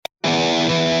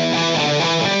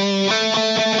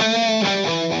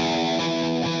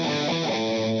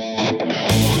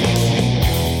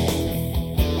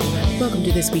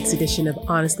to this week's edition of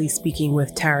Honestly Speaking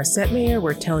with Tara Setmayer,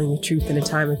 where telling the truth in a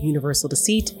time of universal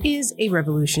deceit is a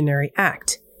revolutionary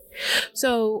act.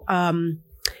 So,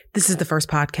 this is the first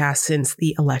podcast since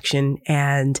the election,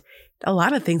 and a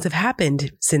lot of things have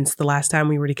happened since the last time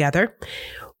we were together.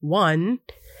 One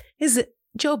is that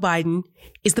Joe Biden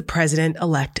is the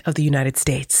president-elect of the United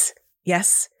States.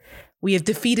 Yes, we have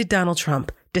defeated Donald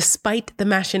Trump, despite the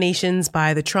machinations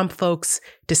by the Trump folks,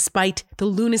 despite the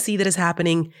lunacy that is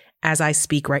happening as I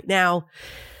speak right now.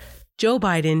 Joe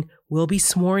Biden will be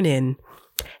sworn in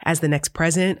as the next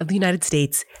president of the United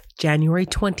States, January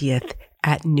 20th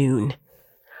at noon.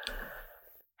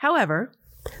 However,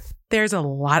 there's a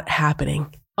lot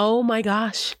happening. Oh my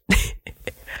gosh.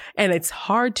 And it's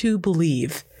hard to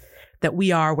believe that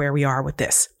we are where we are with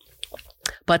this.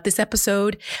 But this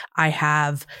episode, I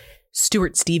have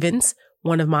Stuart Stevens,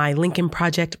 one of my Lincoln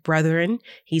Project brethren.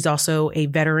 He's also a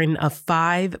veteran of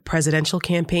 5 presidential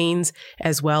campaigns,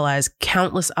 as well as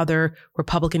countless other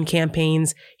Republican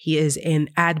campaigns. He is an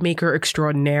ad maker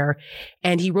extraordinaire,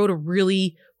 and he wrote a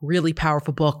really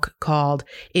powerful book called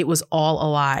It Was All a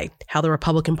Lie: How the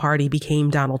Republican Party Became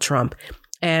Donald Trump.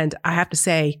 And I have to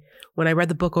say, when I read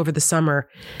the book over the summer,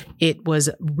 it was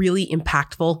really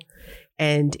impactful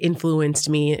and influenced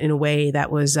me in a way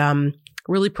that was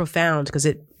really profound, because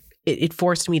it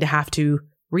forced me to have to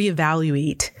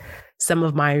reevaluate some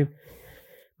of my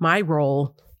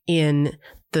role in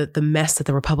the mess that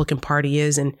the Republican Party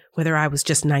is, and whether I was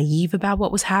just naive about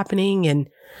what was happening and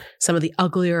some of the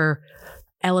uglier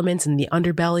elements and the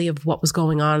underbelly of what was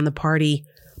going on in the party.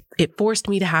 It forced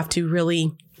me to have to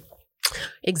really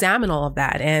examine all of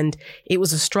that. And it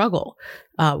was a struggle.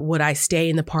 Would I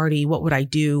stay in the party? What would I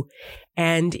do?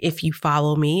 And if you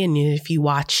follow me and if you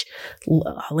watch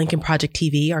Lincoln Project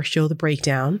TV, our show, The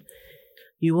Breakdown,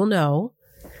 you will know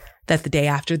that the day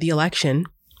after the election,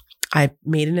 I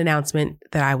made an announcement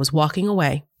that I was walking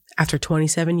away. After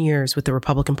 27 years with the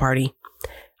Republican Party,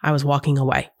 I was walking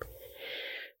away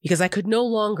because I could no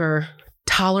longer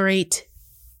tolerate,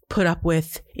 put up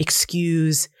with,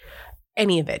 excuse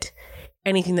any of it.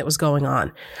 Anything that was going on.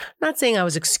 I'm not saying I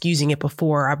was excusing it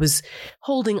before. I was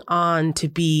holding on to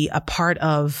be a part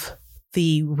of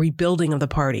the rebuilding of the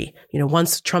party. You know,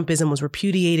 once Trumpism was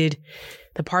repudiated,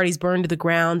 the party's burned to the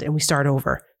ground and we start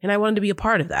over. And I wanted to be a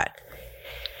part of that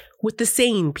with the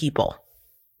sane people.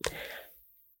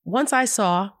 Once I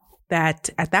saw that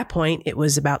at that point, it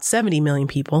was about 70 million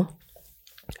people.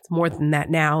 It's more than that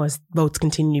now as votes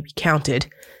continue to be counted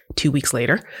 2 weeks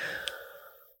later.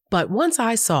 But once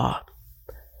I saw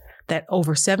that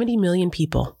over 70 million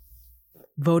people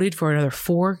voted for another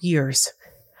 4 years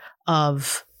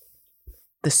of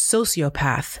the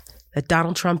sociopath that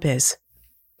Donald Trump is,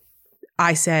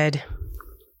 I said,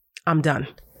 I'm done.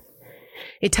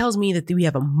 It tells me that we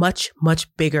have a much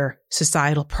bigger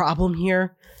societal problem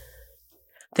here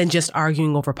than just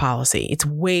arguing over policy. It's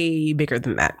way bigger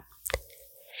than that.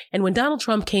 And when Donald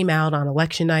Trump came out on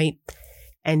election night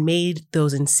and made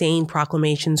those insane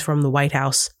proclamations from the White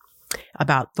House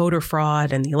about voter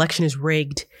fraud and the election is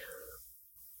rigged,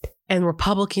 and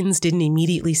Republicans didn't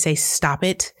immediately say, stop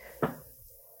it,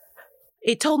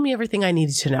 it told me everything I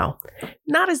needed to know.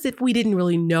 Not as if we didn't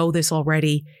really know this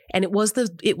already. And it was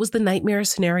the nightmare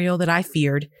scenario that I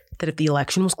feared, that if the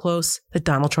election was close, that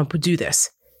Donald Trump would do this.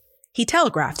 He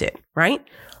telegraphed it, right?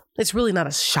 It's really not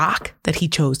a shock that he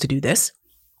chose to do this.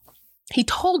 He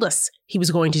told us he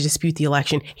was going to dispute the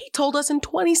election. He told us in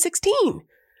 2016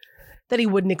 that he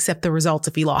wouldn't accept the results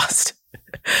if he lost.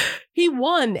 He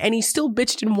won, and he still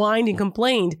bitched and whined and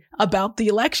complained about the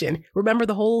election. Remember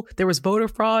there was voter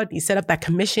fraud. He set up that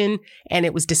commission and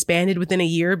it was disbanded within a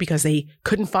year because they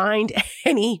couldn't find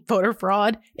any voter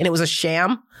fraud and it was a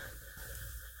sham.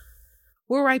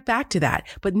 We're right back to that.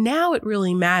 But now it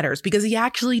really matters because he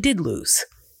actually did lose.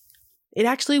 It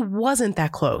actually wasn't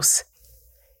that close.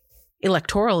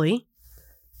 Electorally,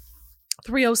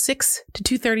 306 to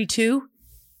 232,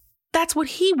 that's what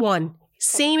he won.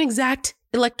 Same exact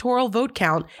electoral vote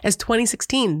count as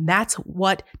 2016. That's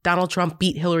what Donald Trump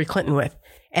beat Hillary Clinton with.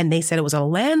 And they said it was a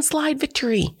landslide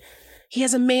victory. He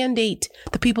has a mandate.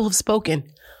 The people have spoken.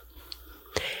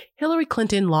 Hillary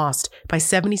Clinton lost by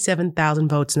 77,000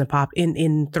 votes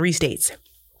in 3 states.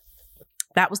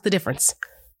 That was the difference.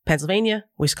 Pennsylvania,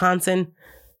 Wisconsin,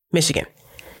 Michigan.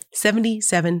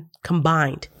 77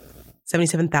 combined.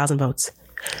 77,000 votes.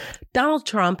 Donald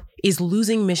Trump is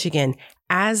losing Michigan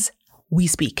as we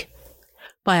speak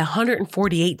by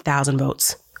 148,000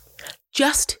 votes.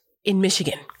 Just in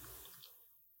Michigan.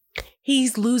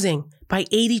 He's losing by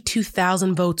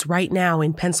 82,000 votes right now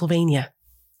in Pennsylvania.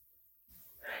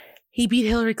 He beat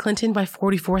Hillary Clinton by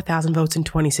 44,000 votes in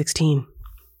 2016.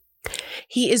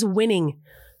 He is winning.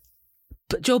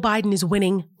 Joe Biden is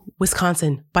winning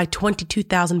Wisconsin by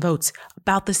 22,000 votes,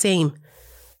 about the same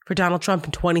for Donald Trump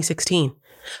in 2016.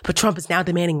 But Trump is now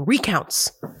demanding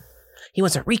recounts. He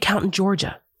wants a recount in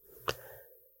Georgia.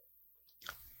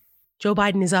 Joe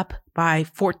Biden is up by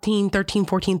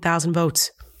 14,000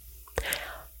 votes.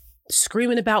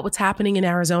 Screaming about what's happening in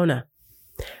Arizona.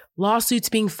 Lawsuits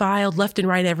being filed left and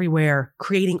right everywhere,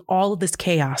 creating all of this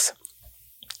chaos.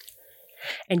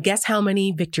 And guess how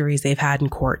many victories they've had in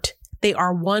court? They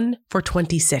are 1 for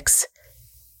 26.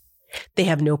 They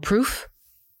have no proof.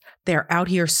 They're out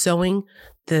here sowing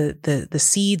the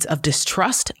seeds of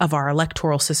distrust of our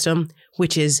electoral system,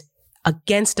 which is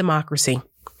against democracy.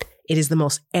 It is the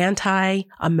most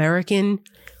anti-American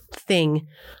thing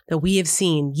that we have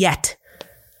seen yet,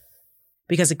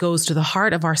 because it goes to the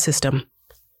heart of our system,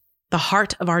 the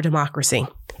heart of our democracy.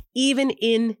 Even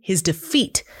in his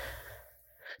defeat,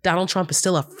 Donald Trump is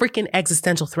still a freaking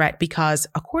existential threat because,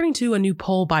 according to a new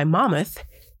poll by Monmouth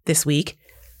this week,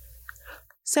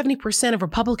 70% of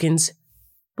Republicans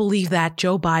believe that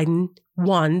Joe Biden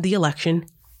won the election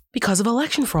because of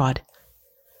election fraud.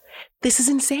 This is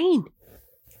insane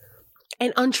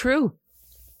and untrue.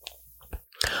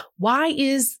 Why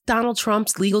is Donald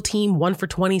Trump's legal team 1 for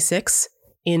 26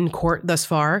 in court thus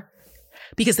far?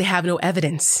 Because they have no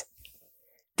evidence.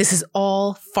 This is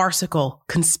all farcical,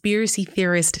 conspiracy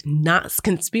theory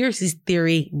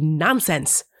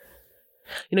nonsense.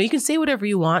 You know, you can say whatever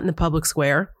you want in the public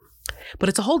square, but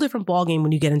it's a whole different ballgame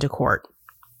when you get into court.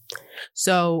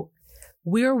 So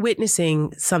we're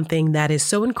witnessing something that is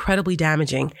so incredibly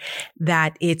damaging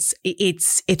that it's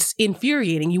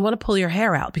infuriating. You want to pull your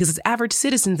hair out because as average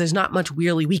citizens, there's not much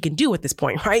really we can do at this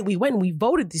point, right? We went and we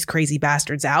voted these crazy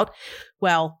bastards out.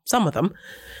 Well, some of them.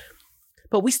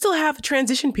 But we still have a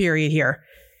transition period here.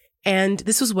 And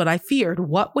this was what I feared.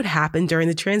 What would happen during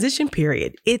the transition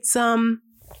period? It's,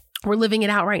 we're living it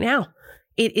out right now.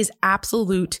 It is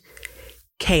absolute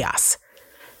chaos.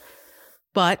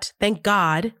 But thank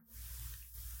God,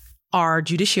 our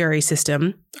judiciary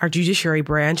system, our judiciary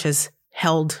branch has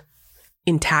held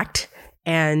intact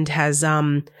and has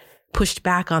pushed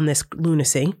back on this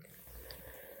lunacy.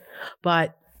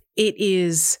 But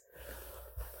it's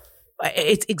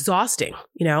exhausting.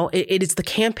 You know, it is the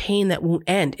campaign that won't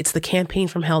end. It's the campaign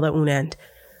from hell that won't end.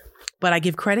 But I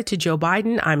give credit to Joe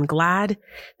Biden. I'm glad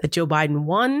that Joe Biden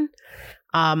won.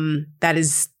 I'm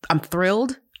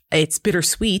thrilled. It's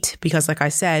bittersweet because, like I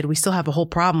said, we still have a whole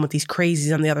problem with these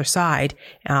crazies on the other side.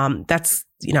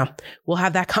 We'll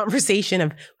have that conversation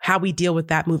of how we deal with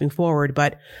that moving forward.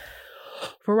 But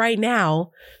for right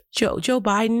now, Joe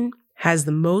Biden has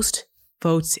the most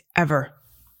votes ever.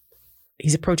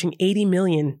 He's approaching 80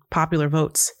 million popular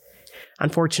votes.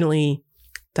 Unfortunately,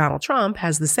 Donald Trump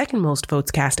has the second most votes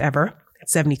cast ever at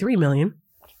 73 million.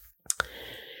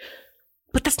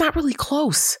 But that's not really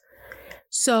close.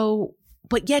 So,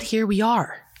 but yet here we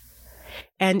are.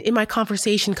 And in my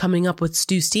conversation coming up with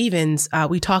Stuart Stevens,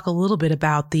 we talk a little bit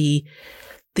about the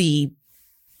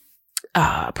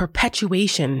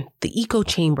perpetuation, the echo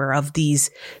chamber of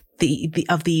these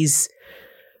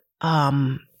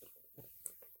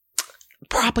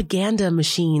propaganda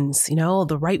machines, you know,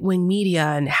 the right-wing media,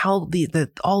 and how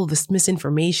all of this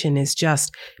misinformation is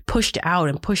just pushed out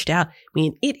and pushed out. I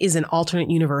mean, it is an alternate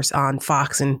universe on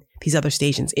Fox and these other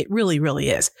stations. It really, really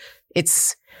is.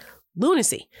 It's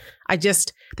lunacy.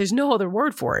 There's no other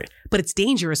word for it, but it's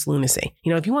dangerous lunacy.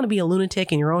 You know, if you want to be a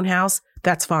lunatic in your own house,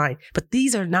 that's fine. But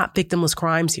these are not victimless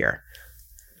crimes here.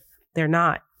 They're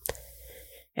not.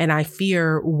 And I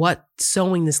fear what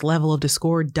sowing this level of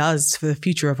discord does for the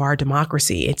future of our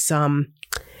democracy. It's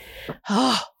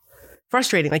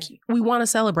frustrating. Like, we want to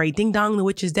celebrate. Ding dong, the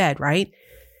witch is dead, right?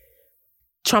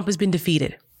 Trump has been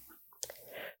defeated.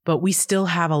 But we still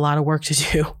have a lot of work to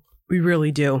do. We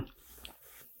really do.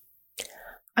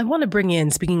 I want to bring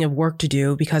in, speaking of work to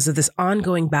do, because of this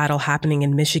ongoing battle happening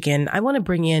in Michigan, I want to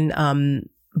bring in,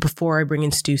 before I bring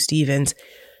in Stuart Stevens,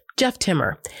 Jeff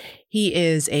Timmer. He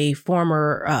is a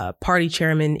former party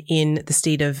chairman in the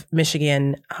state of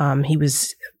Michigan. He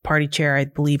was party chair, I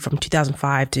believe, from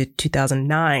 2005 to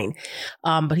 2009.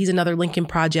 But he's another Lincoln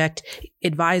Project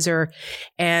advisor,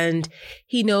 and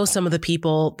he knows some of the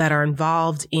people that are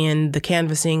involved in the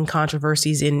canvassing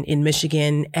controversies in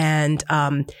Michigan. And,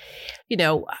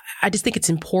 I just think it's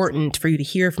important for you to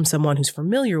hear from someone who's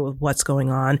familiar with what's going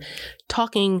on,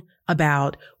 talking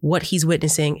about what he's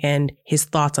witnessing and his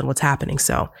thoughts on what's happening.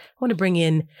 So I want to bring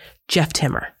in Jeff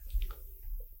Timmer.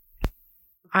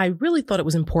 I really thought it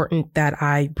was important that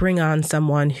I bring on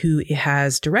someone who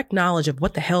has direct knowledge of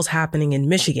what the hell's happening in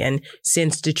Michigan,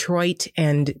 since Detroit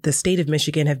and the state of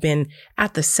Michigan have been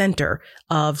at the center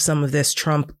of some of this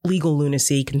Trump legal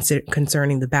lunacy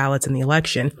concerning the ballots and the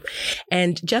election.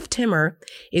 And Jeff Timmer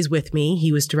is with me.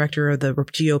 He was director of the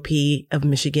GOP of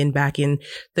Michigan back in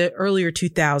the earlier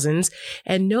 2000s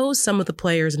and knows some of the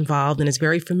players involved and is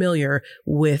very familiar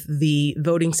with the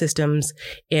voting systems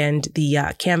and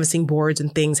the canvassing boards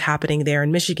and things happening there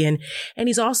in Michigan. And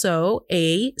he's also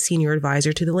a senior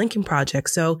advisor to the Lincoln Project.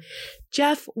 So,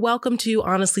 Jeff, welcome to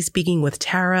Honestly Speaking with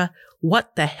Tara.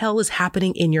 What the hell is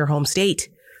happening in your home state?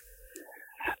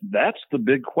 That's the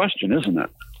big question, isn't it?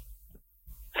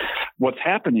 What's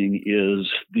happening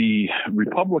is the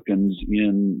Republicans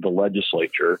in the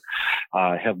legislature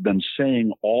have been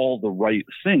saying all the right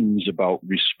things about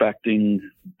respecting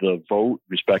the vote,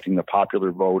 respecting the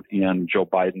popular vote, and Joe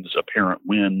Biden's apparent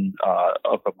win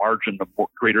of a margin of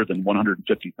greater than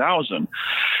 150,000.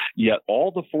 Yet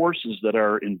all the forces that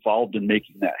are involved in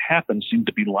making that happen seem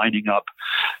to be lining up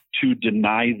to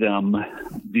deny them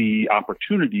the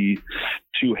opportunity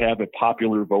to have a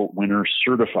popular vote winner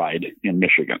certified in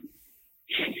Michigan.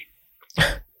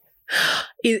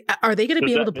 Are they going to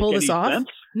be able to pull this off? Sense?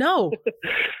 No.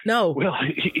 Well,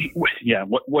 yeah.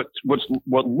 What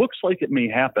looks like it may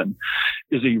happen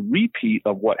is a repeat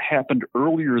of what happened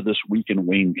earlier this week in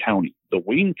Wayne County. The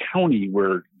Wayne County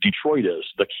where Detroit is,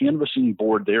 the canvassing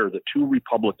board there, the two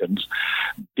Republicans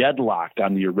deadlocked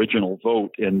on the original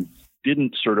vote and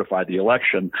didn't certify the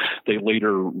election. They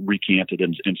later recanted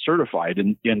and certified.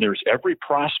 And there's every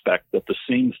prospect that the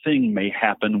same thing may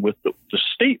happen with the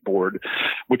state board,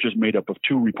 which is made up of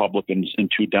two Republicans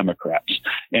and two Democrats.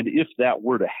 And if that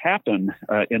were to happen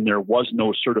and there was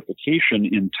no certification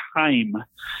in time,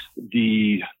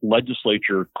 the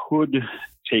legislature could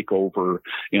take over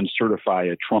and certify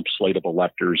a Trump slate of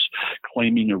electors,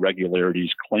 claiming irregularities,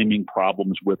 claiming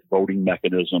problems with voting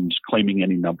mechanisms, claiming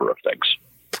any number of things.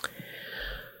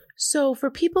 So for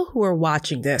people who are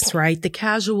watching this, right, the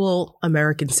casual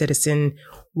American citizen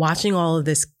watching all of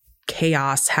this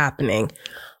chaos happening,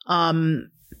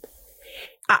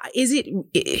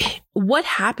 what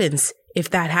happens if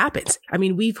that happens? I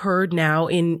mean, we've heard now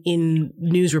in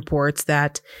news reports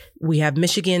that we have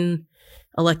Michigan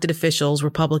elected officials,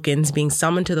 Republicans, being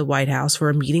summoned to the White House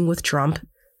for a meeting with Trump.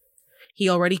 He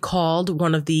already called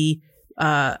one of the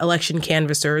election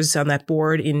canvassers on that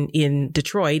board in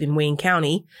Detroit, in Wayne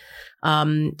County.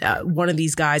 One of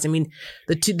these guys, I mean,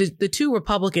 the two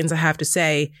Republicans, I have to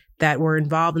say, that were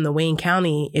involved in the Wayne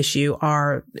County issue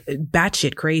are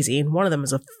batshit crazy. And one of them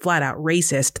is a flat out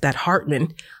racist, that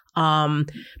Hartman.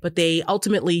 But they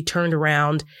ultimately turned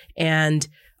around and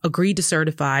agreed to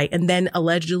certify. And then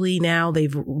allegedly now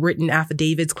they've written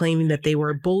affidavits claiming that they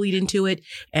were bullied into it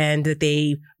and that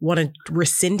they want to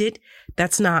rescind it.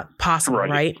 That's not possible,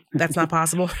 right? That's not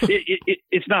possible.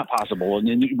 It's not possible.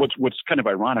 And what's kind of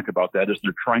ironic about that is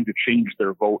they're trying to change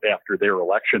their vote after their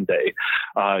election day,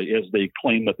 as they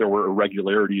claim that there were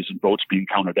irregularities in votes being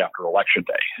counted after election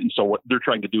day. And so what they're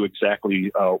trying to do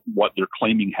exactly what they're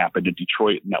claiming happened in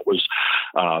Detroit, and that was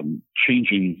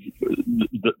changing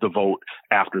the vote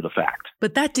after the fact.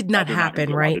 But that did not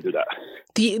happen, right?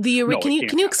 Can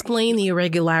you explain the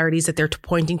irregularities that they're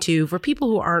pointing to for people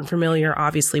who aren't familiar,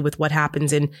 obviously, with what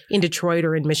happens in Detroit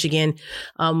or in Michigan,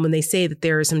 when they say that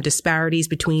there are some disparities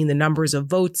between the numbers of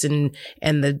votes and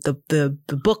the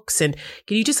books? And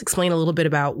can you just explain a little bit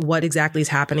about what exactly is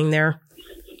happening there?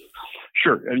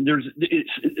 Sure. I mean,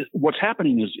 what's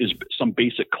happening is some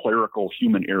basic clerical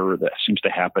human error that seems to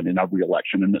happen in every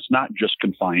election. And it's not just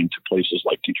confined to places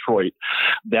like Detroit.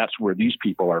 That's where these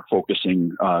people are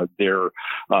focusing their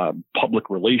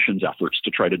public relations efforts to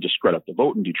try to discredit the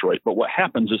vote in Detroit. But what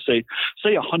happens is, say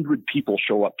 100 people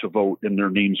show up to vote and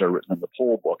their names are written in the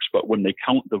poll books. But when they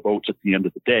count the votes at the end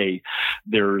of the day,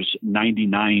 there's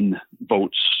 99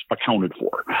 votes accounted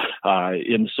for.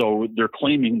 And so they're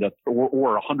claiming that,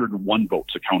 or 101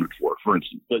 votes accounted for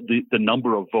instance, the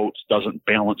number of votes doesn't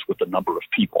balance with the number of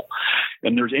people.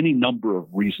 And there's any number of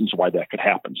reasons why that could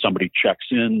happen. Somebody checks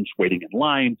in, is waiting in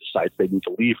line, decides they need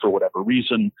to leave for whatever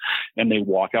reason, and they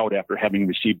walk out after having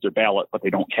received their ballot, but they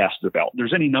don't cast their ballot.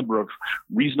 There's any number of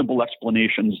reasonable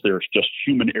explanations. There's just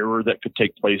human error that could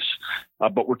take place.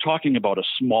 But we're talking about a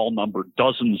small number,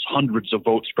 dozens, hundreds of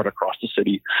votes spread across the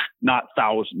city, not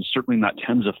thousands, certainly not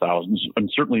tens of thousands,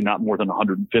 and certainly not more than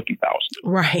 150,000.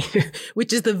 Right.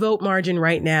 Which is the vote margin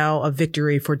right now of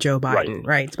victory for Joe Biden,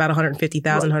 right? It's about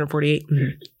 150,000, 148.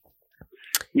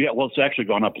 Mm-hmm. Yeah, well, it's actually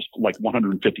gone up like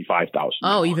 155,000.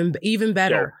 Oh, even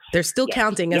better. So, they're still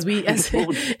counting as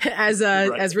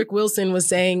Rick Wilson was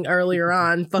saying earlier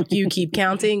on. Fuck you, keep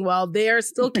counting. Well, they're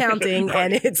still counting,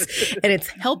 right. and it's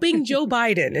helping Joe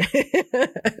Biden.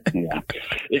 Yeah,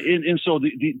 and so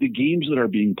the games that are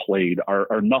being played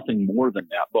are nothing more than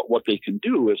that. But what they can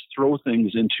do is throw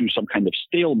things into some kind of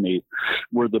stalemate,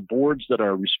 where the boards that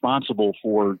are responsible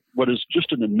for what is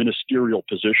just an ministerial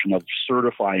position of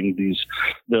certifying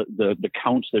the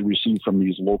counts they receive from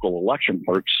these local election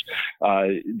clerks,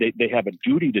 they have a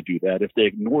duty to do that. If they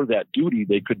ignore that duty,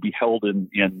 they could be held in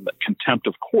contempt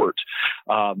of court.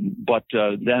 But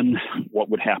then what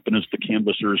would happen is the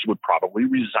canvassers would probably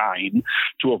resign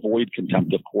to avoid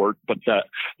contempt of court, but that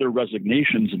their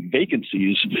resignations and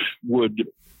vacancies would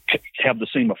have the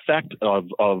same effect of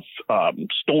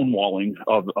stonewalling,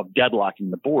 of deadlocking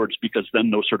the boards, because then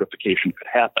no certification could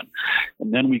happen.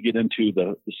 And then we get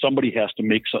into somebody has to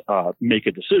make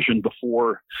a decision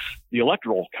before the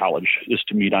Electoral College is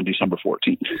to meet on December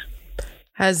 14th.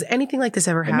 Has anything like this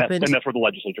ever happened? And that's where the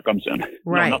legislature comes in.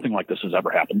 Right. No, nothing like this has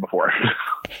ever happened before.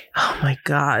 Oh, my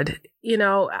God.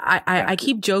 I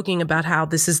keep joking about how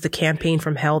this is the campaign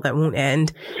from hell that won't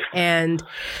end. And,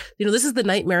 this is the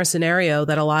nightmare scenario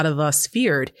that a lot of us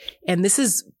feared. And this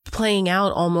is playing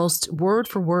out almost word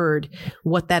for word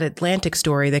what that Atlantic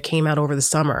story that came out over the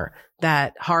summer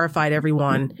that horrified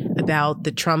everyone about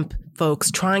the Trump folks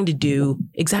trying to do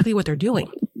exactly what they're doing.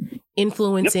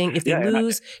 Influencing, if they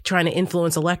lose, trying to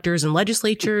influence electors and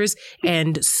legislatures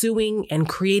and suing and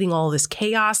creating all this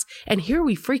chaos. And here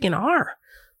we freaking are.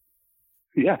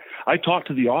 Yeah, I talked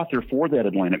to the author for that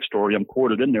Atlantic story. I'm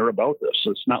quoted in there about this.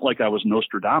 So it's not like I was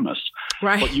Nostradamus,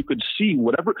 right? But you could see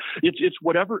whatever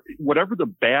the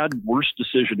bad, worst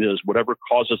decision is, whatever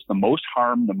causes the most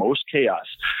harm, the most chaos.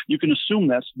 You can assume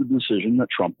that's the decision that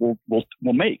Trump will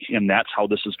make, and that's how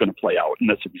this is going to play out, and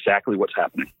that's exactly what's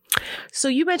happening. So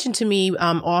you mentioned to me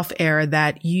off air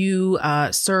that you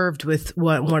served with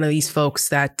one of these folks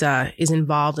that is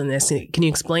involved in this. Can you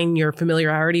explain your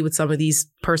familiarity with some of these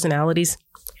personalities?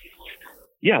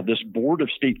 Yeah, this board of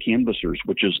state canvassers,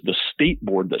 which is the state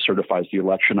board that certifies the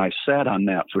election, I sat on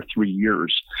that for 3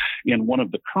 years. And one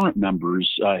of the current members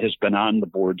has been on the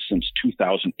board since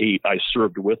 2008. I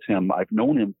served with him. I've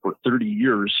known him for 30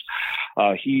 years.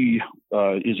 He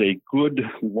is a good,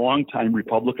 longtime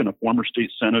Republican, a former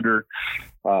state senator,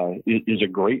 is a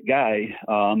great guy,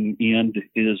 and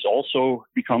is also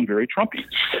become very Trumpy.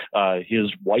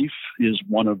 His wife is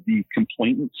one of the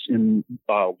complainants in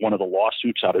one of the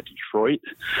lawsuits out of Detroit.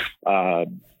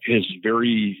 His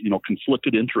very,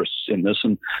 conflicted interests in this.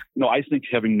 And, I think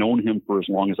having known him for as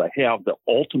long as I have, that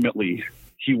ultimately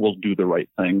he will do the right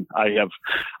thing. I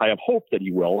have hope that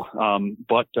he will,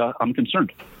 but I'm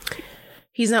concerned.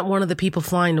 He's not one of the people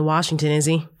flying to Washington, is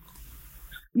he?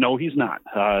 No, he's not.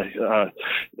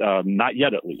 Not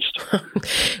yet, at least.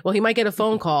 Well, he might get a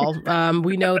phone call.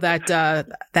 We know that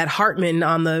that Hartman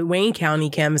on the Wayne County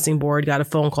canvassing board got a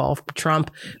phone call from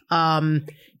Trump. The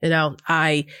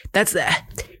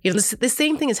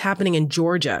same thing is happening in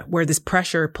Georgia, where this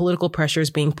political pressure is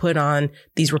being put on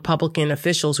these Republican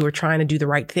officials who are trying to do the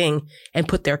right thing and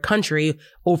put their country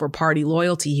over party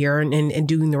loyalty here and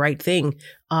doing the right thing.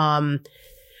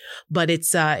 But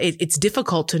it's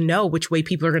difficult to know which way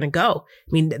people are going to go.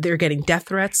 I mean, they're getting death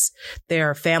threats.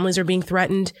 Their families are being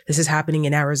threatened. This is happening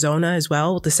in Arizona as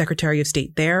well with the Secretary of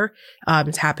State there.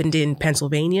 It's happened in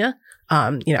Pennsylvania.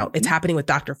 It's happening with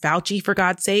Dr. Fauci, for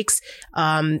God's sakes.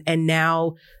 And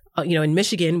now, in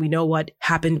Michigan, we know what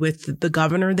happened with the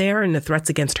governor there and the threats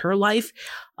against her life.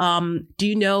 Do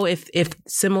you know if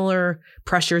similar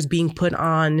pressure is being put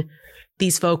on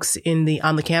these folks on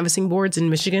the canvassing boards in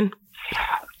Michigan?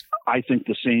 I think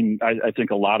the same. I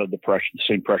think a lot of the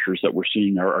same pressures that we're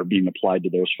seeing are being applied to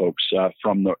those folks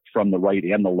from the right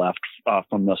and the left,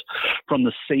 from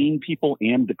the sane people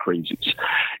and the crazies.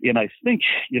 And I think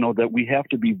that we have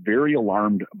to be very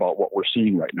alarmed about what we're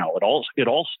seeing right now. It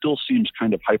all still seems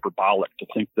kind of hyperbolic to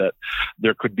think that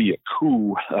there could be a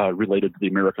coup related to the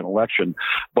American election.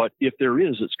 But if there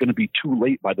is, it's going to be too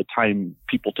late by the time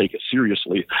people take it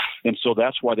seriously. And so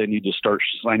that's why they need to start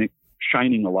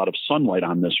shining a lot of sunlight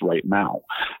on this right now.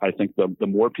 I think the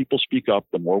more people speak up,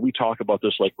 the more we talk about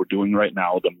this like we're doing right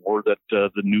now, the more that the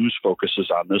news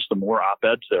focuses on this, the more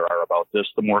op-eds there are about this,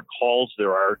 the more calls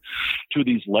there are to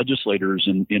these legislators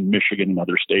in Michigan and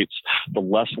other states, the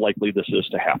less likely this is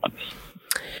to happen.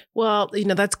 Well,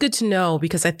 that's good to know,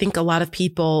 because I think a lot of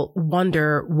people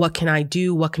wonder, what can I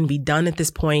do? What can be done at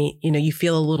this point? You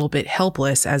feel a little bit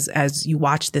helpless as you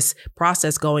watch this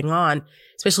process going on.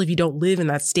 especially if you don't live in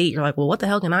that state. You're like, well, what the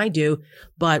hell can I do?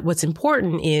 But what's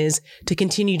important is to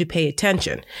continue to pay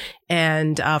attention.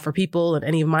 And for people and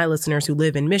any of my listeners who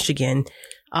live in Michigan,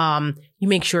 you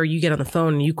make sure you get on the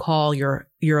phone and you call your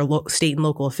state and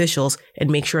local officials and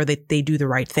make sure that they do the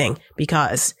right thing,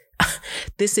 because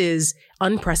this is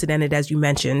unprecedented, as you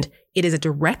mentioned. It is a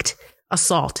direct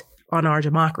assault on our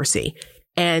democracy.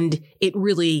 And it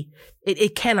really,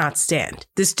 it cannot stand.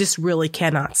 This just really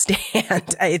cannot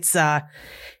stand.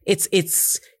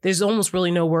 There's almost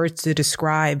really no words to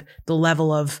describe the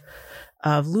level of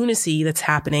lunacy that's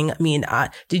happening. I mean,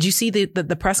 did you see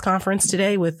the press conference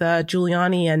today with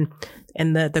Giuliani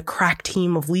and the crack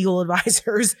team of legal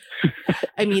advisors?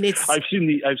 I mean, I've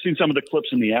seen some of the clips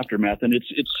in the aftermath, and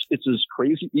it's as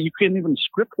crazy. You can't even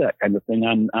script that kind of thing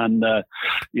on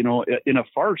in a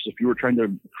farce. If you were trying to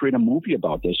create a movie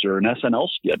about this or an SNL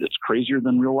skit, it's crazier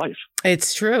than real life.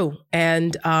 It's true.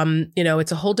 And,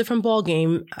 it's a whole different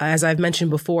ballgame, as I've mentioned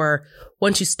before,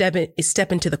 once you step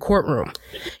into the courtroom,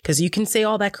 because you can say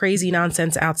all that crazy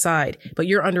nonsense outside, but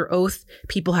you're under oath.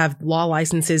 People have law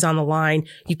licenses on the line.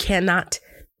 You cannot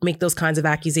make those kinds of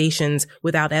accusations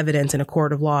without evidence in a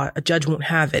court of law. A judge won't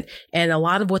have it. And a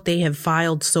lot of what they have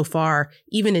filed so far,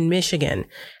 even in Michigan,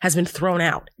 has been thrown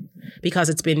out because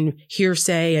it's been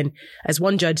hearsay. And as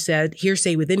one judge said,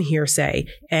 hearsay within hearsay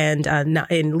and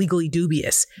legally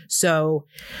dubious. So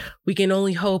we can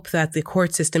only hope that the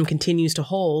court system continues to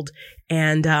hold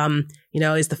and,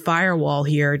 is the firewall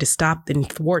here to stop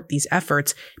and thwart these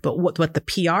efforts. But what the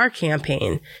PR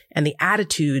campaign and the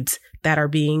attitudes that are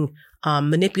being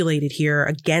manipulated here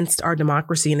against our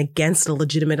democracy and against a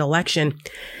legitimate election,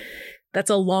 that's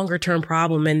a longer term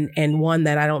problem and one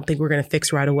that I don't think we're going to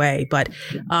fix right away. But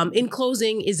in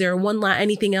closing, is there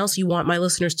anything else you want my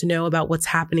listeners to know about what's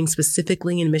happening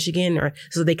specifically in Michigan, or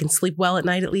so they can sleep well at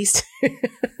night at least,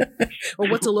 or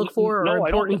what to look for, or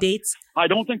important dates? I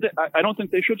don't think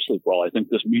they should sleep well. I think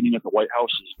this meeting at the White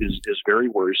House is very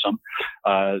worrisome.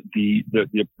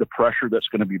 The pressure that's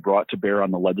going to be brought to bear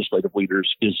on the legislative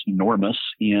leaders is enormous,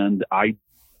 and I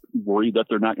worry that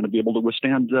they're not going to be able to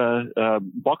withstand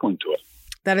buckling to it.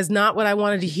 That is not what I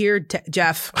wanted to hear,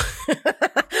 Jeff.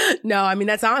 No, I mean,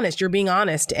 that's honest. You're being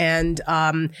honest. And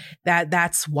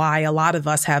that's why a lot of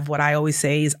us have what I always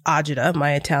say is agita,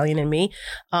 my Italian in me.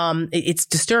 It's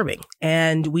disturbing,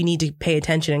 and we need to pay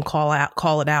attention and call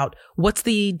it out. What's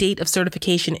the date of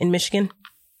certification in Michigan?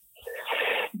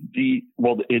 The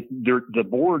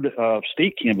board of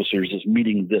state canvassers is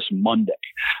meeting this Monday.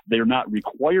 They're not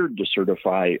required to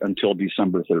certify until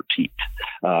December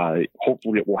 13th.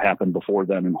 Hopefully it will happen before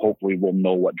then, and hopefully we'll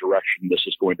know what direction this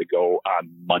is going to go on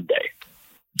Monday.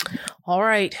 All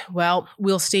right. Well,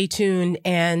 we'll stay tuned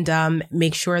and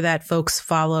make sure that folks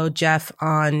follow Jeff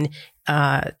on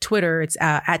Twitter. It's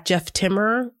at Jeff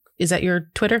Timmer. Is that your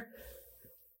Twitter?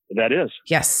 That is.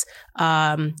 Yes.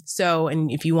 And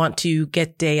if you want to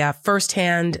get a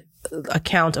firsthand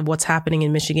account of what's happening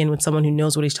in Michigan with someone who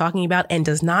knows what he's talking about and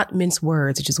does not mince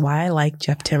words, which is why I like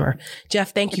Jeff Timmer.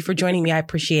 Jeff, thank you for joining me. I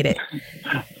appreciate it.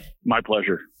 My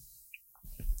pleasure.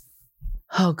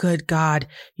 Oh, good God.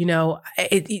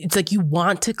 It's like you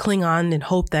want to cling on and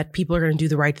hope that people are going to do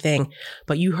the right thing.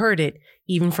 But you heard it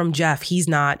even from Jeff. He's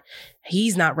not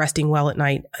resting well at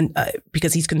night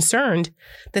because he's concerned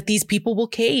that these people will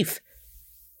cave.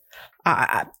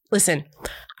 Listen,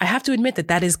 I have to admit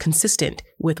that is consistent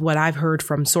with what I've heard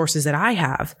from sources that I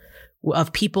have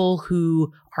of people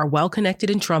who are well connected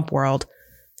in Trump world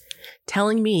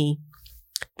telling me,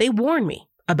 they warned me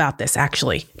about this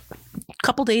actually a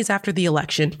couple days after the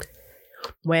election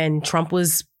when Trump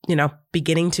was,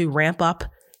 beginning to ramp up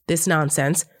this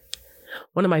nonsense.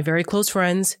 One of my very close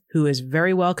friends who is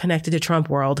very well connected to Trump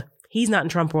world, he's not in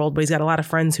Trump world, but he's got a lot of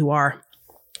friends who are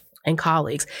and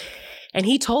colleagues. And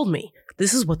he told me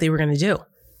this is what they were going to do.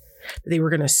 They were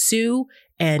going to sue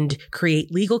and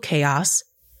create legal chaos,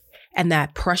 and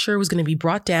that pressure was going to be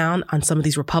brought down on some of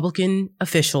these Republican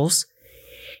officials.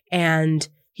 And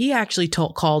he actually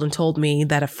called and told me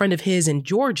that a friend of his in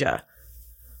Georgia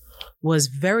was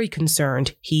very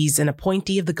concerned. He's an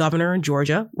appointee of the governor in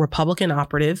Georgia, Republican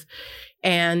operative,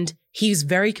 and he's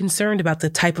very concerned about the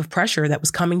type of pressure that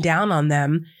was coming down on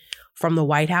them from the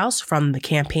White House, from the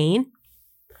campaign,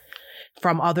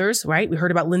 from others, right? We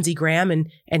heard about Lindsey Graham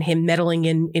and him meddling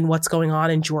in what's going on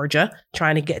in Georgia,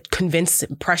 trying to convince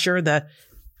and pressure the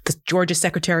Georgia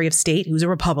Secretary of State, who's a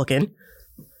Republican,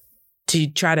 to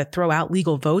try to throw out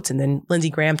legal votes. And then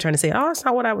Lindsey Graham trying to say, oh, it's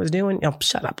not what I was doing.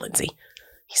 Shut up, Lindsey.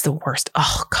 He's the worst.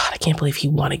 Oh, God, I can't believe he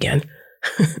won again.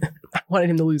 I wanted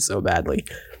him to lose so badly.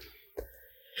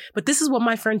 But this is what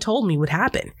my friend told me would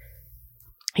happen.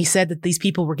 He said that these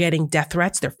people were getting death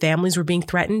threats, their families were being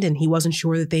threatened, and he wasn't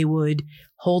sure that they would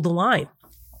hold the line.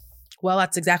 Well,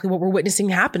 that's exactly what we're witnessing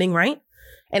happening, right?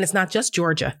 And it's not just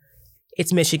Georgia.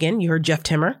 It's Michigan. You heard Jeff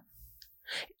Timmer.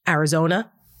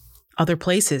 Arizona, other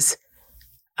places.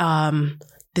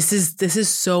 This is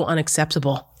so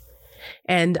unacceptable.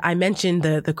 And I mentioned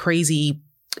the crazy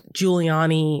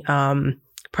Giuliani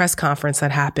press conference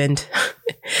that happened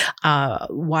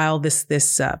while this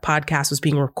podcast was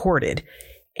being recorded.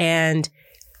 And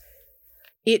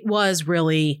it was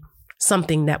really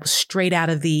something that was straight out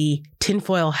of the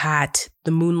tinfoil hat.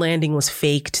 The moon landing was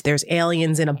faked. There's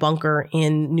aliens in a bunker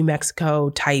in New Mexico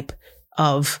type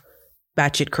of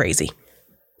batshit crazy.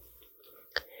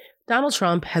 Donald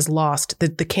Trump has lost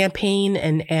the campaign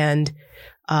and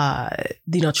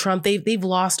Trump, they've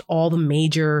lost all the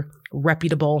major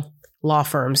reputable law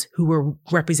firms who were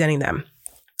representing them.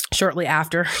 Shortly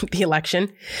after the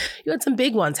election, you had some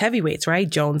big ones, heavyweights, right?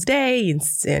 Jones Day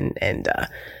and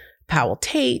Powell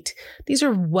Tate. These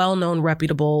are well-known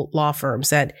reputable law firms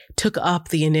that took up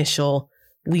the initial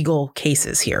legal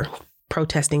cases here,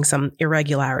 protesting some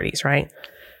irregularities, right?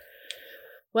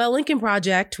 Well, Lincoln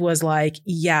Project was like,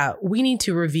 yeah, we need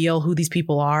to reveal who these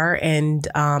people are and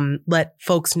let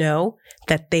folks know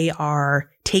that they are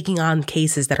taking on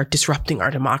cases that are disrupting our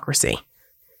democracy.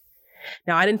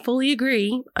 Now, I didn't fully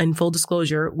agree, in full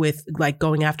disclosure, with like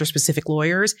going after specific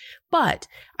lawyers, but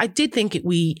I did think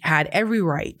we had every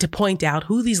right to point out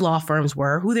who these law firms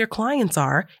were, who their clients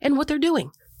are, and what they're doing.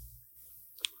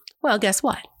 Well, guess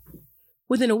what?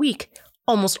 Within a week,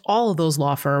 almost all of those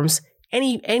law firms,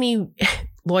 any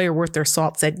lawyer worth their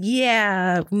salt said,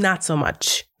 yeah, not so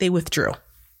much. They withdrew.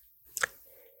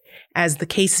 As the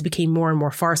cases became more and more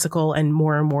farcical and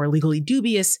more legally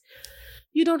dubious,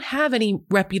 you don't have any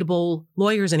reputable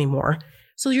lawyers anymore.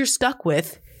 So you're stuck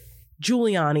with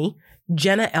Giuliani,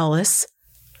 Jenna Ellis,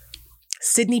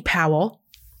 Sidney Powell,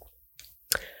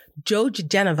 Joe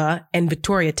Geneva, and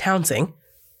Victoria Townsend,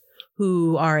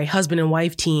 who are a husband and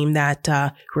wife team that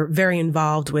were very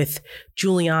involved with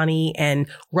Giuliani and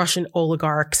Russian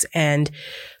oligarchs and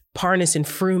Parnas and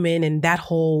Fruman and that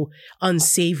whole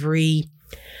unsavory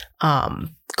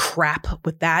crap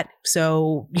with that.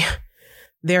 So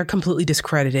they're completely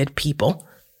discredited people.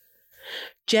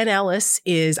 Jen Ellis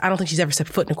I don't think she's ever set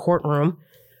foot in a courtroom.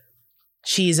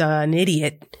 She's an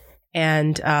idiot.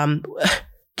 And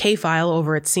K-File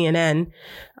over at CNN,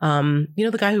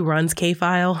 the guy who runs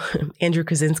K-File, Andrew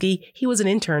Kaczynski, he was an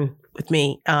intern with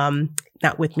me,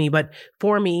 not with me, but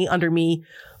for me, under me,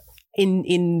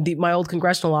 in my old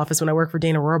congressional office when I worked for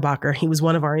Dana Rohrabacher. He was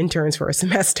one of our interns for a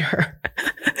semester.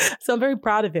 So I'm very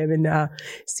proud of him and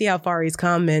see how far he's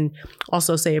come, and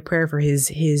also say a prayer for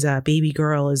his baby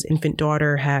girl. His infant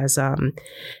daughter has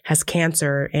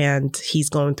cancer, and he's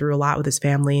going through a lot with his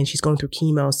family, and she's going through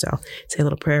chemo. So say a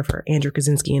little prayer for Andrew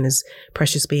Kaczynski and his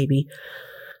precious baby.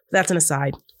 That's an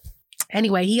aside.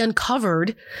 Anyway, he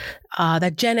uncovered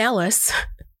that Jenna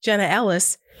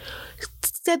Ellis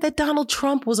said that Donald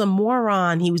Trump was a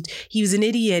moron. He was an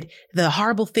idiot. The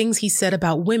horrible things he said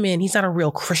about women. He's not a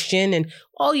real Christian. And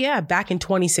back in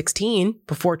 2016,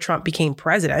 before Trump became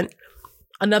president,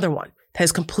 another one that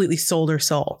has completely sold her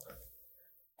soul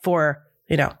for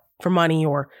money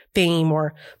or fame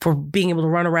or for being able to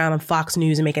run around on Fox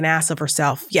News and make an ass of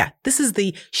herself. Yeah,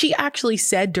 she actually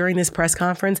said during this press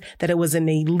conference that it was an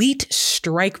elite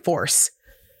strike force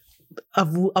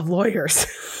of lawyers.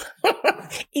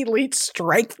 Elite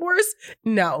strike force?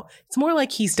 No, it's more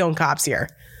like Keystone Cops here.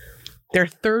 They're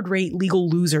third-rate legal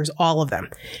losers, all of them.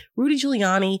 Rudy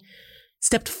Giuliani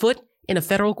stepped foot in a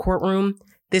federal courtroom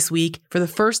this week for the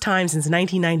first time since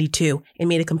 1992 and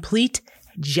made a complete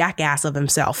jackass of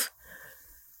himself.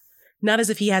 Not as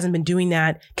if he hasn't been doing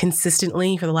that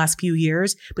consistently for the last few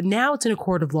years, but now it's in a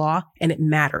court of law and it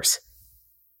matters.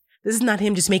 This is not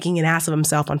him just making an ass of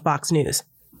himself on Fox News.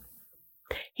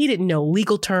 He didn't know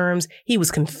legal terms. He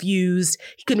was confused.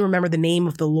 He couldn't remember the name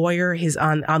of the lawyer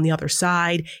on the other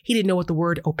side. He didn't know what the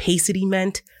word opacity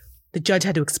meant. The judge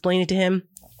had to explain it to him.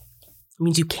 It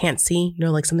means you can't see,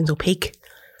 like something's opaque.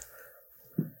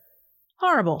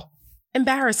 Horrible.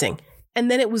 Embarrassing. And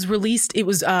then it was released. It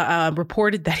was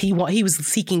reported that he was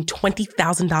seeking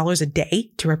 $20,000 a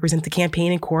day to represent the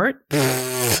campaign in court.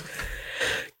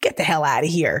 Get the hell out of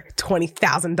here.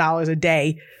 $20,000 a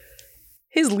day.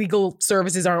 His legal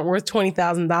services aren't worth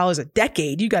 $20,000 a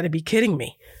decade. You got to be kidding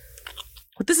me.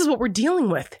 But this is what we're dealing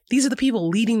with. These are the people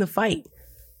leading the fight.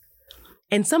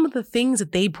 And some of the things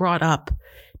that they brought up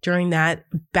during that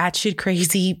batshit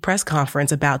crazy press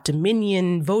conference about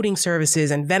Dominion voting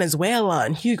services and Venezuela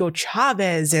and Hugo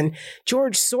Chavez and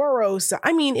George Soros.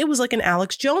 I mean, it was like an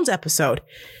Alex Jones episode.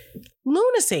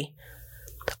 Lunacy.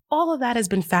 All of that has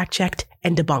been fact-checked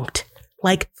and debunked,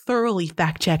 like thoroughly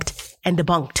fact-checked and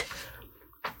debunked.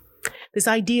 This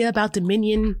idea about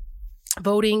Dominion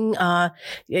voting,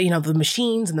 the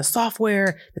machines and the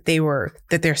software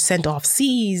that they're sent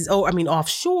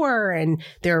offshore, and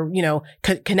they're,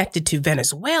 connected to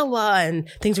Venezuela and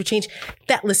things are changed.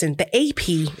 Listen, the AP,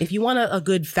 if you want a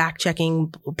good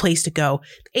fact-checking place to go,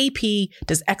 the AP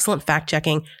does excellent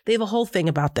fact-checking. They have a whole thing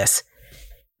about this.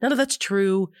 None of that's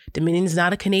true. Dominion is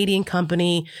not a Canadian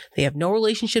company. They have no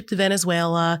relationship to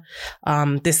Venezuela.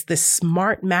 This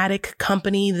Smartmatic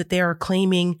company that they are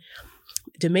claiming,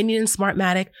 Dominion and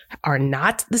Smartmatic are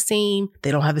not the same.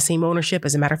 They don't have the same ownership.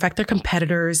 As a matter of fact, they're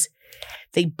competitors.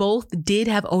 They both did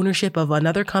have ownership of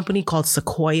another company called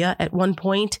Sequoia at one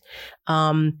point,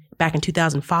 back in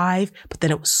 2005, but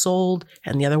then it was sold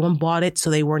and the other one bought it.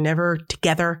 So they were never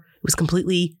together. It was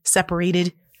completely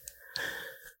separated.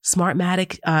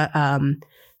 Smartmatic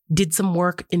did some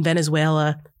work in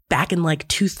Venezuela back in like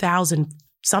 2000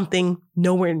 something,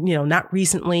 nowhere, not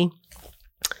recently,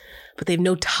 but they have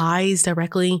no ties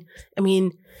directly. I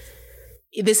mean,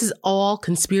 this is all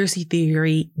conspiracy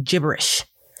theory gibberish.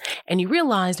 And you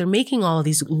realize they're making all of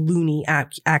these loony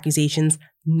accusations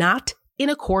not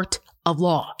in a court of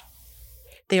law.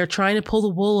 They are trying to pull the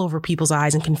wool over people's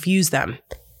eyes and confuse them.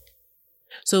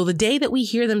 So the day that we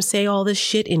hear them say all this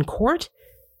shit in court,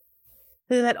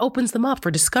 that opens them up for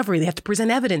discovery. They have to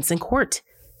present evidence in court.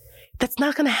 That's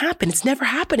not going to happen. It's never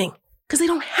happening because they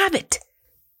don't have it.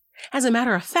 As a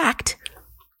matter of fact,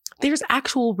 there's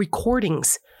actual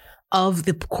recordings of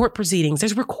the court proceedings.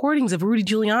 There's recordings of Rudy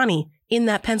Giuliani in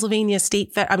that Pennsylvania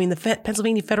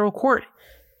Pennsylvania federal court,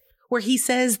 where he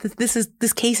says that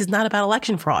this case is not about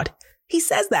election fraud. He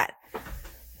says that.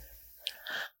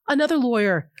 Another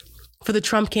lawyer for the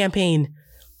Trump campaign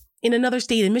in another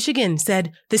state in Michigan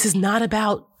said this is not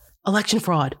about election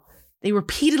fraud. They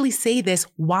repeatedly say this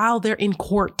while they're in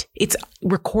court. It's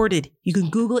recorded. You can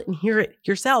Google it and hear it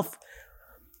yourself.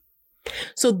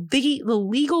 So the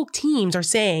legal teams are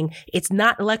saying it's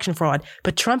not election fraud,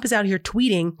 but Trump is out here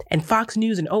tweeting, and Fox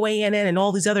News and OANN and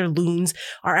all these other loons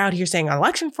are out here saying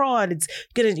election fraud. It's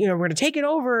gonna, we're gonna take it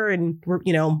over, and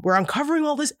we're uncovering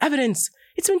all this evidence.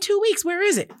 It's been 2 weeks. Where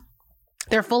is it?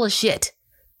 They're full of shit.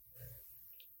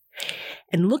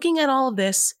 And looking at all of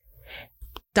this,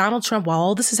 Donald Trump, while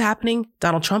all this is happening,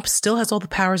 Donald Trump still has all the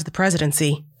powers of the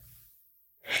presidency.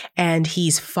 And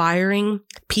he's firing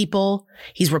people.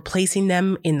 He's replacing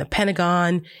them in the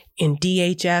Pentagon, in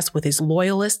DHS with his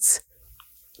loyalists.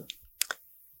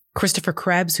 Christopher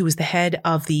Krebs, who was the head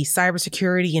of the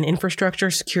Cybersecurity and Infrastructure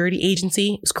Security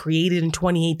Agency, was created in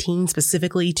 2018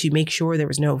 specifically to make sure there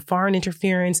was no foreign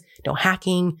interference, no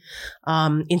hacking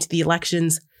into the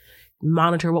elections,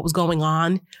 monitor what was going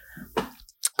on.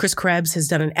 Chris Krebs has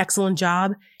done an excellent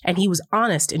job, and he was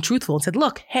honest and truthful and said,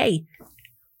 look, hey,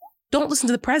 don't listen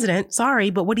to the president. Sorry,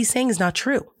 but what he's saying is not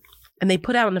true. And they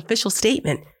put out an official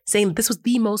statement saying that this was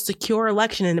the most secure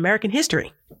election in American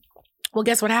history. Well,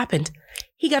 guess what happened?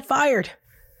 He got fired.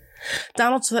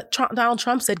 Donald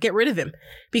Trump said get rid of him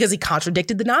because he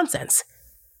contradicted the nonsense.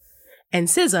 And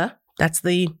CISA, that's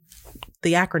the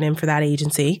acronym for that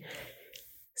agency,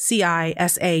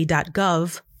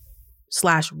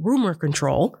 CISA.gov/rumor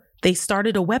control, they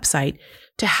started a website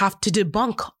to have to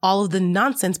debunk all of the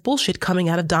nonsense bullshit coming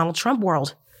out of Donald Trump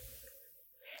world.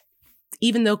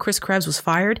 Even though Chris Krebs was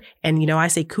fired, and, I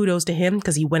say kudos to him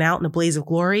because he went out in a blaze of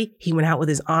glory. He went out with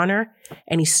his honor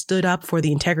and he stood up for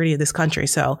the integrity of this country.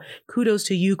 So kudos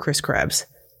to you, Chris Krebs.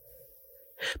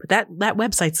 But that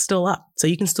website's still up, so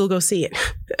you can still go see it.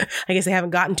 I guess they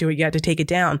haven't gotten to it yet to take it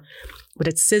down, but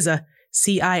it's CISA,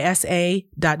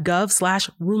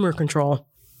 CISA.gov/rumor control.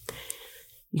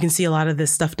 You can see a lot of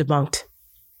this stuff debunked.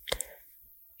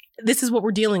 This is what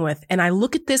we're dealing with. And I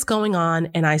look at this going on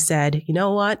and I said, you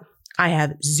know what? I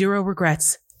have zero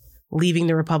regrets leaving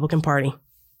the Republican Party.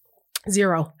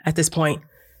 Zero at this point.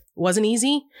 It wasn't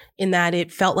easy in that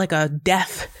it felt like a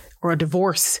death or a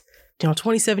divorce.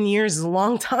 27 years is a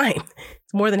long time.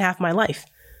 It's more than half my life.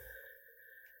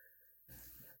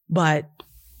 But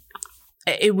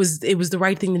it was the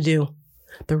right thing to do.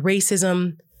 The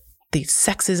racism, the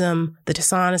sexism, the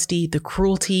dishonesty, the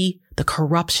cruelty, the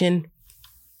corruption,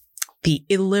 the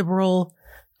illiberal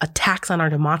attacks on our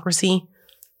democracy,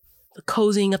 the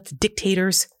cozying up to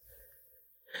dictators.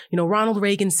 Ronald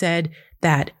Reagan said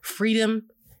that freedom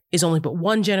is only but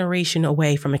one generation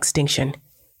away from extinction,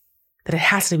 that it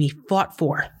has to be fought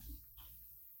for.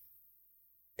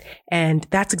 And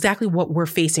that's exactly what we're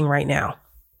facing right now.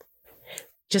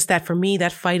 Just that for me,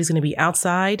 that fight is going to be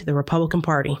outside the Republican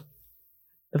Party.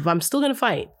 If I'm still going to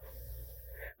fight,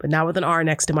 but not with an R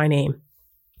next to my name.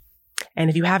 And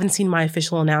if you haven't seen my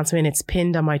official announcement, it's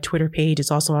pinned on my Twitter page.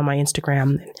 It's also on my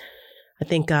Instagram. I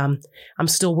think I'm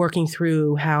still working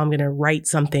through how I'm going to write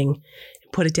something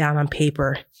and put it down on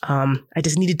paper. I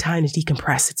just needed time to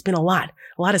decompress. It's been a lot.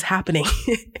 A lot is happening.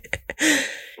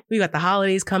 We got the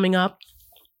holidays coming up,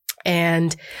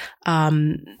 and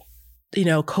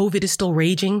COVID is still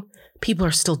raging. People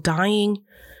are still dying.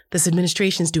 This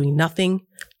administration is doing nothing.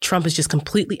 Trump has just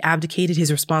completely abdicated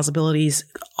his responsibilities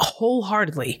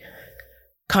wholeheartedly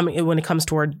when it comes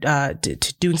toward to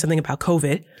doing something about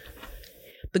COVID.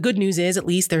 The good news is, at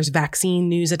least, there's vaccine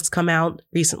news that's come out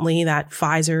recently that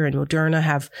Pfizer and Moderna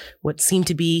have what seem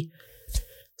to be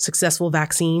successful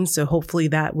vaccines. So hopefully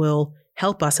that will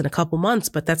help us in a couple months,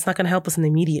 but that's not going to help us in the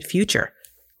immediate future.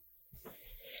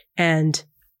 And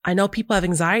I know people have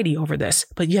anxiety over this,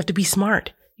 but you have to be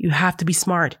smart. You have to be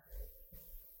smart.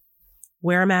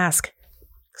 Wear a mask,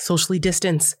 socially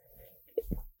distance.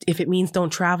 If it means don't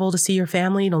travel to see your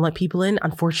family, don't let people in,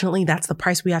 unfortunately, that's the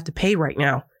price we have to pay right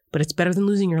now. But it's better than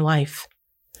losing your life.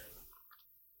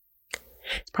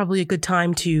 It's probably a good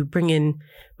time to bring in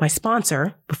my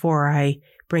sponsor before I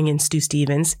bring in Stu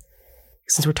Stevens,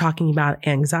 since we're talking about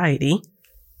anxiety.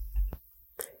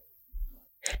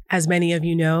 As many of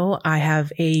you know, I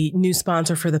have a new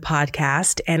sponsor for the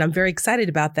podcast, and I'm very excited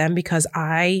about them because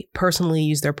I personally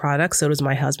use their products. So does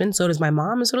my husband, so does my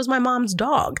mom, and so does my mom's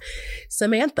dog,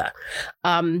 Samantha.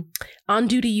 On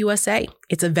Duty USA.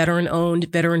 It's a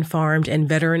veteran-owned, veteran-farmed, and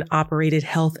veteran-operated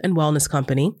health and wellness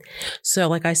company. So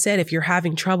like I said, if you're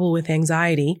having trouble with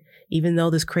anxiety, even though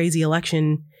this crazy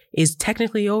election is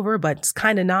technically over, but it's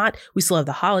kind of not, we still have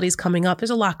the holidays coming up. There's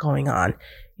a lot going on.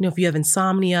 If you have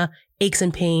insomnia, aches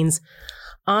and pains,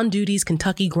 On Duty's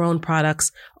Kentucky-grown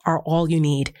products are all you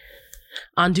need.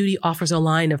 On Duty offers a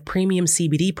line of premium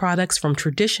CBD products from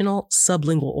traditional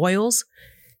sublingual oils,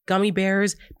 gummy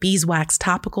bears, beeswax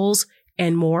topicals,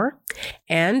 and more.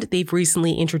 And they've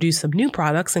recently introduced some new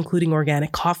products, including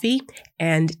organic coffee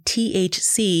and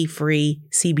THC-free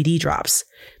CBD drops.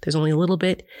 There's only a little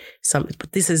bit,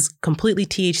 but this is completely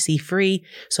THC-free.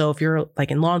 So if you're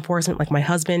like in law enforcement, like my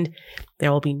husband,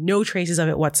 there will be no traces of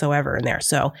it whatsoever in there.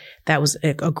 So that was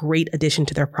a great addition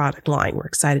to their product line. We're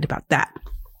excited about that.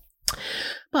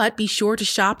 But be sure to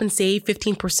shop and save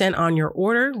 15% on your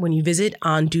order when you visit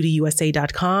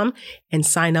ondutyusa.com and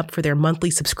sign up for their monthly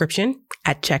subscription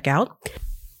at checkout.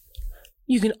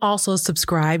 You can also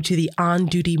subscribe to the On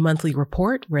Duty Monthly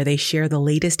Report, where they share the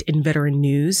latest in veteran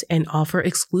news and offer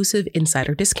exclusive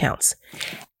insider discounts.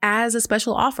 As a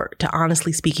special offer to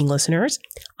Honestly Speaking listeners,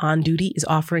 On Duty is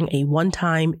offering a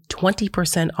one-time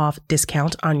 20% off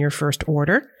discount on your first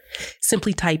order.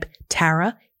 Simply type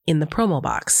Tara in the promo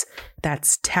box.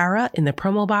 That's Tara in the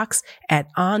promo box at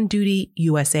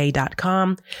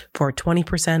ondutyusa.com for a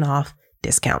 20% off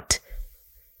discount.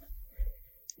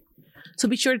 So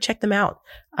be sure to check them out.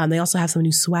 They also have some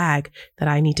new swag that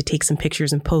I need to take some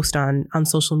pictures and post on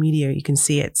social media. You can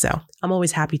see it. So I'm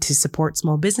always happy to support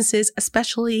small businesses,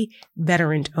 especially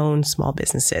veteran-owned small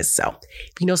businesses. So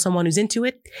if you know someone who's into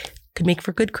it, could make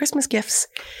for good Christmas gifts.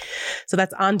 So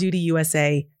that's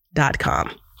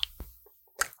ondutyusa.com.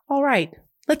 All right,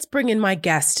 let's bring in my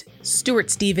guest, Stuart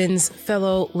Stevens,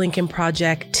 fellow Lincoln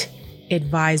Project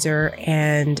advisor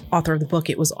and author of the book,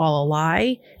 It Was All a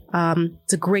Lie.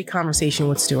 It's a great conversation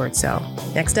with Stuart. So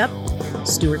next up,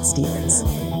 Stuart Stevens.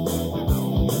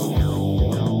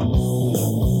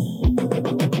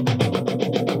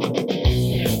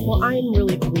 Well, I'm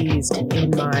really pleased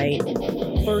in my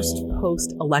first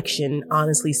post-election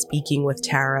Honestly Speaking with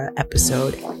Tara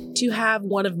episode to have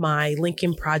one of my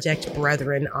Lincoln Project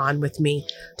brethren on with me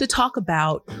to talk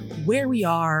about where we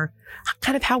are,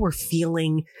 kind of how we're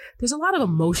feeling. There's a lot of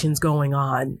emotions going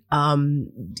on.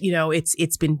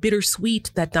 It's been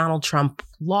bittersweet that Donald Trump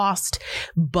lost,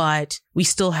 but we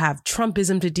still have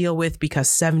Trumpism to deal with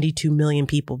because 72 million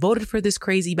people voted for this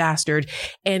crazy bastard.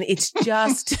 And it's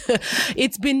just,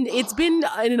 it's been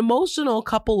an emotional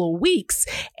couple of weeks.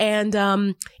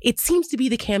 And it seems to be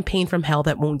the campaign from hell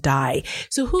that won't die.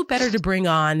 So who better to bring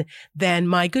on than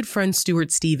my good friend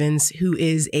Stuart Stevens, who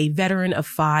is a veteran of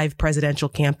 5 presidential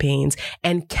campaigns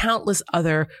and countless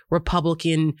other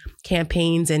Republican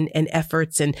campaigns and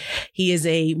efforts. And he is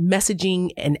a messaging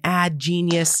and ad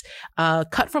genius,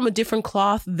 cut from a different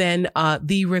cloth than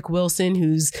the Rick Wilson,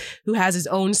 who has his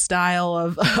own style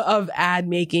of ad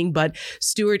making. But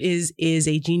Stuart is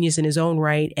a genius in his own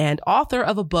right and author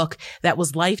of a book that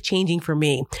was life-changing for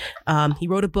me. He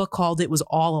wrote a book called It Was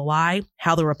All a Lie,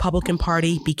 How the Republican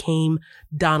Party Became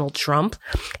Donald Trump.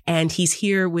 And he's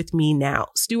here with me now.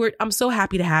 Stuart, I'm so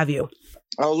happy to have you.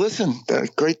 Oh, listen,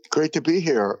 great to be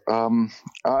here. I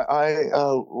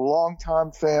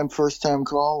long-time fan, first-time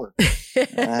caller.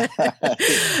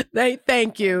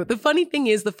 Thank you. The funny thing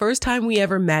is, the first time we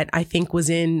ever met, I think, was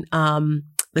in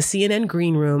the CNN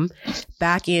green room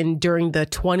back during the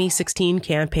 2016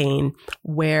 campaign,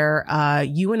 where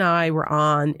you and I were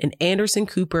on an Anderson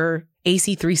Cooper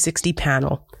AC 360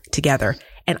 panel together.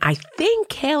 And I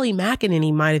think Haley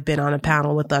McEnany might have been on a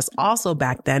panel with us also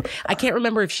back then. I can't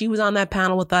remember if she was on that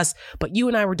panel with us, but you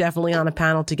and I were definitely on a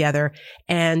panel together.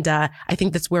 And I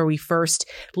think that's where we first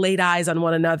laid eyes on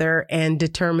one another and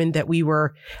determined that we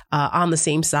were on the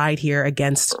same side here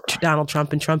against Donald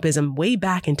Trump and Trumpism way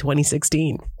back in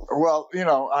 2016. Well,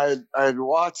 I had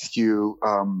watched you.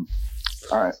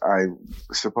 I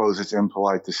suppose it's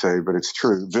impolite to say, but it's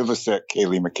true. Vivisect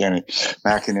Kayleigh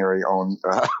McEnany on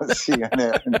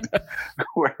CNN,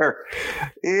 where,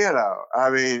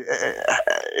 it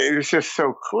was just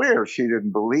so clear she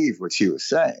didn't believe what she was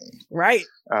saying. Right.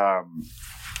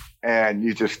 And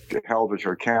you just held her to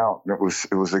account.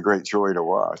 It was a great joy to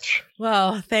watch.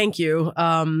 Well, thank you.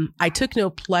 I took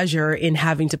no pleasure in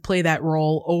having to play that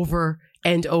role over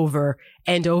and over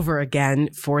and over again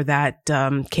for that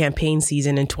campaign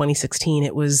season in 2016.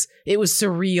 It was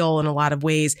surreal in a lot of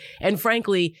ways. And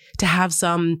frankly, to have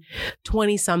some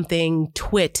 20-something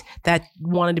twit that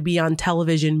wanted to be on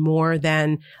television more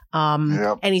than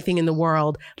anything in the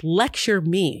world lecture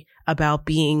me about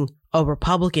being a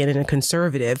Republican and a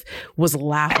conservative was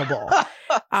laughable.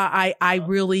 I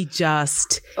really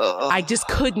I just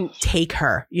couldn't take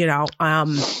her,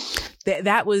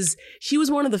 she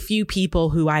was one of the few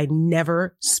people who I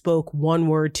never spoke one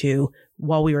word to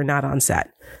while we were not on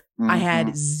set. Mm-hmm. I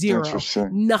had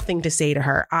nothing to say to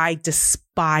her. I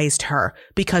despised her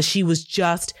because she was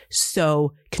just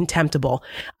so contemptible.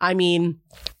 I mean,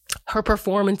 her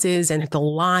performances and the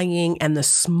lying and the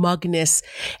smugness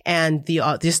and the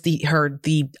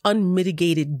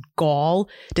unmitigated gall,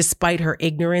 despite her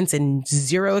ignorance and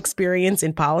zero experience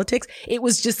in politics, it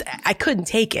was just, I couldn't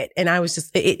take it. And I was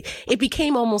just, it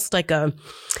became almost like a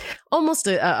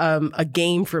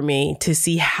game for me to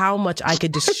see how much I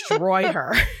could destroy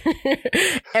her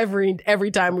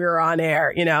every time we were on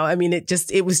air. I mean,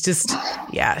 she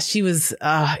was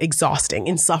exhausting,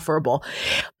 insufferable.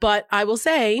 But I will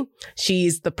say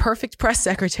she's the perfect press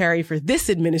secretary for this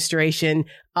administration,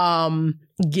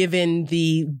 given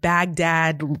the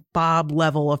Baghdad Bob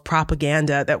level of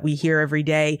propaganda that we hear every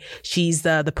day. She's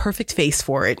the perfect face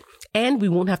for it. And we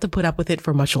won't have to put up with it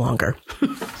for much longer.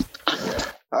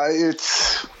 I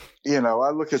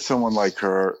look at someone like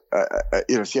her,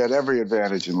 she had every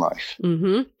advantage in life.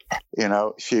 Mm-hmm.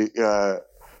 She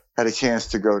had a chance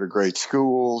to go to great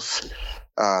schools.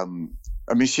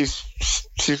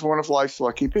 She's one of life's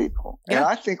lucky people. Yeah. And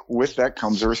I think with that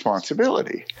comes a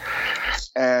responsibility.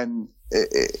 And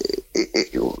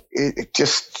it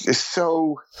just is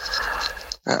so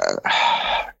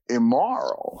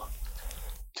immoral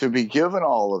to be given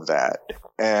all of that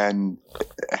and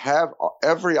have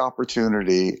every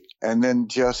opportunity and then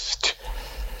just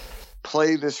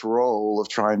play this role of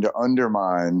trying to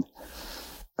undermine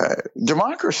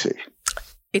democracy.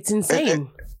 It's insane.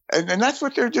 And that's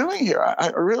what they're doing here.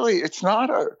 It's not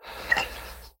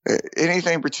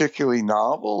anything particularly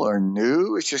novel or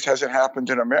new. It just hasn't happened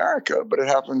in America, but it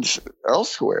happens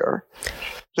elsewhere.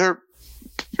 They're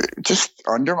just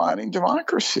undermining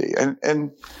democracy.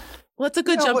 And well, it's a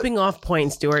good jumping off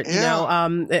point, Stuart. Yeah.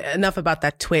 Enough about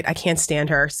that twit. I can't stand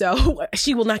her. So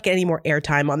she will not get any more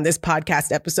airtime on this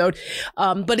podcast episode.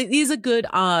 But it is a good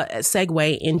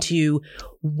segue into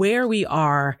where we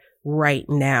are right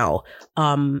now.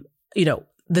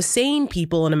 The sane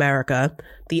people in America,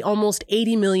 the almost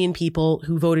 80 million people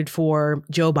who voted for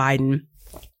Joe Biden,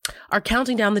 are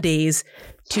counting down the days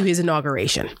to his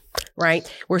inauguration,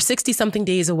 right? We're 60 something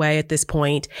days away at this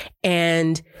point,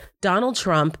 and Donald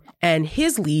Trump and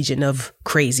his legion of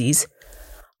crazies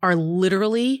are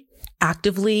literally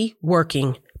actively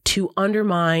working to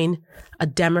undermine a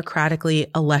democratically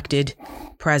elected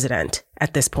president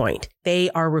at this point. They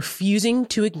are refusing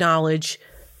to acknowledge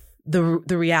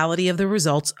the reality of the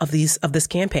results of this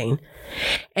campaign.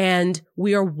 And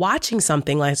we are watching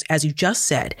something, like, as you just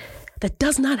said, that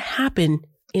does not happen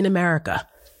in America.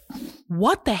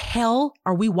 What the hell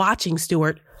are we watching,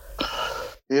 Stuart?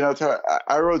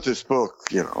 I wrote this book,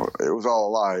 it was all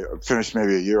a lie. I finished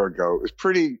maybe a year ago. It was a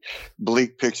pretty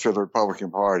bleak picture of the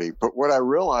Republican Party. But what I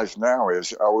realize now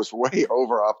is I was way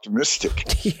over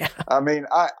optimistic. Yeah. I mean,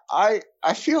 I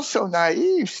feel so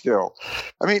naive still.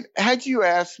 I mean, had you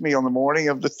asked me on the morning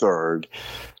of the 3rd,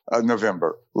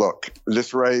 November. Look,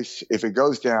 this race, if it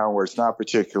goes down where it's not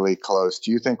particularly close,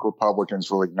 do you think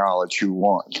Republicans will acknowledge who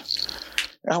won?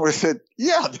 And I would have said,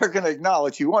 yeah, they're going to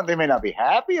acknowledge who won. They may not be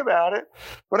happy about it,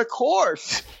 but of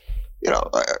course,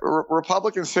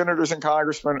 Republican senators and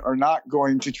congressmen are not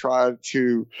going to try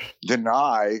to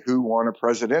deny who won a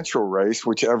presidential race,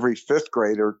 which every fifth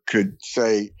grader could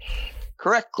say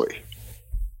correctly.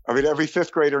 I mean, every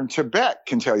fifth grader in Tibet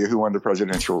can tell you who won the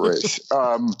presidential race.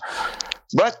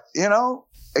 But,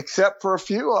 except for a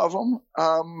few of them,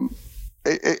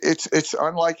 it's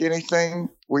unlike anything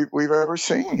we've ever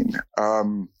seen.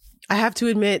 I have to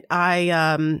admit,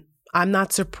 I'm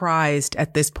not surprised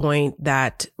at this point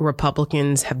that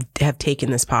Republicans have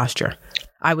taken this posture.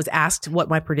 I was asked what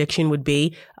my prediction would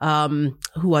be. Who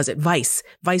was it? Vice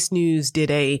News did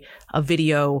a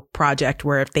video project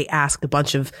where if they asked a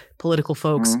bunch of political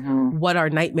folks what our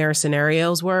nightmare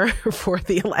scenarios were for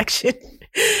the election.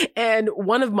 And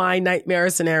one of my nightmare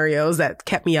scenarios that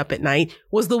kept me up at night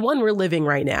was the one we're living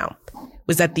right now,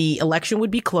 was that the election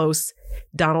would be close.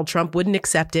 Donald Trump wouldn't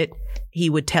accept it. He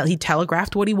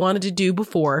telegraphed what he wanted to do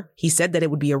before. He said that it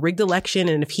would be a rigged election,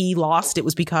 and if he lost, it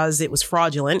was because it was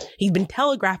fraudulent. He'd been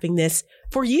telegraphing this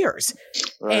for years.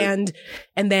 Right. And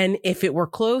then if it were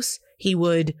close, he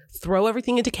would throw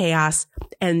everything into chaos,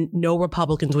 and no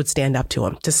Republicans would stand up to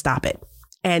him to stop it.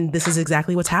 And this is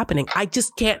exactly what's happening. I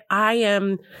just can't. I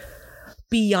am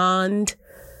beyond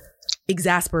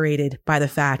exasperated by the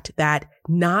fact that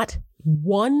not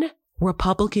one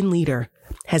Republican leader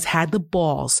has had the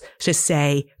balls to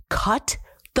say, cut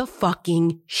the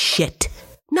fucking shit.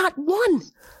 Not one.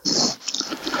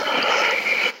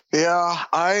 Yeah,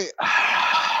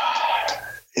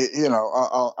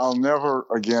 I'll never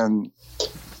again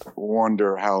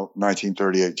wonder how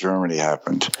 1938 Germany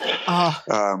happened.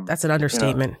 That's an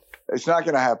understatement. It's not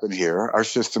going to happen here. Our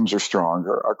systems are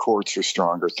stronger. Our courts are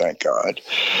stronger, thank God.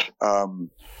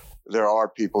 There are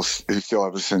people who still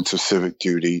have a sense of civic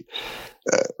duty.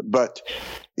 But,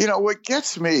 what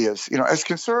gets me is, as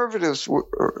conservatives,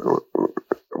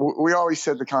 we always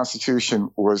said the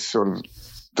Constitution was sort of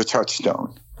the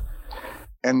touchstone.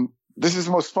 And this is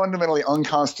the most fundamentally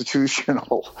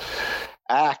unconstitutional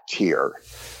act here,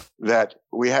 that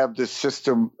we have this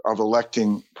system of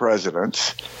electing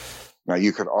presidents. Now,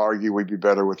 you could argue we'd be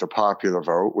better with the popular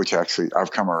vote, which actually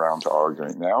I've come around to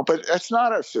arguing now, but that's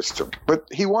not our system. But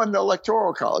he won the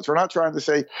Electoral College. We're not trying to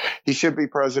say he should be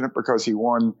president because he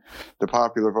won the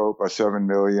popular vote by 7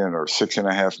 million or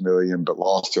 6.5 million, but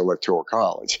lost the Electoral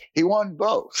College. He won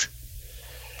both.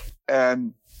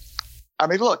 And I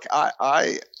mean, look,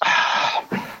 I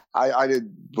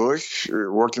did Bush,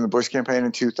 worked in the Bush campaign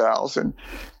in 2000,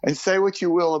 and say what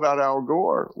you will about Al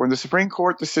Gore. When the Supreme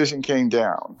Court decision came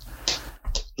down,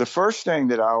 the first thing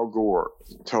that Al Gore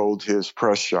told his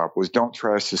press shop was, don't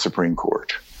trash the Supreme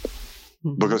Court,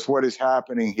 because what is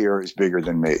happening here is bigger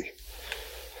than me.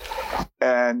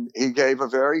 And he gave a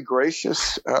very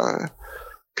gracious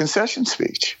concession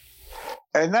speech.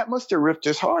 And that must have ripped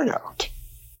his heart out.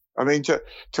 I mean, to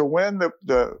win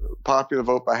the popular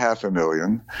vote by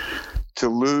 500,000, to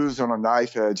lose on a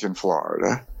knife edge in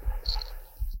Florida,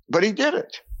 but he did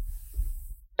it.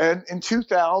 And in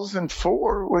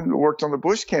 2004, when we worked on the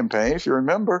Bush campaign, if you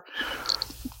remember,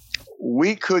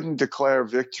 we couldn't declare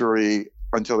victory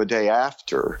until the day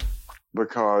after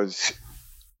because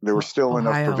there were still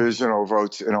enough provisional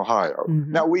votes in Ohio.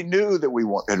 Now, we knew that we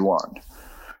had won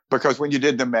because when you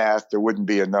did the math, there wouldn't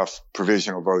be enough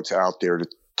provisional votes out there to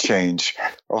change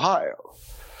Ohio.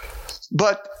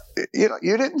 But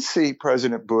you didn't see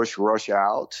President Bush rush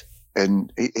out,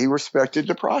 and he respected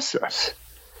the process.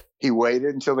 He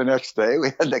waited until the next day. We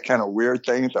had that kind of weird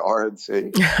thing at the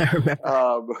RNC. I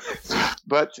remember.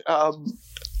 But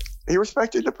he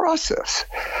respected the process.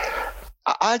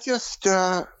 I just,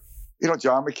 John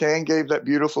McCain gave that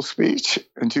beautiful speech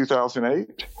in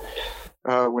 2008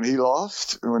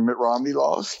 when Mitt Romney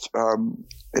lost.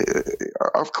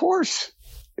 Of course,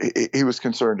 he was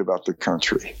concerned about the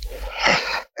country.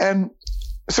 And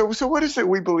so what is it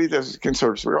we believe as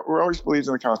conservatives? We always believed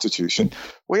in the Constitution.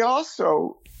 We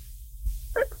also,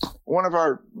 one of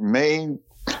our main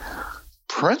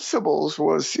principles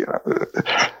was,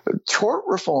 tort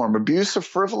reform, abuse of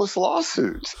frivolous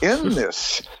lawsuits in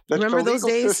this. Remember those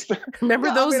days?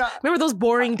 Remember those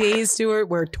boring days, Stuart,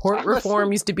 where tort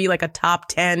reform used to be like a top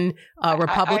 10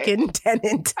 Republican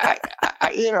tenant?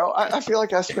 I feel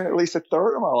like I spent at least a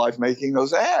third of my life making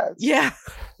those ads. Yeah.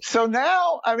 So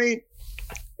now, I mean,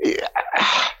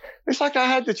 it's like I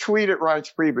had to tweet at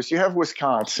Reince Priebus. You have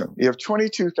Wisconsin. You have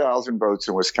 22,000 votes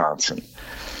in Wisconsin.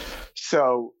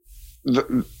 So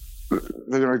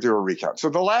they're going to do a recount. So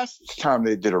the last time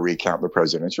they did a recount, the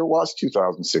presidential, was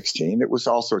 2016. It was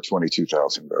also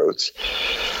 22,000 votes.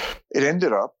 It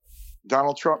ended up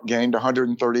Donald Trump gained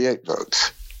 138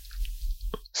 votes.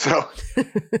 So,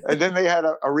 and then they had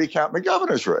a recount in the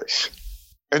governor's race,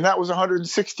 and that was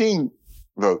 116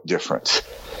 vote difference.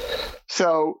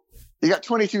 So you got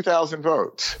 22,000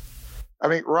 votes. I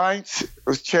mean, Reince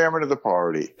was chairman of the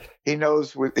party. He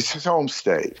knows it's his home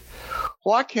state.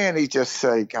 Why can't he just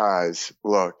say, guys,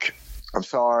 look, I'm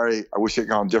sorry. I wish it had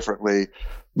gone differently,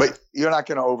 but you're not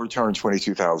going to overturn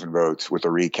 22,000 votes with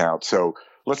a recount. So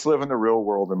let's live in the real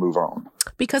world and move on.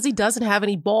 Because he doesn't have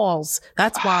any balls.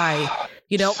 That's why,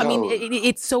 I mean,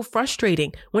 it's so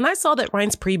frustrating. When I saw that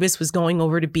Reince Priebus was going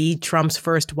over to be Trump's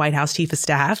first White House chief of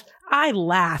staff, I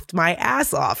laughed my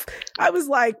ass off. I was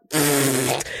like,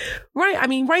 right. I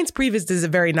mean, Reince Priebus is a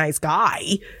very nice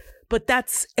guy, but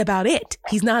that's about it.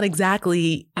 He's not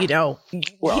exactly,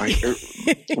 Well,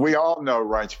 we all know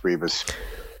Reince Priebus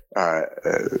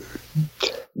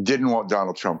didn't want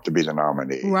Donald Trump to be the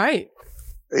nominee. Right.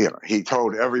 He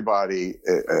told everybody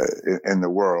in the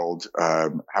world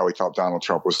how he thought Donald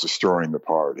Trump was destroying the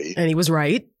party. And he was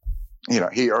right.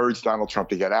 He urged Donald Trump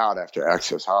to get out after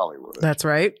Access Hollywood. That's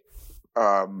right.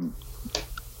 I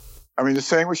mean, the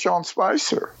same with Sean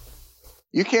Spicer.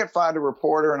 You can't find a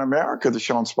reporter in America that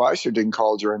Sean Spicer didn't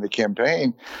call during the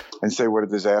campaign and say what a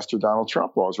disaster Donald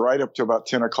Trump was, right up to about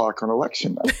 10 o'clock on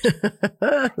election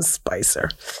night. Spicer.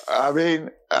 I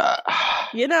mean,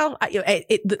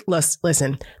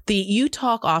 listen, you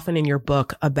talk often in your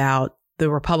book about the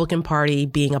Republican Party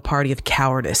being a party of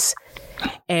cowardice.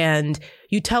 And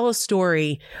you tell a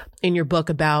story in your book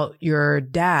about your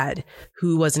dad,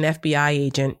 who was an FBI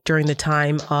agent during the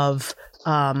time of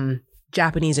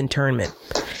Japanese internment,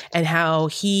 and how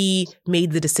he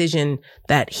made the decision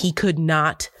that he could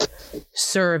not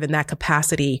serve in that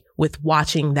capacity with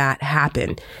watching that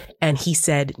happen. And he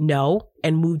said no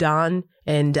and moved on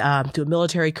and to a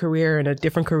military career and a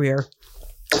different career.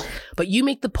 But you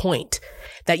make the point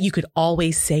that you could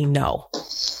always say no,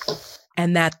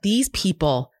 and that these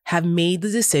people have made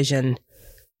the decision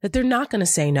that they're not going to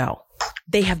say no.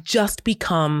 They have just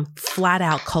become flat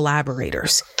out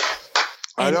collaborators.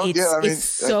 And it's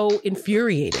so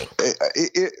infuriating.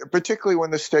 Particularly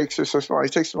when the stakes are so small. He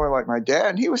takes someone like my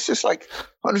dad, and he was just like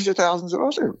hundreds of thousands of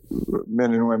other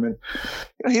men and women.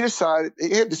 He decided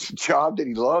he had this job that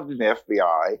he loved in the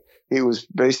FBI. He was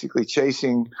basically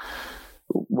chasing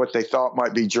what they thought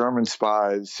might be German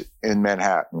spies in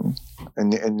Manhattan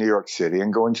and in New York City,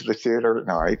 and going to the theater at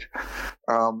night.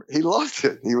 He loved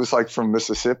it. He was like from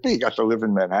Mississippi. He got to live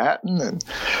in Manhattan,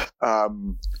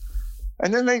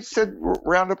 and then they said,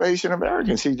 round up Asian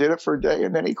Americans. He did it for a day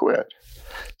and then he quit.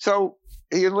 So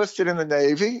he enlisted in the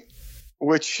Navy,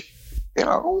 which,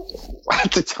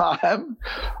 at the time,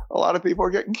 a lot of people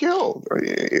were getting killed.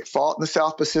 He fought in the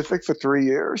South Pacific for 3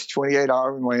 years, 28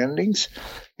 island landings,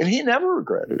 and he never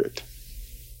regretted it.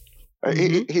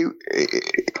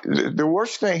 Mm-hmm. The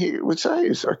worst thing he would say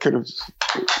is, I could have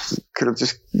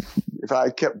just, if I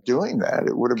had kept doing that,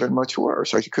 it would have been much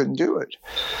worse. I couldn't do it.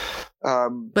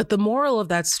 But the moral of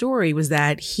that story was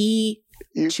that he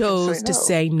chose to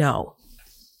say no.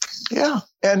 Yeah.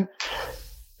 And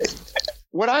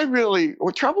what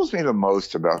troubles me the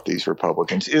most about these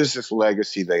Republicans is this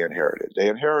legacy they inherited. They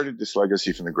inherited this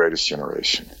legacy from the greatest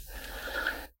generation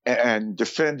and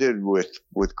defended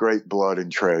with great blood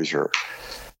and treasure.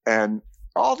 And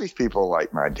all these people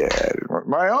like my dad,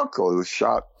 my uncle, who was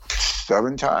shot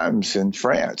 7 times in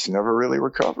France, never really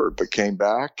recovered, but came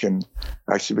back and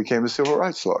actually became a civil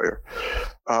rights lawyer,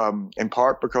 in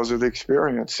part because of the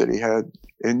experience that he had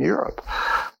in Europe.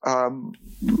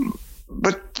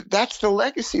 But that's the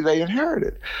legacy they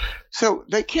inherited. So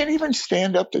they can't even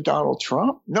stand up to Donald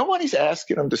Trump. Nobody's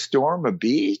asking them to storm a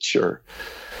beach, or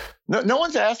no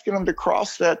one's asking them to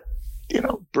cross that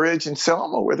bridge in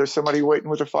Selma where there's somebody waiting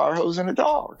with a fire hose and a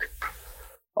dog.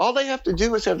 All they have to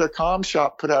do is have their comm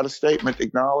shop put out a statement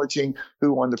acknowledging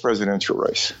who won the presidential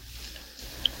race.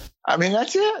 I mean,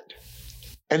 that's it.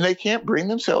 And they can't bring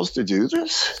themselves to do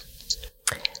this.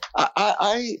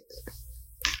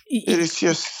 It is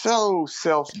just so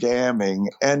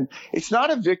self-damning, and it's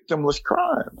not a victimless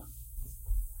crime.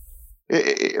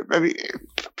 I mean,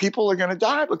 people are going to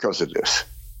die because of this,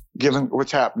 given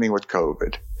what's happening with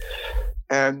COVID.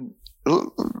 And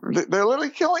they're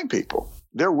literally killing people.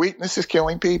 Their weakness is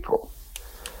killing people.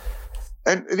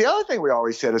 And the other thing we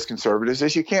always said as conservatives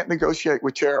is you can't negotiate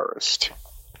with terrorists.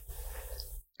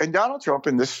 And Donald Trump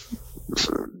in this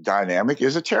dynamic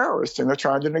is a terrorist, and they're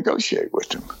trying to negotiate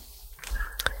with him.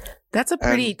 That's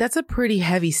a pretty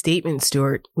heavy statement,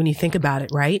 Stuart, when you think about it,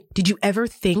 right? Did you ever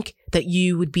think that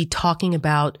you would be talking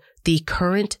about the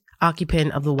current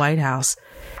occupant of the White House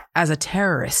as a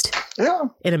terrorist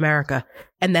in America,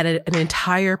 and that an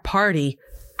entire party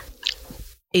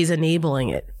is enabling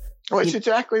it? Well, it's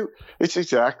exactly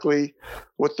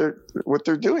what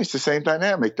they're doing. It's the same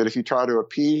dynamic that if you try to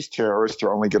appease terrorists,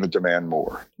 they're only going to demand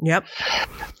more. Yep.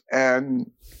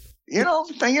 And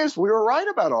the thing is, we were right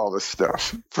about all this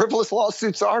stuff. Frivolous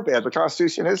lawsuits are bad. The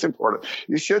Constitution is important.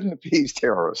 You shouldn't appease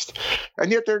terrorists. And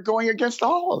yet they're going against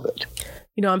all of it.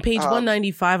 On page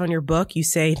 195 on your book, you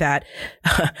say that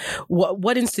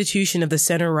what institution of the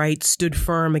center right stood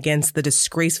firm against the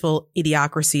disgraceful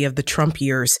idiocracy of the Trump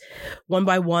years? One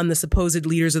by one, the supposed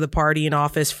leaders of the party in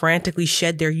office frantically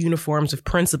shed their uniforms of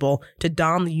principle to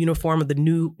don the uniform of the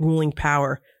new ruling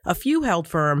power. A few held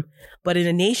firm, but in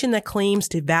a nation that claims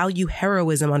to value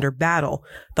heroism under battle,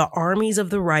 the armies of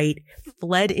the right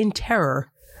fled in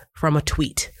terror from a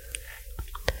tweet.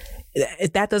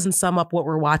 If that doesn't sum up what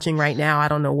we're watching right now, I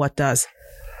don't know what does.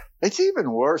 It's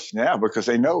even worse now because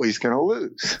they know he's going to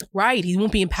lose. Right. He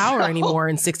won't be in power anymore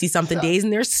in 60-something days,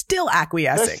 and they're still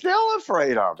acquiescing. They're still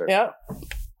afraid of it. Yeah.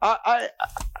 I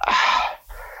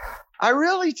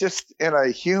really just, in a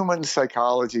human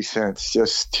psychology sense,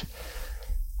 just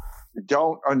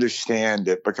don't understand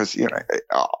it because,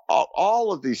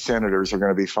 all of these senators are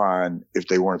going to be fine if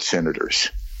they weren't senators.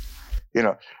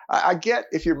 I get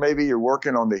if you're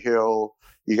working on the Hill,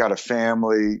 you got a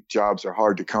family, jobs are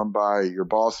hard to come by, your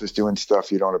boss is doing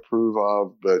stuff you don't approve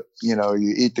of, but,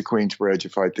 you eat the Queen's bread, you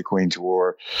fight the Queen's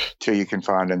war till you can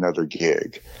find another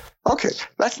gig. Okay,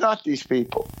 that's not these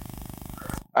people.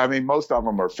 I mean, most of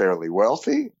them are fairly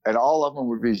wealthy, and all of them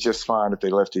would be just fine if they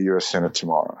left the U.S. Senate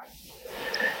tomorrow.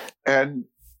 And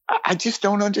I just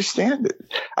don't understand it.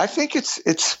 I think it's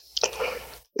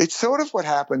sort of what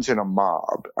happens in a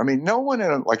mob. I mean, no one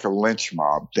in a lynch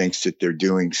mob thinks that they're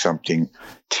doing something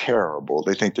terrible.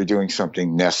 They think they're doing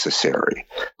something necessary.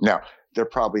 Now, they're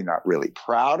probably not really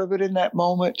proud of it in that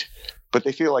moment, but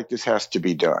they feel like this has to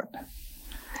be done.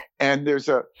 And there's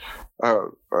a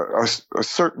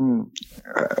certain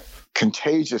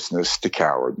contagiousness to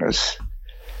cowardness.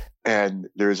 And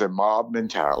there's a mob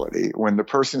mentality. When the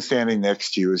person standing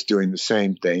next to you is doing the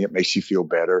same thing, it makes you feel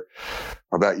better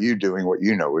about you doing what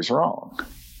you know is wrong.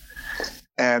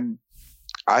 And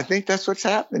I think that's what's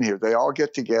happening here. They all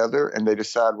get together and they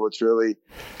decide, well, it's really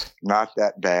not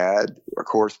that bad. Of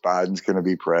course, Biden's going to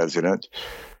be president.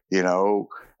 They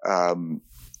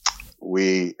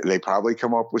probably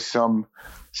come up with some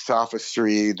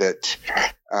sophistry that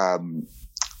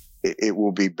it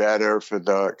will be better for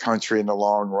the country in the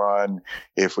long run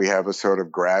if we have a sort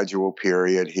of gradual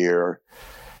period here.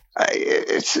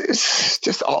 It's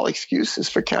just all excuses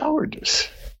for cowardice.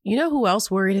 You know who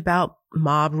else worried about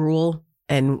mob rule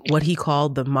and what he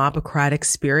called the mobocratic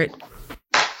spirit?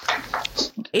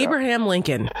 Abraham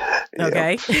Lincoln.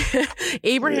 Okay.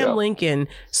 Abraham Lincoln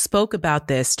spoke about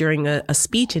this during a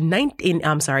speech in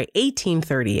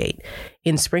 1838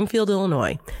 in Springfield,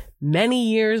 Illinois. Many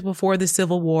years before the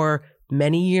Civil War,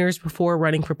 many years before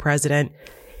running for president,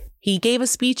 he gave a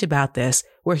speech about this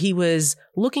where he was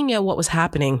looking at what was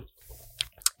happening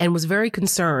and was very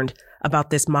concerned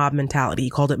about this mob mentality. He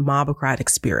called it mobocratic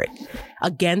spirit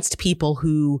against people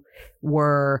who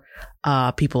were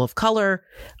people of color,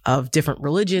 of different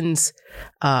religions,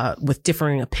 with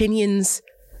differing opinions.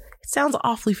 It sounds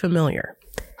awfully familiar.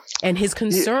 And his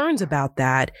concerns about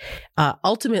that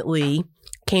ultimately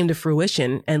came to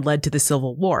fruition and led to the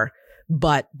Civil War.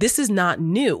 But this is not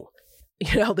new,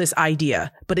 this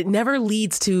idea, but it never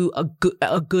leads to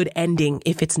a good ending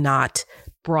if it's not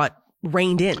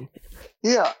reined in.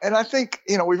 Yeah. And I think,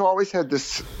 we've always had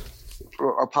this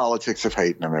politics of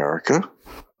hate in America,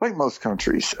 like most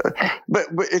countries, but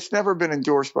it's never been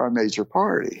endorsed by a major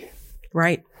party.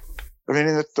 Right. I mean,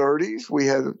 in the 30s, we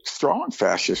had a strong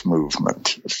fascist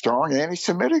movement, a strong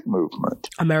anti-Semitic movement.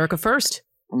 America first.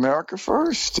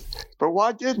 But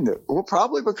why didn't it? Well,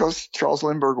 probably because Charles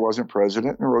Lindbergh wasn't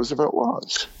president and Roosevelt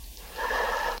was.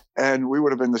 And we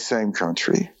would have been the same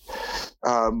country.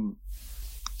 And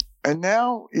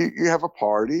now you have a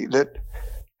party that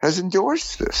has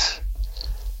endorsed this.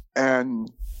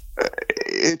 And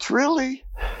it's really,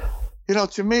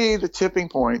 to me, the tipping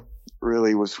point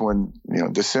really was when,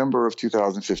 December of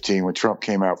 2015, when Trump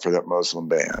came out for that Muslim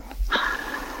ban.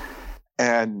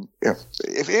 And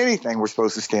if anything we're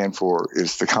supposed to stand for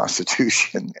is the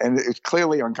Constitution, and it's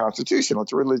clearly unconstitutional.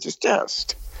 It's a religious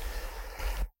test.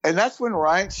 And that's when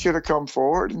Reince should have come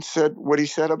forward and said what he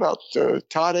said about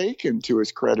Todd Aiken, to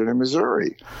his credit, in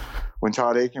Missouri, when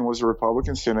Todd Akin was a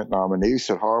Republican Senate nominee who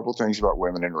said horrible things about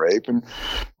women and rape. And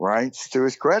Reince, to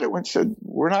his credit, went and said,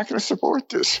 we're not going to support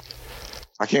this.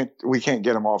 We can't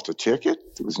get him off the ticket.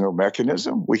 There was no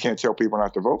mechanism. We can't tell people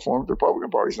not to vote for him. The Republican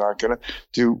Party's not going to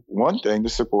do one thing to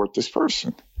support this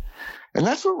person. And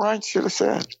that's what Reince should have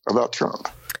said about Trump.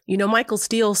 You know, Michael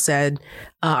Steele said,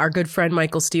 our good friend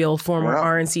Michael Steele, former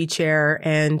RNC chair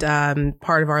and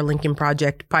part of our Lincoln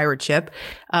Project pirate ship,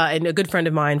 and a good friend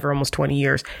of mine for almost 20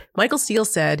 years. Michael Steele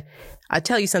said, I'll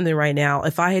tell you something right now.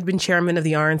 If I had been chairman of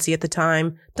the RNC at the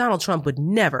time, Donald Trump would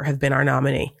never have been our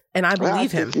nominee. And I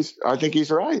believe him. I think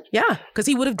he's right. Yeah, because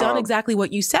he would have done exactly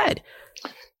what you said.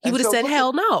 He would have said,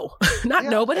 hell no. Not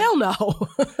no, but hell no.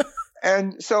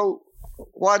 And so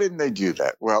why didn't they do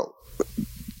that? Well,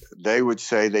 they would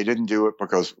say they didn't do it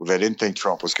because they didn't think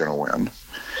Trump was going to win.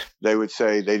 They would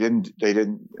say they didn't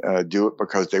do it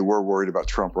because they were worried about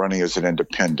Trump running as an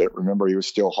independent. Remember, he was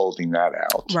still holding that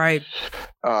out. Right.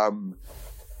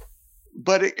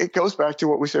 But it goes back to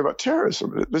what we say about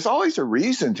terrorism. There's always a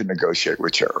reason to negotiate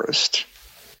with terrorists.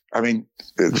 I mean,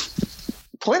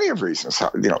 plenty of reasons.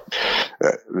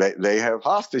 They have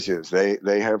hostages.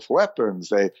 They have weapons.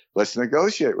 Let's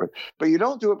negotiate with. But you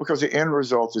don't do it because the end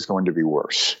result is going to be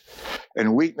worse.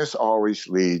 And weakness always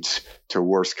leads to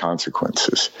worse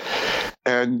consequences.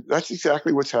 And that's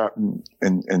exactly what's happened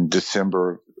in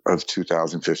December of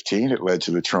 2015. It led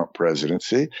to the Trump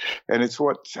presidency. And it's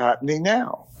what's happening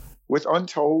now with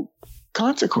untold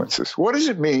consequences. What does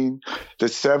it mean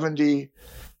that 70%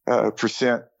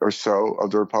 or so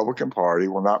of the Republican Party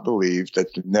will not believe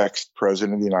that the next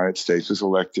president of the United States was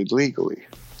elected legally?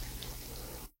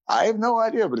 I have no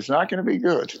idea, but it's not going to be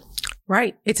good.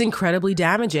 Right. It's incredibly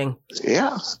damaging.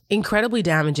 Yeah. Incredibly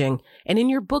damaging. And in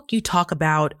your book, you talk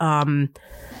about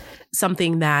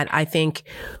something that I think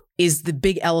is the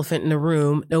big elephant in the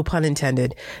room, no pun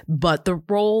intended, but the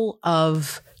role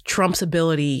of Trump's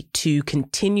ability to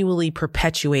continually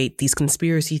perpetuate these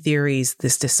conspiracy theories,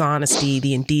 this dishonesty,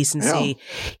 the indecency.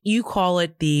 Yeah. You call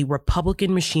it the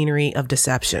Republican machinery of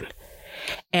deception.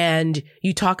 And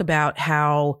you talk about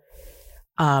how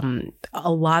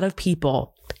a lot of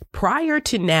people prior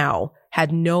to now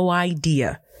had no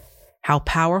idea how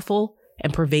powerful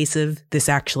and pervasive this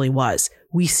actually was.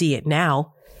 We see it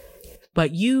now.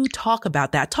 But you talk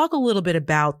about that. Talk a little bit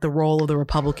about the role of the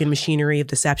Republican machinery of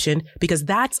deception, because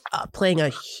that's playing a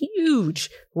huge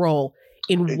role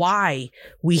in why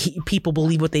people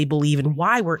believe what they believe and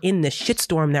why we're in this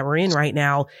shitstorm that we're in right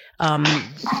now,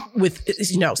 with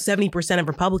 70% of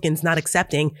Republicans not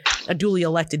accepting a duly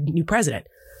elected new president.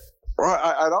 Well,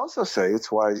 I'd also say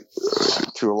it's why,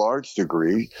 to a large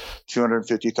degree,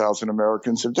 250,000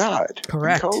 Americans have died.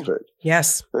 Correct. From COVID.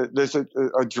 Yes. There's a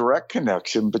direct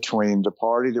connection between the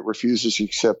party that refuses to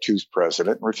accept who's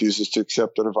president and refuses to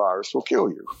accept that a virus will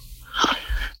kill you.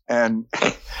 And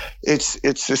it's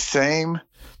the same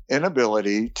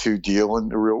inability to deal in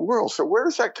the real world. So where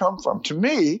does that come from? To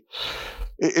me,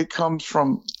 it comes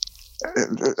from,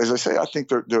 as I say, I think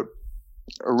the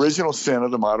original sin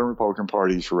of the modern Republican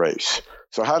Party is race.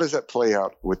 So how does that play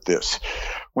out with this?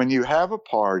 When you have a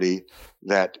party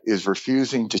that is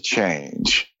refusing to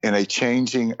change in a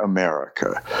changing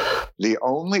America, the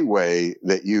only way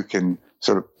that you can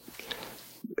sort of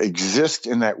exist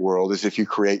in that world is if you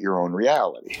create your own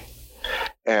reality.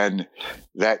 And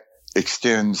that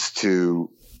extends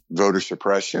to voter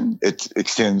suppression. It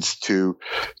extends to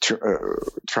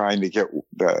trying to get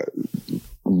the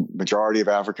majority of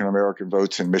African American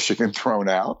votes in Michigan thrown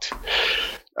out.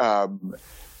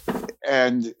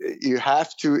 And you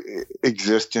have to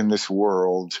exist in this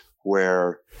world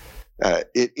where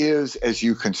it is as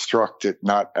you construct it,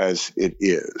 not as it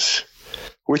is,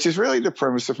 which is really the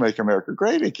premise of Make America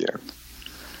Great Again.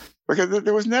 Because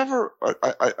there was never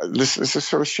this is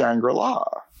sort of Shangri-La,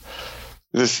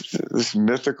 this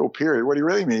mythical period. What he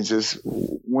really means is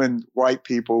when white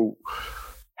people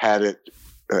had it,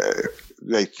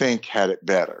 they think had it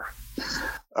better.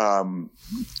 I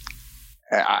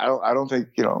don't think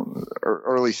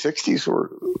early 60s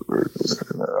were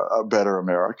a better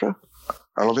America.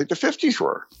 I don't think the 50s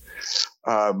were.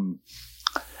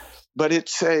 But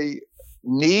it's a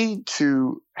need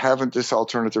to have this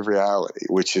alternative reality,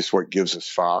 which is what gives us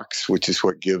Fox, which is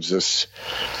what gives us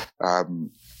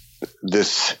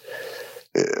this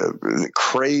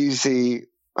crazy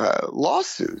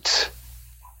lawsuits,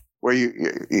 where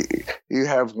you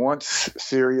have once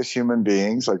serious human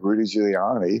beings like Rudy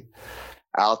Giuliani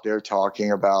out there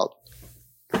talking about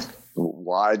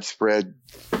widespread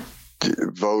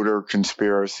voter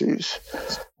conspiracies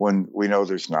when we know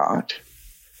there's not.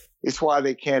 It's why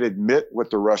they can't admit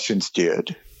what the Russians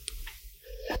did.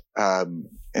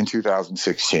 in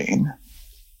 2016.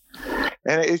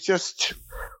 And it's just,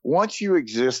 once you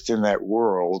exist in that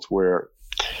world where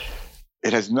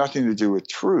it has nothing to do with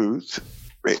truth,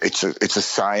 it's a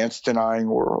science denying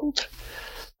world.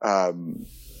 And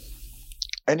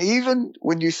even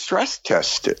when you stress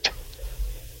test it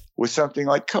with something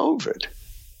like COVID,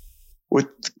 with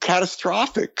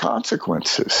catastrophic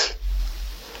consequences,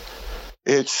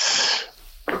 it's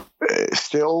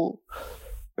still,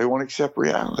 they won't accept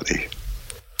reality.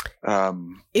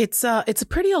 It's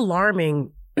pretty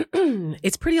alarming.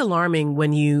 It's pretty alarming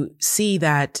when you see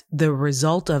that the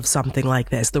result of something like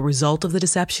this, the result of the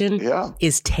deception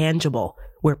is tangible,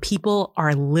 where people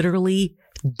are literally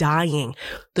dying.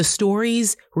 The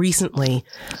stories recently,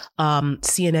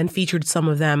 CNN featured some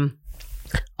of them,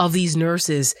 of these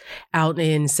nurses out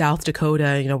in South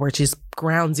Dakota, which is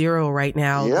ground zero right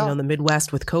now, in the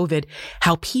Midwest with COVID,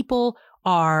 how people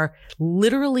are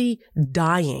literally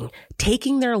dying,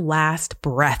 taking their last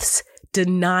breaths,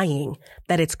 denying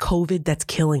that it's COVID that's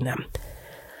killing them,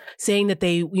 saying that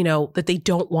they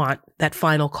don't want that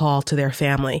final call to their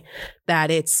family, that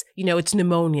it's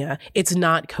pneumonia, it's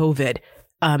not COVID.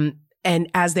 And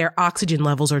as their oxygen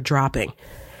levels are dropping,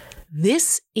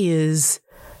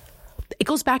 it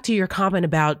goes back to your comment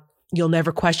about you'll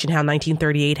never question how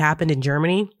 1938 happened in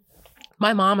Germany.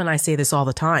 My mom and I say this all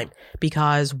the time,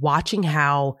 because watching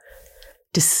how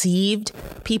deceived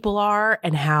people are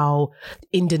and how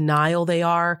in denial they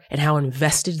are and how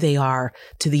invested they are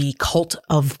to the cult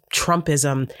of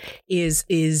Trumpism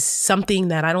is something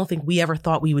that I don't think we ever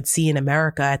thought we would see in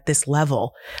America at this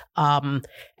level. And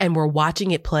we're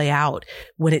watching it play out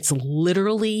when it's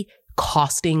literally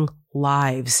costing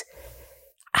lives.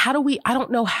 How do we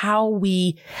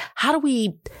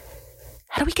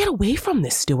get away from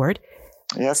this, Stuart?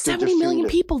 70 million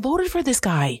people voted for this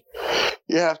guy.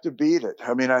 You have to beat it.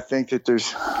 I mean, I think that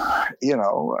there's,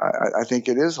 I think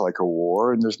it is like a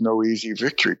war, and there's no easy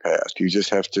victory path. You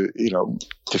just have to,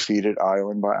 defeat it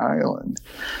island by island,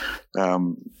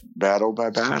 battle by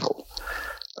battle.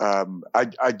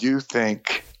 I do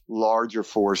think larger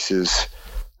forces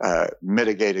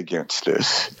mitigate against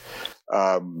this.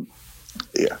 A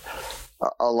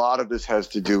lot of this has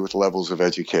to do with levels of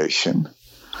education.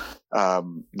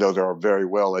 Though there are very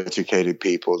well-educated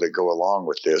people that go along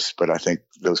with this, but I think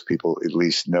those people at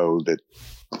least know that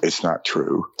it's not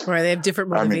true. Right. They have different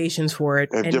motivations for it,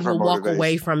 and will walk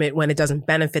away from it when it doesn't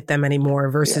benefit them anymore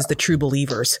versus the true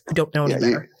believers who don't know any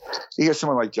better. You get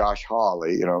someone like Josh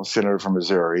Hawley, senator from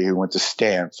Missouri, who went to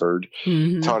Stanford,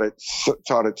 taught at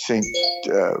St.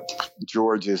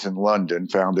 George's in London,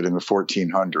 founded in the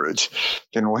 1400s,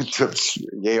 then went to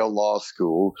Yale Law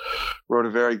School, wrote a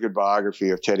very good biography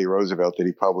of Teddy Roosevelt that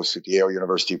he published at the Yale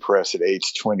University Press at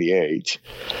age 28,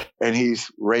 and he's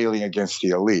railing against the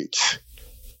elites.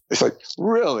 It's like,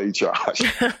 really, Josh?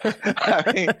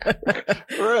 I mean,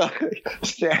 really?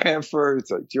 Stanford,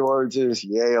 St. George's,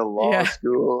 Yale Law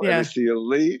School, and it's the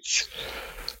elites.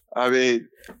 I mean,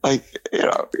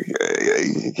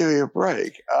 give me a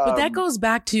break. But that goes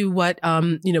back to what,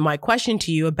 my question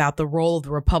to you about the role of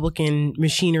the Republican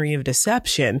machinery of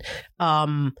deception,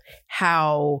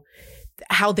 how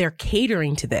they're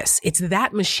catering to this. It's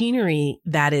that machinery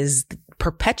that is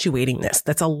perpetuating this,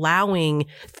 that's allowing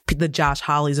the Josh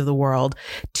Hawleys of the world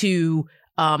to,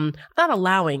 not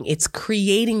allowing, it's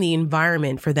creating the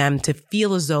environment for them to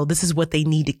feel as though this is what they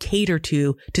need to cater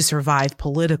to survive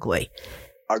politically.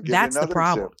 That's the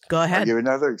problem. Example. Go ahead. I'll give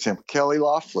another example. Kelly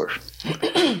Loeffler.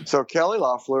 So Kelly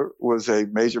Loeffler was a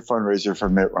major fundraiser for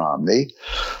Mitt Romney.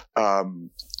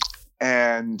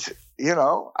 And,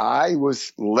 I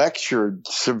was lectured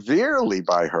severely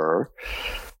by her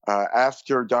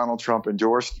after Donald Trump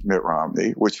endorsed Mitt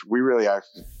Romney, which we really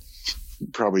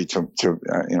probably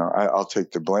I'll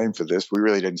take the blame for this. We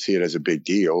really didn't see it as a big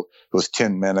deal. It was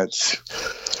 10 minutes.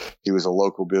 He was a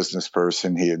local business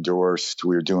person. He endorsed.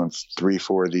 We were doing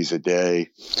 3-4 of these a day.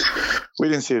 We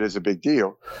didn't see it as a big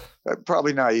deal.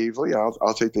 Probably naively,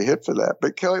 I'll take the hit for that.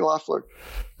 But Kelly Loeffler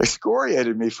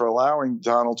excoriated me for allowing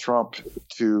Donald Trump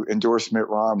to endorse Mitt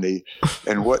Romney,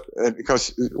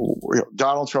 because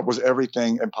Donald Trump was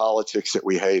everything in politics that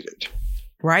we hated.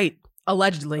 Right.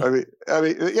 Allegedly.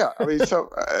 So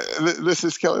this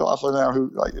is Kelly Loeffler now,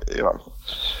 who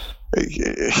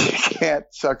can't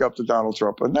suck up to Donald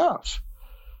Trump enough.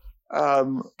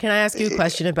 Can I ask you a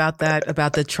question about that,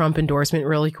 about the Trump endorsement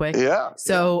really quick? Yeah.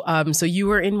 So you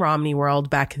were in Romney world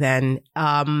back then.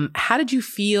 How did you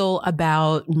feel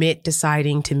about Mitt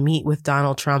deciding to meet with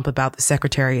Donald Trump about the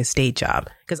Secretary of State job?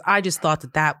 Because I just thought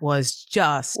that was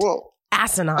just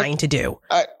asinine to do.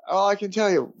 I can tell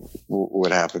you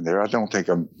what happened there. I don't think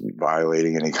I'm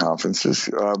violating any confidences.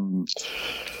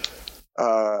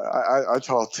 I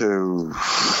talked to,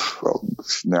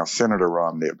 now Senator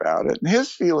Romney about it. And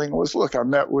his feeling was, look, I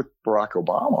met with Barack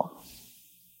Obama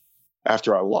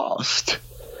after I lost.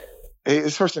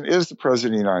 This person is the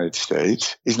president of the United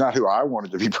States. He's not who I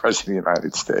wanted to be president of the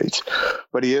United States,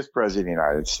 but he is president of the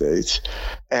United States.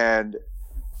 And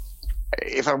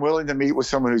if I'm willing to meet with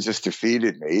someone who just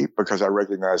defeated me because I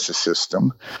recognize the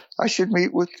system, I should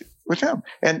meet with him.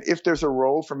 And if there's a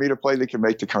role for me to play that can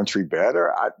make the country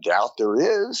better, I doubt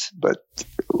there is, but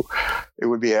it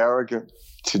would be arrogant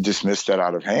to dismiss that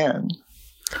out of hand.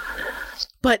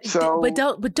 But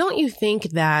don't you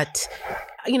think that,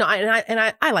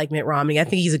 I like Mitt Romney. I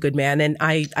think he's a good man. And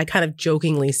I kind of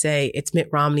jokingly say it's Mitt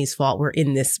Romney's fault we're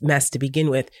in this mess to begin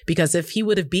with, because if he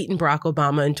would have beaten Barack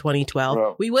Obama in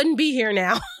 2012, we wouldn't be here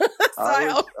now.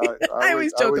 I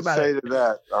always joke about it.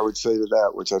 I would say to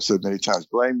that, which I've said many times,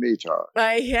 blame me, Tara.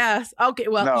 Yes. Okay.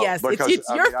 Well, no, yes, it's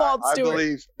your fault,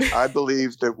 Stuart. I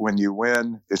believe that when you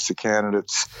win, it's the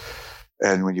candidates,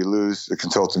 and when you lose, the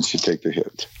consultants should take the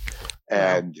hit.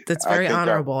 And that's very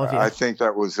honorable of you. I think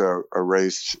that was a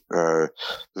race, a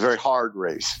very hard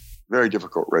race, very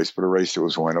difficult race, but a race that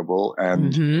was winnable.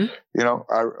 And,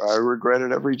 I regret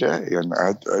it every day. And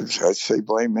I'd say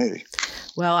blame me.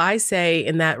 Well, I say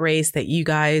in that race that you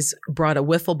guys brought a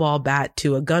wiffle ball bat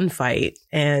to a gunfight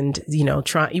and,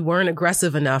 you weren't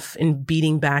aggressive enough in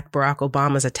beating back Barack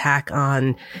Obama's attack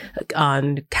on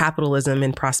capitalism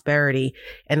and prosperity,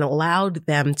 and allowed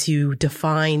them to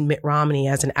define Mitt Romney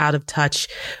as an out of touch,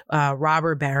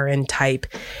 robber baron type.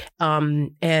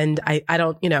 And I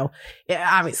don't,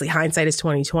 obviously hindsight is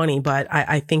 2020, but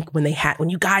I think when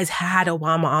you guys had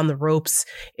Obama on the ropes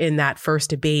in that first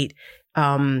debate,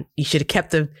 you should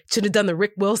have done the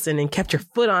Rick Wilson and kept your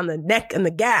foot on the neck and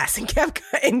the gas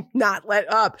and not let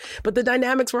up. But the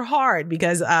dynamics were hard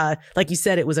because, like you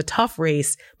said, it was a tough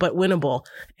race, but winnable.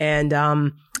 And,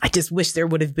 I just wish there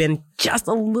would have been just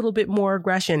a little bit more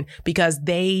aggression, because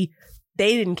they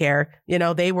didn't care.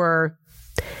 They were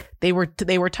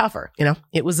tougher.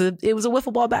 It was a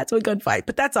wiffle ball bat to a gunfight,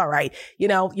 but that's all right. You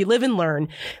live and learn.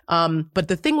 But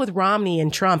the thing with Romney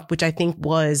and Trump, which I think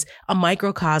was a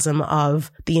microcosm of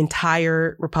the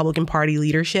entire Republican Party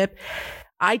leadership,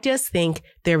 I just think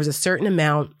there was a certain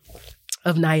amount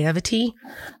of naivety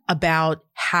about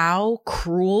how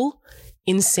cruel,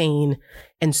 insane,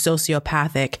 and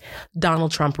sociopathic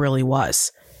Donald Trump really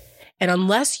was. And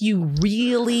unless you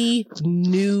really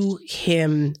knew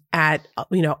him at,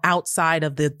 outside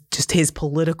of just his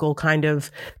political kind of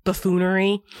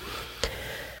buffoonery,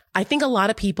 I think a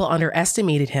lot of people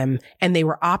underestimated him, and they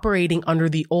were operating under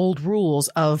the old rules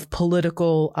of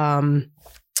political,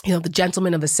 the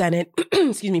gentleman of the Senate,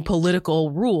 political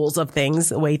rules of things,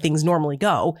 the way things normally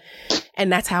go.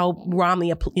 And that's how Romney,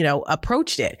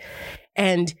 approached it.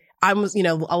 And I was,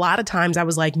 a lot of times I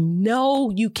was like,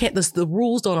 no, you can't, the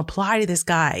rules don't apply to this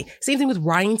guy. Same thing with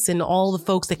Reince and all the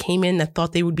folks that came in that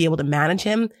thought they would be able to manage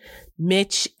him.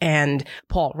 Mitch and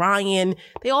Paul Ryan,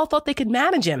 they all thought they could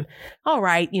manage him. All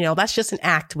right. That's just an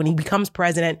act. When he becomes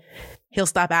president, he'll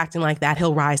stop acting like that.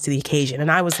 He'll rise to the occasion.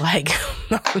 And I was like,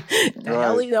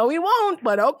 no, he won't,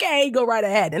 but okay, go right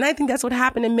ahead. And I think that's what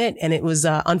happened to Mitt. And it was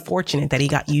unfortunate that he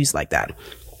got used like that.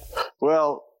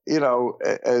 Well,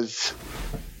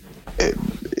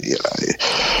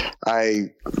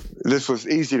 this was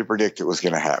easy to predict it was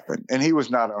going to happen, and he was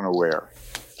not unaware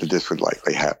that this would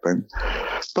likely happen.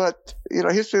 But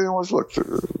his feeling was, look,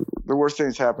 the worst thing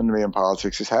that's happened to me in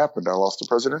politics has happened. I lost the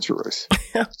presidential race.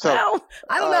 So, well,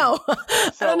 I don't know.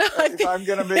 I don't know. If I'm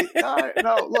going to be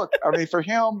no, look, I mean, for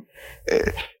him,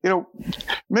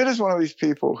 Mitt is one of these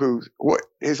people who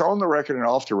his on the record and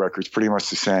off the record is pretty much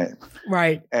the same,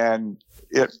 right? And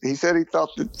he said he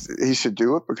thought that he should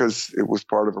do it because it was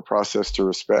part of a process to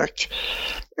respect.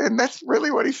 And that's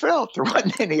really what he felt. There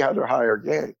wasn't any other higher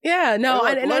game. Yeah, no,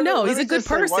 and I know he's a good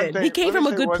person. He came from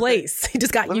a good place. He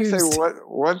just got used. Let me say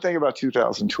one thing about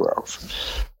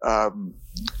 2012,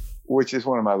 which is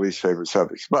one of my least favorite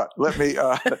subjects. But let me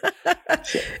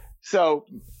so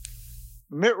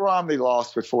Mitt Romney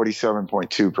lost with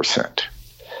 47.2%.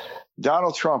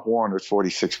 Donald Trump won with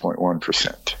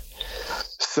 46.1%.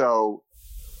 So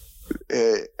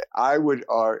I would,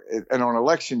 and on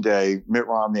election day, Mitt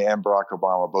Romney and Barack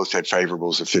Obama both had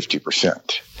favorables of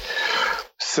 50%.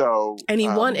 So, and he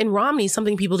won. And Romney,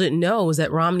 something people didn't know is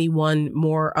that Romney won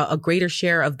a greater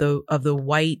share of the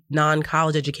white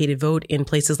non-college educated vote in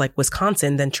places like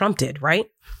Wisconsin than Trump did, right?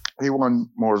 he won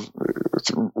more.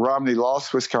 Romney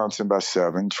lost Wisconsin by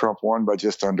 7. Trump won by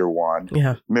just under 1.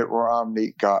 Yeah. Mitt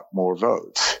Romney got more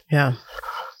votes. Yeah.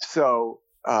 So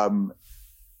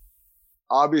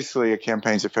obviously a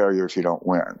campaign's a failure if you don't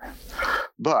win.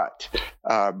 But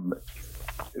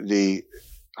the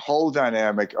whole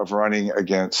dynamic of running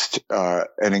against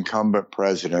an incumbent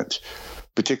president,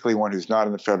 particularly one who's not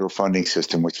in the federal funding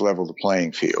system, which leveled the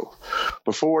playing field.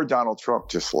 Before Donald Trump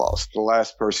just lost, the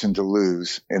last person to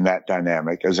lose in that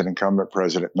dynamic as an incumbent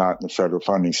president not in the federal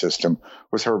funding system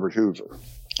was Herbert Hoover.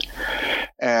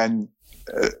 And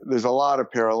there's a lot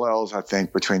of parallels, I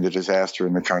think, between the disaster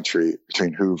in the country,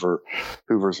 between Hoover.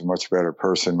 Hoover's a much better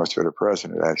person, much better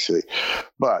president, actually.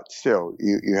 But still,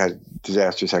 you had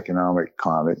disastrous economic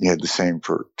climate. You had the same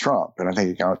for Trump. And I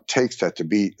think it kind of takes that to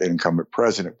beat the incumbent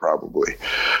president, probably.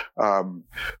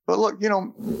 But look,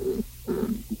 Mitt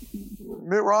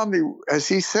Romney, as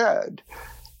he said,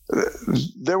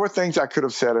 there were things I could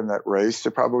have said in that race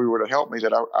that probably would have helped me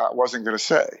that I wasn't going to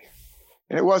say.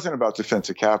 And it wasn't about defense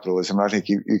of capitalism. I think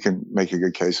you can make a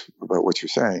good case about what you're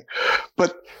saying.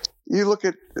 But you look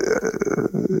at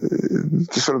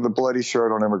sort of the bloody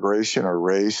shirt on immigration or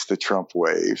race that Trump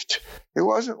waved. It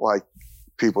wasn't like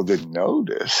people didn't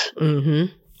notice.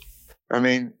 Mm-hmm. I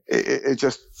mean, it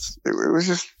was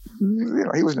just,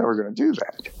 he was never going to do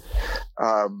that.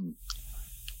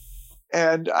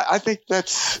 And I think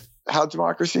that's how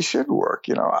democracy should work.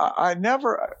 I've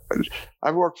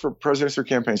worked for presidential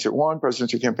campaigns that won,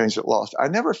 presidential campaigns that lost. I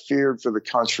never feared for the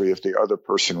country if the other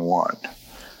person won.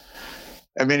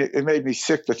 I mean, it made me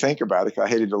sick to think about it because I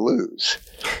hated to lose.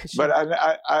 Sure. But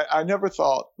I never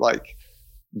thought like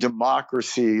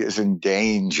democracy is in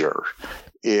danger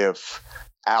if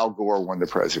Al Gore won the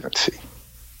presidency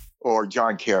or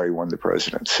John Kerry won the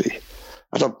presidency.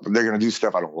 I thought they're going to do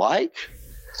stuff I don't like.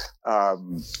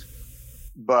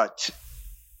 But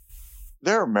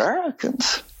they're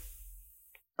Americans.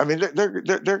 I mean,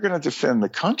 they're going to defend the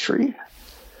country.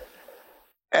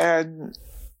 And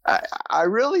I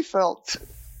really felt,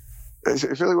 it's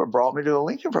really what brought me to the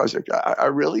Lincoln Project. I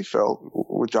really felt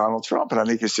with Donald Trump, and I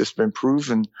think it's just been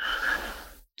proven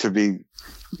to be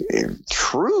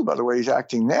true by the way he's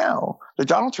acting now, that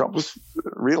Donald Trump's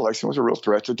re-election was a real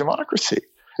threat to democracy.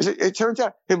 It turns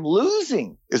out him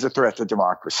losing is a threat to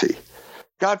democracy.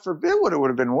 God forbid what it would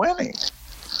have been winning.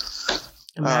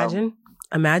 Imagine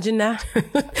that.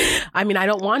 I mean, I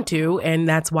don't want to. And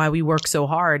that's why we work so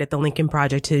hard at the Lincoln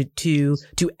Project to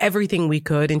do everything we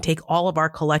could and take all of our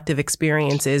collective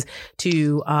experiences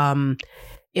to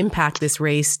impact this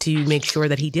race to make sure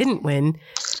that he didn't win.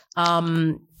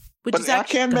 But I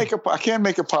can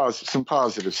make some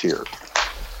positives here.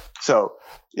 So,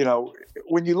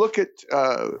 when you look at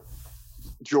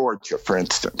Georgia, for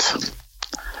instance,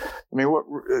 I mean, what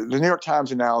the New York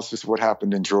Times analysis of what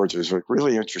happened in Georgia is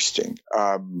really interesting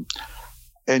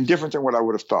and different than what I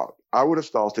would have thought. I would have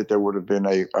thought that there would have been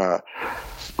a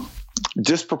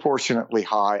disproportionately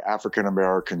high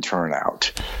African-American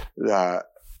turnout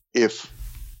if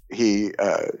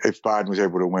Biden was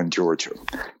able to win Georgia.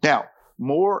 Now,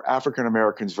 more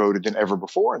African-Americans voted than ever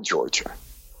before in Georgia,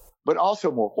 but also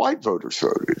more white voters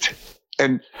voted.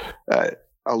 And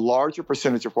a larger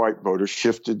percentage of white voters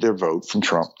shifted their vote from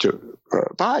Trump to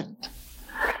Biden.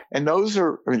 And that was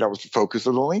the focus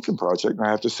of the Lincoln Project. And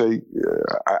I have to say,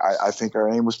 I think our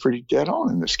aim was pretty dead on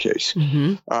in this case.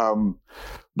 Mm-hmm.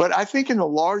 But I think in the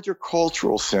larger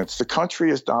cultural sense, the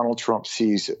country as Donald Trump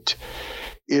sees it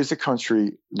is a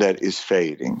country that is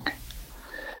fading.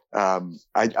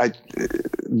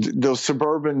 Those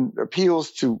suburban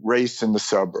appeals to race in the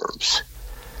suburbs,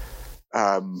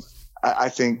 I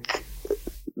think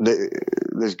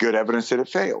there's good evidence that it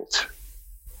failed.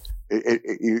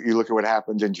 You look at what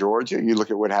happened in Georgia. You look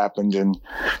at what happened in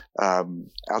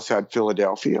outside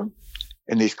Philadelphia,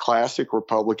 in these classic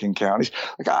Republican counties.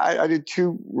 Like I did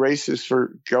 2 races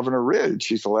for Governor Ridge.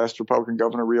 He's the last Republican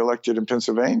governor reelected in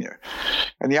Pennsylvania.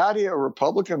 And the idea a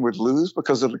Republican would lose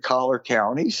because of the collar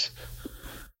counties.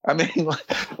 I mean,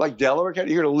 like Delaware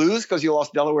County, you're going to lose because you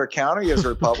lost Delaware County as a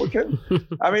Republican.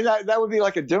 I mean, that would be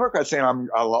like a Democrat saying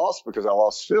I lost because I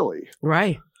lost Philly.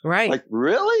 Right. Like,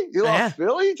 really? You lost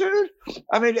Philly, dude?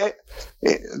 I mean,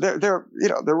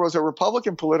 there was a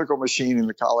Republican political machine in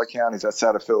the collar counties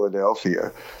outside of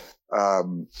Philadelphia.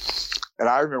 And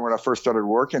I remember when I first started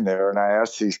working there, and I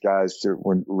asked these guys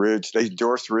they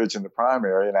endorsed Ridge in the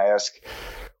primary, and I asked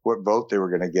what vote they were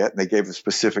going to get, and they gave a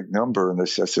specific number. And I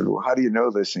said, well, how do you know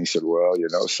this? And he said, well,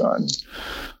 son,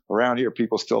 around here,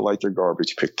 people still like their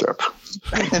garbage picked up.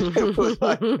 And it was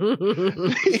like,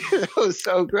 it was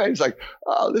so great. It's like,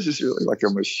 oh, this is really like a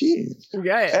machine.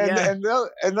 Yeah.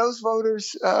 And those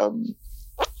voters,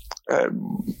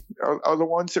 are the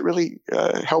ones that really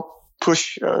help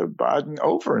push Biden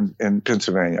over in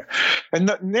Pennsylvania.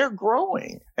 And they're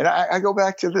growing. And I go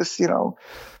back to this,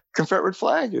 Confederate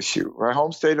flag issue. My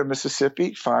home state of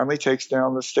Mississippi finally takes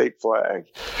down the state flag,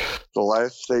 the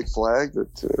last state flag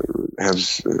that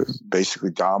has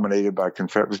basically dominated by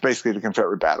Confederate, was basically the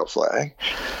Confederate battle flag.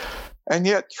 And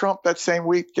yet Trump that same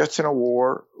week gets in a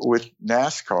war with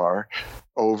NASCAR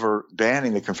over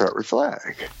banning the Confederate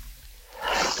flag.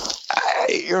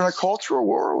 You're in a cultural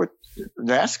war with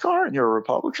NASCAR and you're a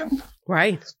Republican?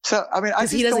 Right. So, I mean,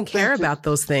 he doesn't care about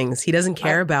those things. He doesn't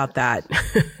care about that.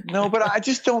 No, but I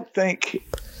just don't think,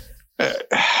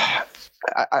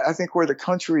 I think where the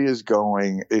country is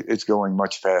going, it's going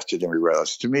much faster than we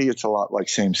realize. To me, it's a lot like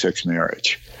same-sex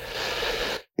marriage.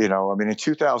 In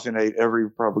 2008,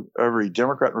 every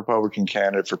Democrat and Republican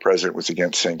candidate for president was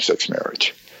against same-sex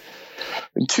marriage.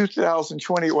 In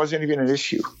 2020, it wasn't even an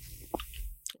issue.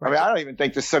 I mean, I don't even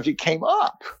think the subject came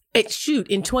up. In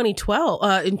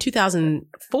 2012, in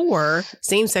 2004,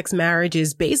 same-sex marriage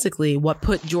is basically what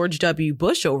put George W.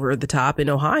 Bush over the top in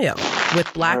Ohio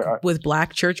with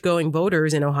black church-going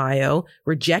voters in Ohio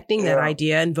rejecting that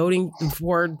idea and voting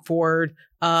for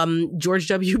George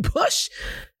W. Bush.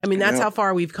 I mean, that's how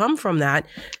far we've come from that.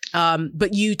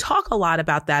 But you talk a lot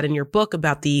about that in your book,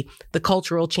 about the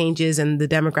cultural changes and the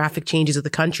demographic changes of the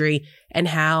country, and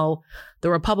how the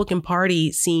Republican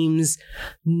Party seems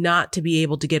not to be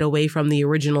able to get away from the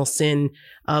original sin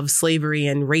of slavery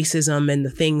and racism and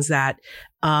the things that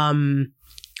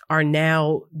are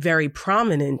now very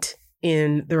prominent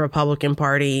in the Republican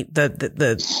Party.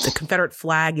 The Confederate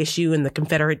flag issue and the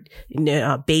Confederate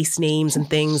base names and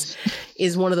things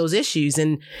is one of those issues.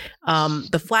 And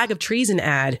the flag of treason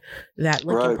ad that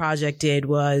Lincoln Project did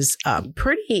was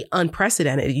pretty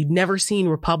unprecedented. You've never seen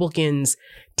Republicans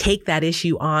take that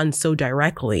issue on so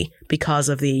directly because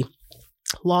of the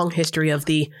long history of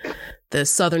the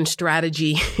Southern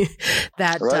strategy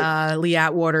that Lee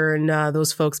Atwater and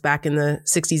those folks back in the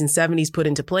 60s and 70s put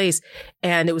into place.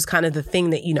 And it was kind of the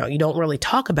thing that, you don't really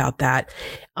talk about that.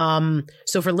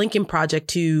 So for Lincoln Project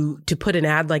to put an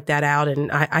ad like that out,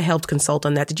 and I helped consult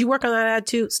on that. Did you work on that ad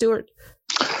too, Stuart?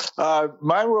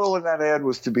 My role in that ad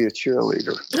was to be a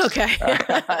cheerleader. Okay.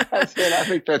 I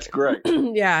think that's great.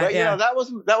 Yeah.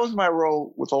 But, that was my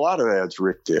role with a lot of ads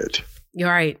Rick did. You're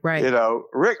right.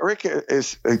 Rick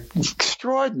is an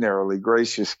extraordinarily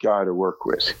gracious guy to work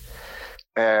with.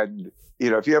 And,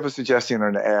 if you have a suggestion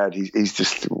on an ad, he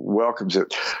just welcomes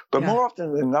it. But more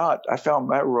often than not, I found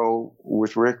my role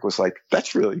with Rick was like,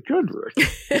 that's really good,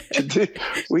 Rick.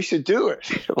 We should do it.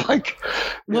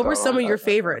 What were some of your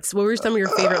favorites? What were some of your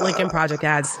favorite Lincoln Project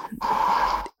ads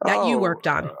that you worked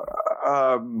on?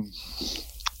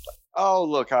 Oh,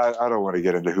 look, I don't want to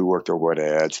get into who worked on what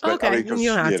ads. But, okay, you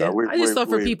don't have to. I just thought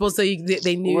for people so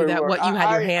they knew that what you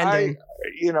had your hand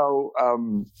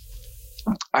in.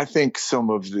 I think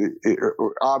some of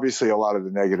obviously a lot of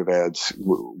the negative ads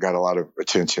got a lot of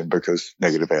attention because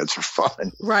negative ads are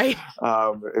fun. Right.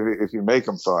 If you make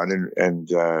them fun, and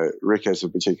Rick has a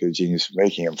particular genius for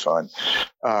making them fun,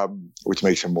 which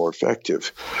makes them more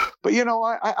effective. But,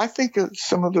 I think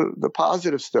some of the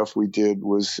positive stuff we did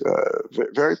was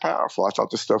very powerful. I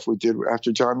thought the stuff we did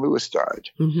after John Lewis died.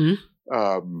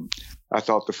 Mm-hmm. I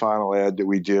thought the final ad that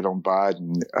we did on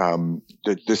Biden,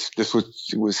 that this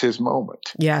was his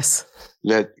moment. Yes.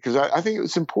 Because I think it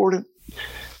was important.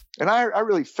 And I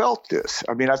really felt this.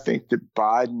 I mean, I think that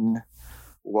Biden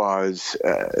was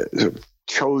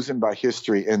chosen by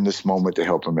history in this moment to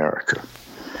help America.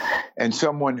 And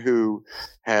someone who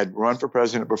had run for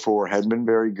president before, hadn't been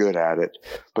very good at it,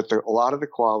 but a lot of the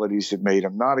qualities that made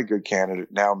him not a good candidate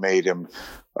now made him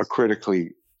a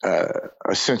critically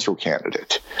essential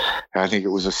candidate. And I think it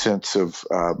was a sense of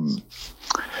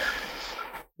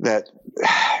that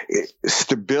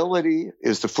stability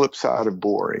is the flip side of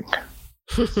boring.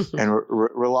 And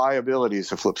reliability is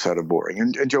the flip side of boring.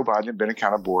 And Joe Biden had been a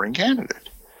kind of boring candidate.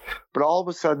 But all of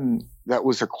a sudden, that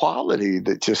was a quality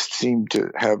that just seemed to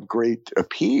have great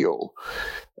appeal.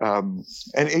 And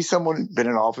he's someone who's been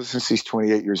in office since he's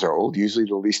 28 years old. Usually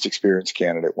the least experienced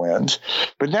candidate wins.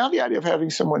 But now the idea of having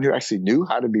someone who actually knew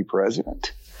how to be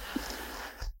president,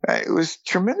 it was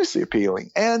tremendously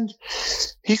appealing. And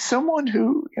he's someone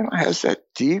who has that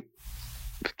deep,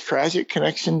 tragic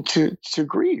connection to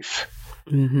grief.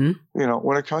 Mm-hmm.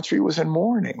 When a country was in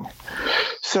mourning.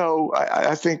 So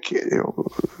I think a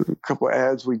couple of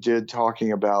ads we did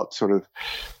talking about sort of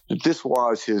this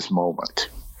was his moment.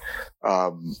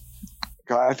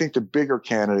 I think the bigger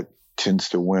candidate tends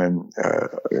to win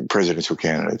presidential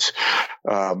candidates.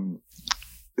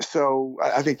 So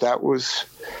I think that was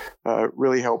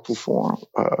really helpful for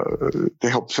him. They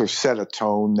helped sort of set a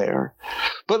tone there.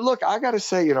 But look, I got to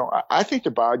say, I think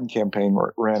the Biden campaign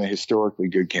ran a historically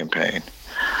good campaign.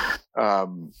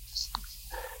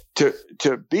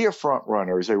 To be a front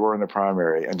runner as they were in the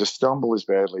primary and to stumble as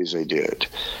badly as they did.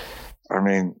 I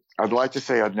mean, I'd like to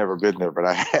say I'd never been there, but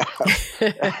I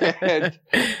have.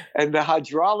 and the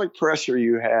hydraulic pressure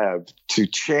you have to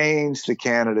change the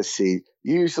candidacy,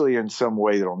 usually in some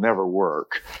way that'll never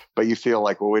work, but you feel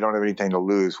like, well, we don't have anything to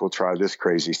lose. We'll try this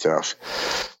crazy stuff.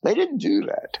 They didn't do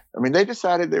that. I mean, they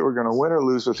decided they were going to win or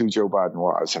lose with who Joe Biden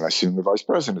was. And I assume the vice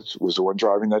president was the one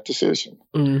driving that decision.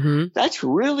 Mm-hmm. That's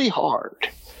really hard.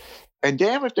 And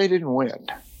damn if they didn't win.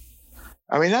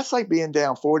 I mean, that's like being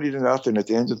down 40-0 at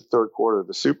the end of the third quarter of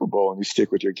the Super Bowl and you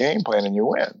stick with your game plan and you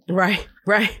win. Right.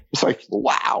 It's like,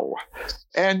 wow.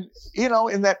 And,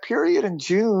 in that period in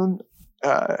June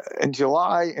and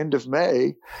July, end of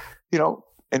May,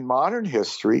 in modern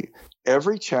history,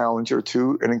 every challenger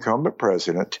to an incumbent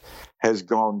president has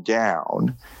gone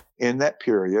down in that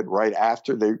period right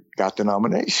after they got the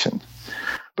nomination.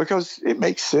 Because it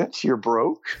makes sense. You're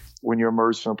broke when you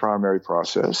emerge from a primary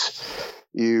process.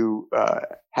 You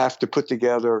have to put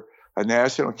together a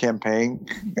national campaign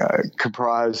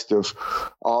comprised of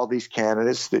all these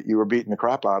candidates that you were beating the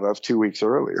crap out of 2 weeks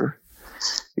earlier.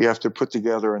 You have to put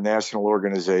together a national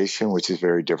organization, which is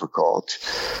very difficult.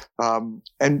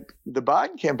 And the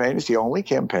Biden campaign is the only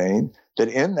campaign that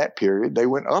in that period they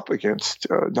went up against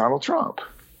Donald Trump.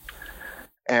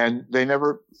 And they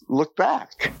never looked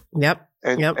back. Yep.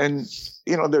 And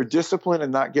their discipline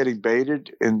and not getting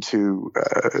baited into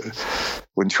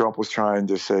when Trump was trying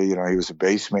to say, he was a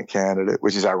basement candidate,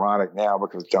 which is ironic now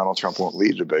because Donald Trump won't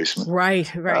lead the basement. Right.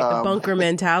 The bunker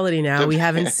mentality now. We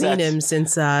haven't seen him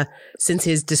since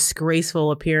his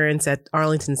disgraceful appearance at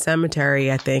Arlington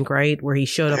Cemetery, I think, right? Where he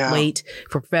showed up late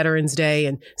for Veterans Day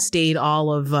and stayed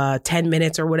all of 10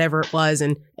 minutes or whatever it was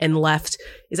and left.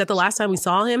 Is that the last time we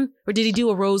saw him? Or did he do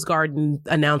a Rose Garden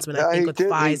announcement, I think, with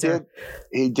Pfizer?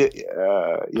 He did.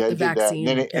 He did vaccine,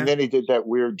 that. And then he did that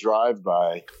weird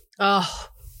drive-by. Oh,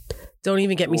 don't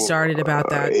even get me started about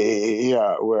that.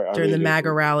 During the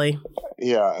MAGA rally.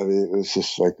 Yeah, I mean, it was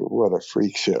just like, what a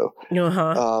freak show.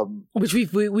 Which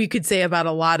we could say about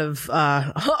a lot of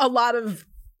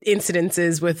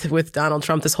incidences with Donald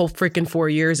Trump. This whole freaking 4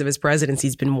 years of his presidency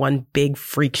has been one big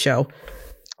freak show.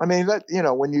 I mean,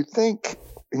 when you think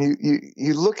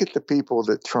you look at the people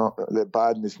that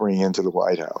Biden is bringing into the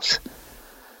White House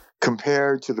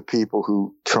compared to the people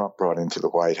who Trump brought into the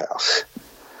White House.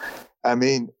 I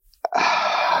mean,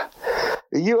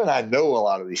 you and I know a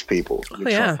lot of these people that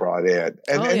Trump brought in.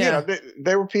 And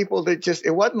they were people that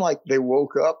it wasn't like they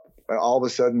woke up all of a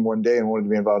sudden one day and wanted to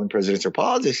be involved in presidential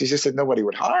politics. It's just that nobody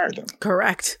would hire them.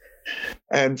 Correct.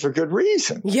 And for good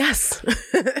reason. Yes.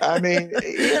 I mean,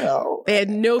 they had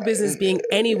no business being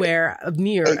anywhere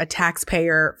near a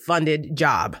taxpayer-funded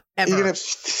job ever. You can have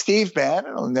Steve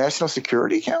Bannon on the National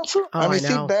Security Council.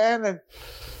 Steve Bannon,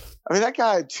 that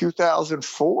guy in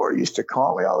 2004 used to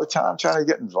call me all the time trying to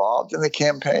get involved in the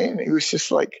campaign. He was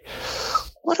just like,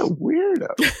 what a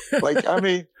weirdo.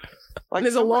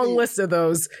 There's a long list of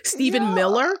those. Stephen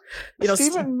Miller.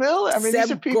 Stephen Miller. Seb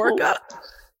these are people, Gorka.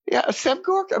 Yeah, Seb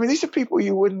Gorka. These are people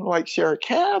you wouldn't share a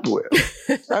cab with.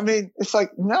 It's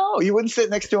like, no, you wouldn't sit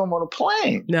next to them on a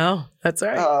plane. No, that's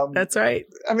right. That's right.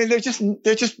 They're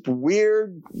just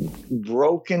weird,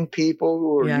 broken people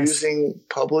who are using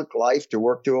public life to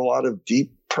work through a lot of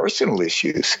deep personal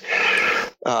issues.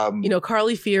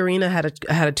 Carly Fiorina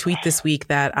had a tweet this week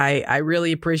that I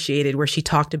really appreciated, where she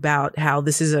talked about how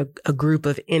this is a group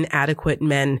of inadequate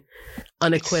men,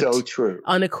 unequipped, so true,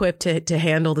 unequipped to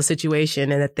handle the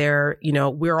situation, and that they're,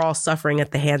 we're all suffering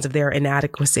at the hands of their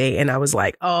inadequacy. And I was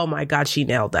like, oh my God, she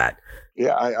nailed that.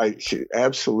 Yeah, she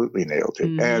absolutely nailed it.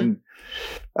 Mm-hmm.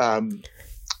 And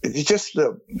it's just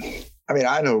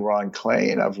I know Ron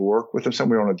Klain. I've worked with him.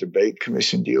 We were on a debate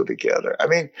commission deal together.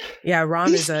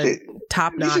 Ron is a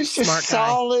top-notch, smart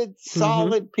guy.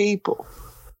 Solid people.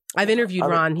 I've interviewed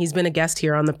Ron. He's been a guest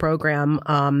here on the program.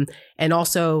 And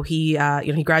also he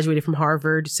graduated from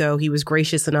Harvard. So he was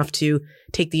gracious enough to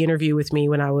take the interview with me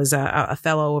when I was a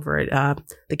fellow over at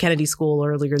the Kennedy School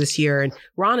earlier this year. And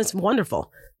Ron is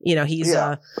wonderful. He's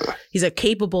a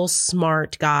capable,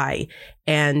 smart guy.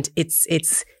 And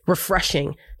it's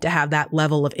refreshing to have that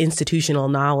level of institutional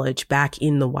knowledge back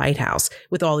in the White House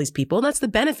with all these people. And that's the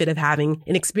benefit of having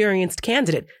an experienced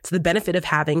candidate. It's the benefit of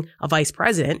having a vice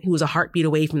president who was a heartbeat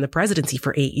away from the presidency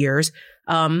for 8 years,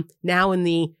 now in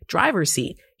the driver's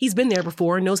seat. He's been there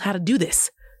before and knows how to do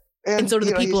this. And so do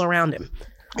the people around him.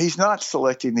 he's not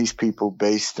selecting these people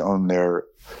based on their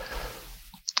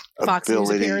Fox News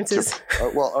appearances.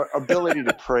 Ability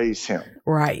to praise him.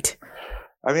 Right.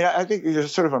 I mean, I think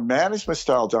there's sort of a management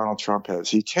style Donald Trump has.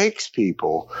 He takes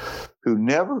people who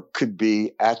never could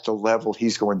be at the level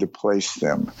he's going to place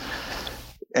them,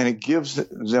 and it gives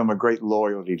them a great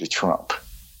loyalty to Trump.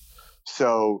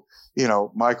 So,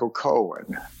 Michael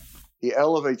Cohen, he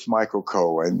elevates Michael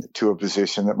Cohen to a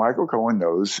position that Michael Cohen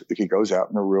knows if he goes out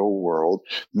in the real world,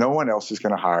 no one else is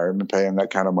going to hire him and pay him that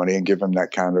kind of money and give him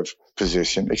that kind of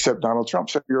position except Donald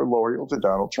Trump. So you're loyal to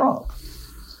Donald Trump.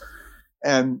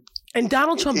 And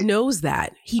Donald Trump knows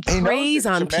that. He preys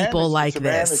on people like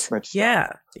this.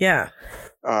 Yeah. Yeah.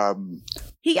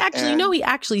 He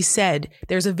actually said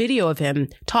there's a video of him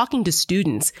talking to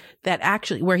students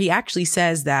where he actually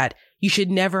says that you should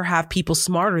never have people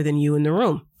smarter than you in the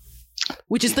room,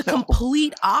 which is the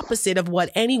complete opposite of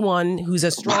what anyone who's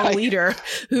a strong leader,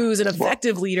 who's an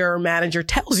effective leader or manager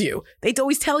tells you. They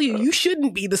always tell you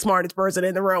shouldn't be the smartest person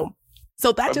in the room.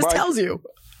 So that just tells you.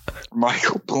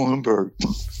 Michael Bloomberg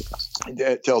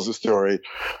tells a story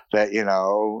that,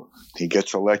 he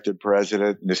gets elected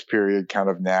president in this period kind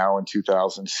of now in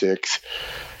 2006.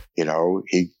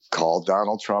 He called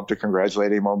Donald Trump to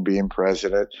congratulate him on being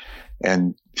president.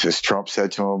 And just Trump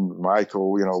said to him,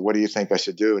 Michael, what do you think I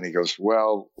should do? And he goes,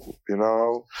 well,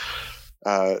 Donald,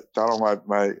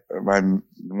 my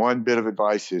one bit of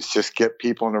advice is just get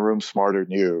people in the room smarter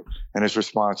than you. And his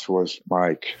response was,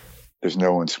 Mike, there's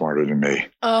no one smarter than me.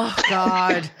 Oh,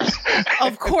 God.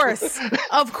 Of course.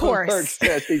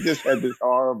 He just had this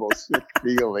horrible, sick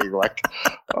feeling like,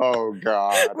 oh,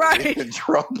 God, right. I'm in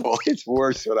trouble. It's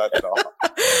worse than I thought.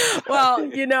 Well,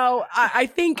 I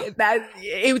think that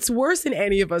it's worse than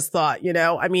any of us thought,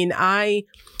 I mean,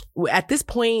 at this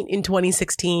point in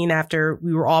 2016, after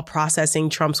we were all processing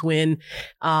Trump's win,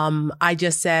 I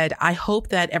just said, I hope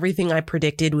that everything I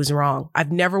predicted was wrong.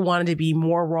 I've never wanted to be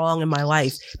more wrong in my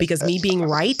life because me being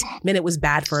right meant it was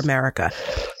bad for America.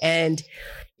 And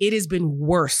it has been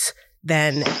worse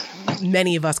than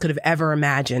many of us could have ever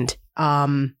imagined.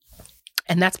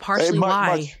 And that's partially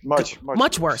why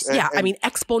much worse. Yeah. I mean,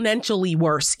 exponentially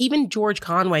worse. Even George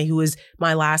Conway, who was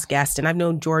my last guest, and I've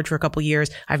known George for a couple of years.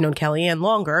 I've known Kellyanne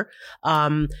longer,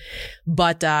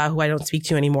 but who I don't speak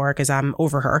to anymore because I'm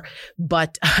over her.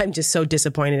 But I'm just so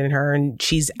disappointed in her. And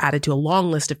she's added to a long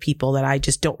list of people that I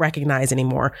just don't recognize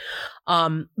anymore.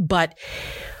 But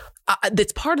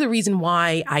that's part of the reason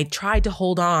why I tried to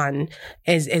hold on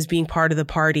as being part of the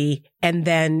party. And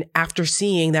then after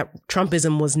seeing that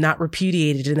Trumpism was not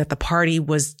repudiated and that the party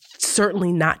was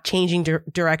certainly not changing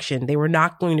direction, they were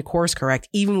not going to course correct,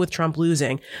 even with Trump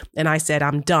losing. And I said,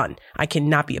 I'm done. I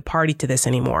cannot be a party to this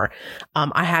anymore.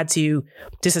 I had to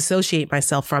disassociate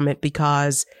myself from it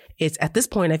because it's at this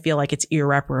point, I feel like it's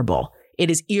irreparable. It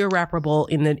is irreparable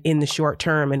in the short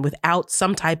term, and without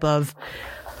some type of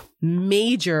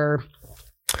major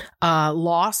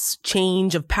loss,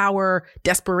 change of power,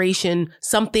 desperation,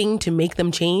 something to make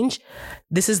them change.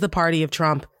 This is the party of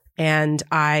Trump, and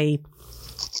I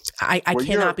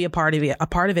cannot be a part of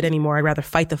it anymore. I'd rather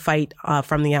fight the fight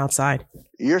from the outside.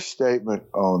 Your statement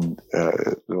on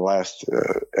the last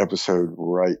episode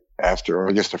right after, or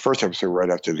I guess the first episode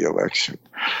right after the election,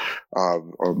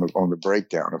 on the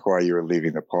breakdown of why you were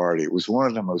leaving the party, it was one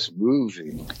of the most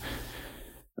moving,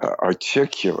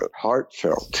 articulate,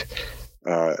 heartfelt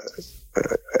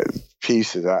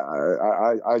pieces.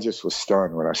 I just was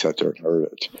stunned when I sat there and heard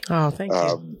it. Oh, thank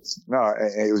you. No,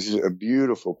 it was a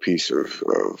beautiful piece of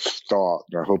thought,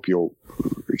 and I hope you'll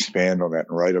expand on that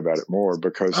and write about it more,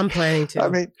 because I'm planning to. I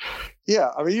mean,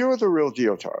 you were the real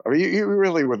deal, Tom. I mean, you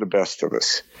really were the best of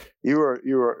us. You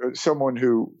were someone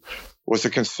who was a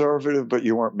conservative, but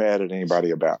you weren't mad at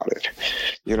anybody about it.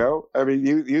 I mean,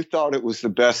 you thought it was the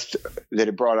best, that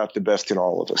it brought out the best in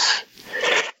all of us,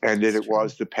 and that it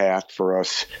was the path for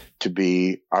us to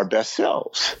be our best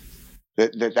selves.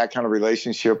 That kind of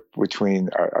relationship between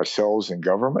ourselves and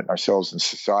government, ourselves and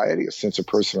society, a sense of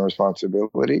personal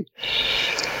responsibility.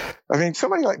 I mean,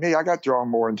 somebody like me, I got drawn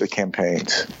more into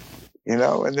campaigns. And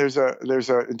there's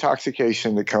a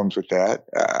intoxication that comes with that.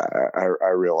 I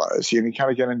realize you kind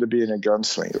of get into being a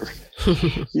gunslinger.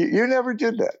 you never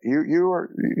did that. You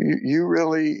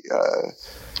really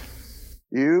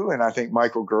and I think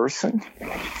Michael Gerson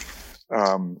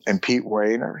and Pete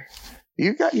Wehner.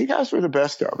 You guys were the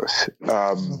best of us.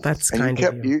 That's kind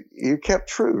of you. You kept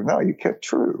true. No, you kept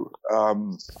true.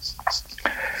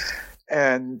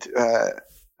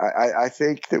 I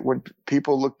think that when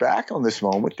people look back on this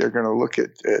moment, they're going to look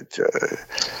at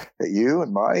you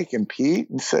and Mike and Pete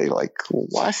and say, like, well,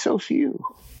 why so few?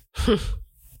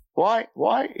 Why?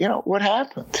 What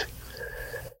happened?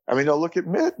 I mean, they'll look at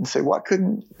Mitt and say, why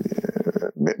couldn't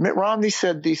Mitt Romney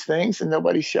said these things and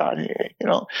nobody shot him? You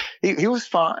know, he was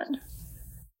fine.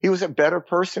 He was a better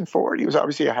person for it. He was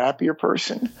obviously a happier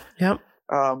person. Yep.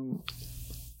 And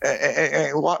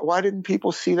why didn't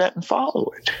people see that and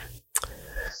follow it?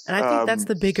 And I think that's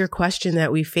the bigger question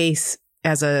that we face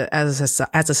as a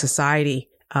society,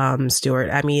 Stuart.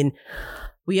 I mean,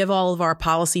 we have all of our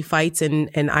policy fights,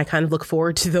 and I kind of look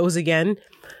forward to those again.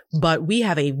 But we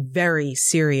have a very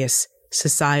serious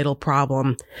societal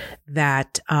problem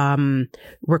that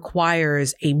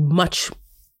requires a much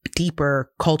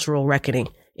deeper cultural reckoning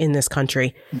in this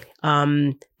country,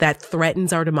 that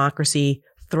threatens our democracy,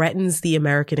 threatens the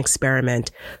American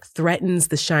experiment, threatens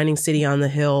the shining city on the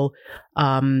hill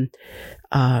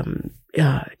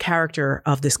character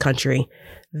of this country,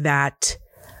 that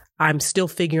I'm still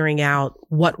figuring out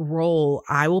what role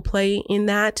I will play in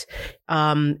that,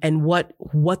 and what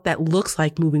that looks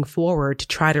like moving forward to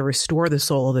try to restore the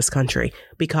soul of this country.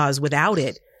 Because without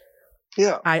it,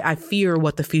 I fear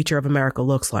what the future of America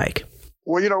looks like.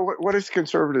 Well, you know, what as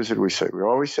conservatives did we say? We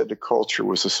always said the culture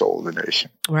was the soul of the nation.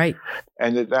 Right.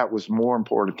 And that was more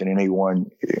important than any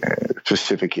one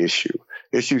specific issue.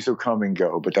 Issues will come and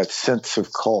go, but that sense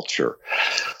of culture.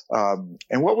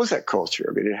 And what was that culture?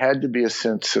 I mean, it had to be a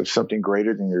sense of something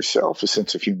greater than yourself, a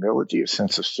sense of humility, a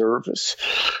sense of service,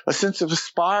 a sense of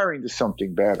aspiring to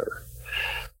something better.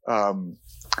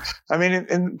 I mean,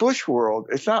 in the Bush world,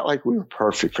 it's not like we were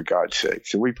perfect, for God's sake.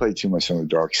 So we played too much on the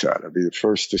dark side, I'll be the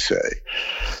first to say.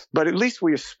 But at least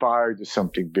we aspired to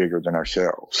something bigger than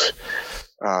ourselves,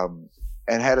 and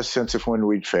had a sense of when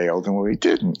we'd failed and when we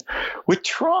didn't. With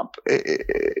Trump,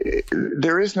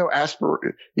 there is no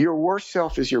aspiration. Your worst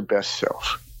self is your best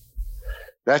self.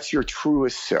 That's your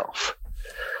truest self.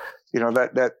 You know,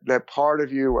 that part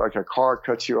of you, like a car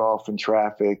cuts you off in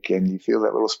traffic and you feel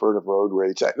that little spurt of road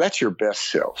rage, that's your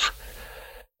best self.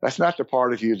 That's not the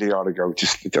part of you that ought to go,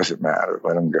 just, it doesn't matter,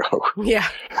 let him go. Yeah.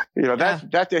 You know,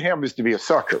 that to him is to be a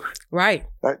sucker. Right.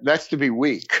 That's to be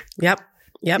weak. Yep.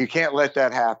 You can't let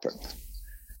that happen.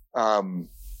 And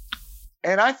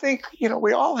I think, you know,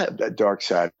 we all have that dark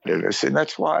side in us. And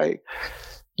that's why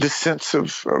the sense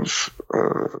of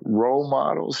role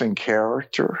models and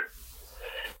character.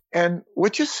 And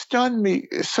what just stunned me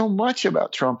so much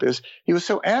about Trump is he was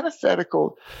so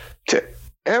antithetical to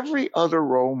every other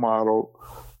role model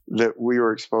that we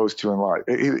were exposed to in life.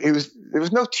 There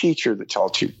was no teacher that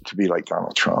taught you to be like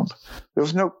Donald Trump. There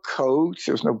was no coach.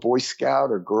 There was no Boy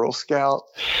Scout or Girl Scout.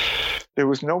 There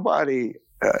was nobody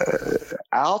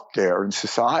out there in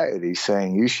society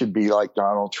saying you should be like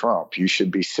Donald Trump. You should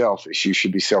be selfish. You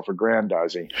should be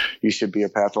self-aggrandizing. You should be a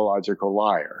pathological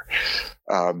liar.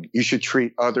 You should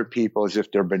treat other people as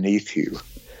if they're beneath you.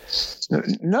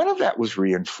 None of that was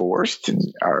reinforced in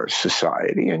our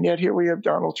society, and yet here we have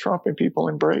Donald Trump and people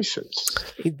embrace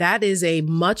it. That is a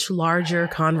much larger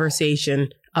conversation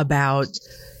about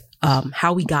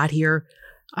how we got here.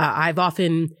 I've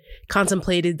often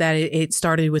contemplated that it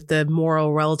started with the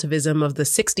moral relativism of the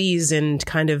 60s and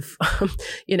kind of,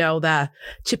 you know, the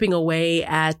chipping away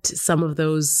at some of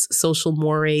those social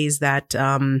mores that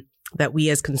we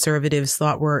as conservatives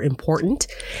thought were important.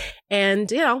 And,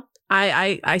 you know,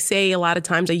 I say a lot of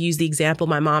times, I use the example,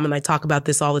 my mom and I talk about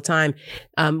this all the time.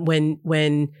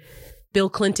 When Bill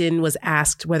Clinton was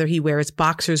asked whether he wears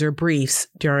boxers or briefs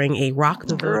during a Rock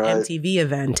the Vote MTV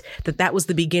event, that was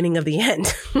the beginning of the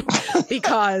end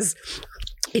because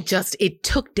it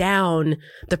took down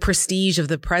the prestige of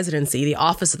the presidency, the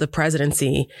office of the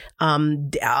presidency,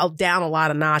 down a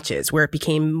lot of notches, where it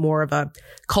became more of a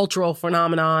cultural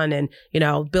phenomenon. And, you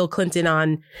know, Bill Clinton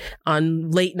on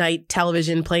late night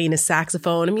television playing a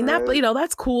saxophone. I mean, that, you know,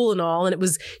 that's cool and all. And it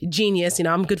was genius. You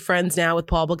know, I'm good friends now with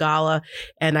Paul Begala,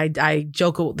 and I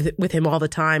joke with him all the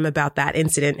time about that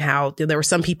incident, how there were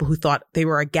some people who thought they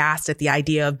were aghast at the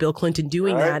idea of Bill Clinton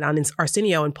doing that on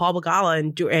Arsenio, and Paul Begala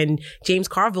and James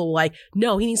Carville were like,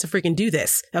 no, he needs to freaking do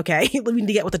this. Okay. We need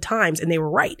to get with the times. And they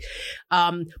were right.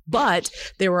 But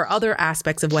there were other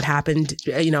aspects of what happened,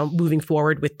 you know, moving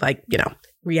forward with, like, you know,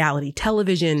 reality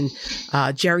television,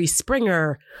 Jerry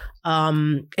Springer.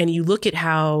 And you look at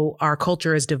how our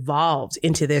culture has devolved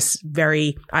into this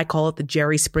I call it the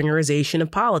Jerry Springerization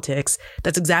of politics.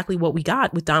 That's exactly what we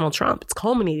got with Donald Trump. It's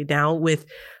culminated now with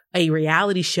a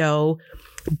reality show,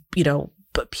 you know,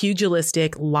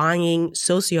 pugilistic, lying,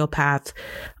 sociopath,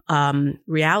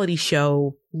 reality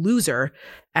show loser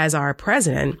as our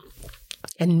president,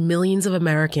 and millions of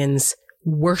Americans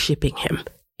worshiping him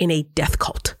in a death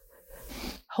cult.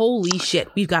 Holy shit,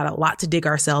 we've got a lot to dig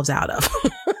ourselves out of.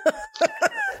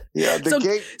 Yeah,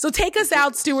 so take us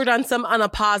out, Stuart, on a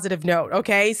positive note,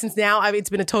 okay? Since now it's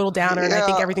been a total downer, and I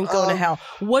think everything's going to hell.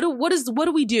 What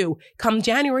do we do? Come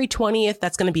January 20th,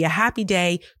 that's going to be a happy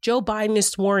day. Joe Biden is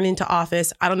sworn into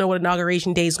office. I don't know what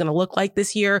inauguration day is going to look like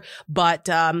this year, but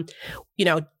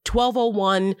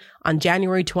 12:01 on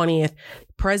January 20th,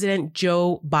 President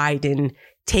Joe Biden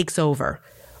takes over.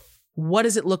 What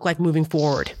does it look like moving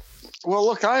forward? Well,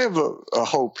 look, I have a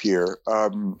hope here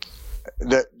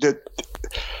that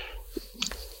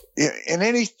in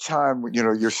any time,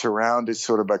 you're surrounded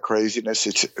sort of by craziness,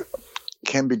 it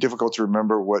can be difficult to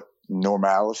remember what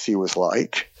normalcy was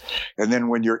like. And then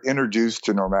when you're introduced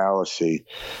to normalcy,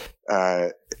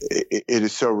 it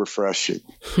is so refreshing.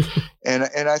 and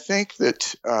I think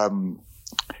that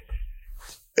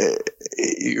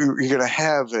you're going to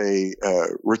have a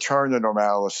return to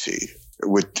normalcy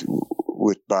with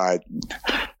Biden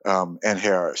and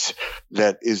Harris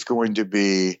that is going to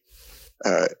be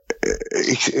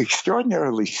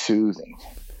extraordinarily soothing.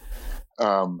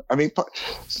 One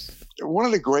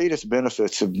of the greatest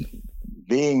benefits of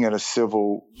being in a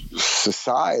civil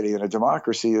society and a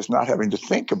democracy is not having to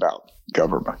think about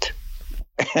government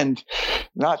and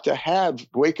not to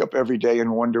wake up every day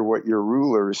and wonder what your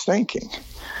ruler is thinking.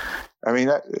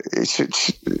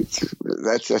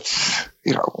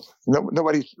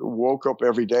 Nobody woke up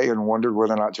every day and wondered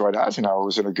whether or not Dwight Eisenhower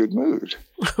was in a good mood.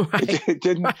 Right. It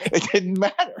didn't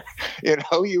matter.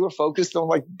 You were focused on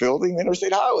like building the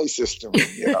interstate highway system.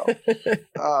 There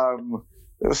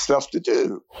was stuff to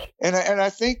do, and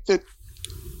I think that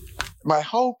my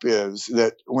hope is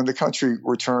that when the country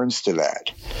returns to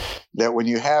that when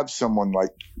you have someone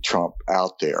like Trump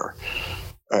out there.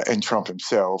 And Trump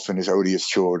himself and his odious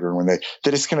children, that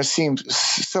it's going to seem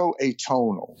so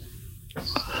atonal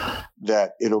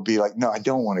that it'll be like, no, I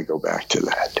don't want to go back to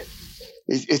that.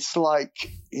 It's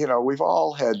like, we've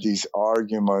all had these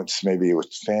arguments, maybe with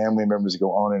family members,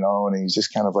 go on, and you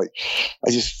just kind of like,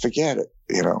 I just forget it.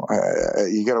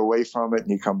 You get away from it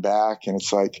and you come back, and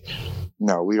it's like,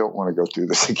 no, we don't want to go through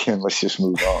this again. Let's just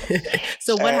move on.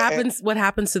 So what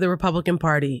happens to the Republican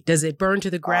Party? Does it burn to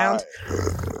the ground?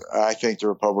 I think the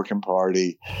Republican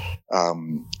Party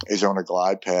is on a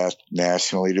glide path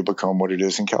nationally to become what it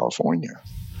is in California.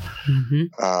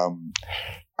 Mm-hmm.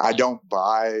 I don't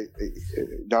buy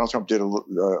Donald Trump did a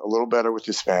little better with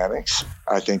Hispanics.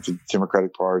 I think the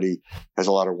Democratic Party has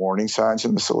a lot of warning signs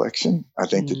in this election. I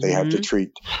think that they have to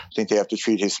treat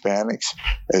Hispanics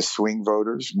as swing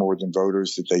voters more than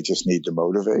voters that they just need to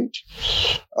motivate.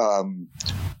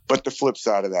 But the flip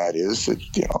side of that is that,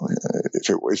 if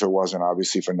it wasn't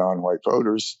obviously for non-white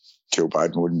voters, Joe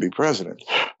Biden wouldn't be president.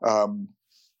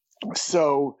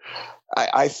 So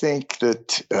I think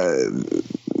that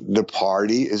the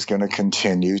party is going to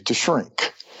continue to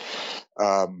shrink.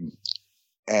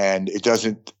 And it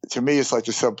doesn't, to me, it's like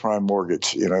the subprime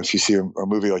mortgage. If you see a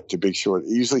movie like The Big Short, it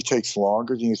usually takes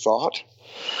longer than you thought.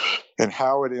 And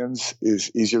how it ends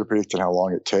is easier to predict than how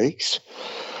long it takes.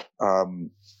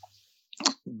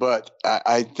 But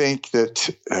I think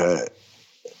that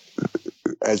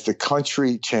as the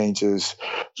country changes,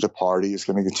 the party is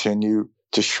going to continue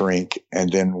to shrink and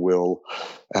then will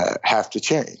have to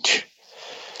change.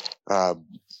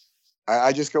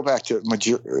 I just go back to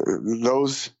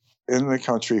those in the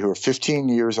country who are 15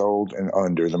 years old and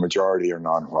under, the majority are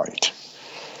non-white.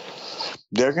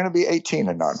 They're going to be 18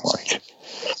 and non-white.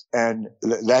 And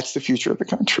that's the future of the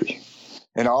country.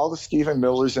 And all the Stephen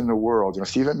Millers in the world,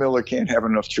 Stephen Miller can't have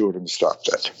enough children to stop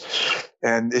that.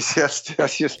 And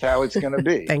that's just how it's going to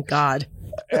be. Thank God.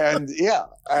 And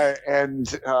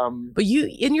but you,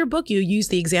 in your book, you use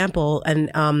the example, and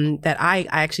that I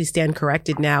actually stand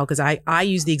corrected now, because I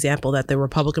use the example that the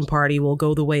Republican Party will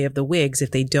go the way of the Whigs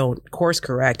if they don't course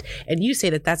correct. And you say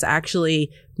that that's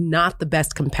actually not the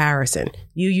best comparison.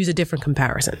 You use a different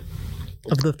comparison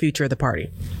of the future of the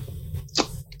party.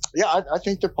 Yeah, I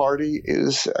think the party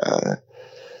is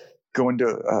going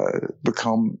to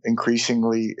become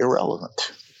increasingly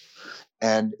irrelevant,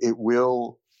 and it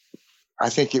will. I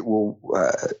think it will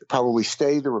probably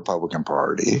stay the Republican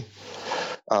Party,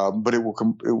 but it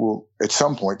will at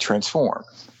some point transform.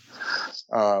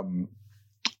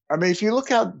 If you look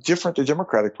how different the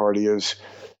Democratic Party is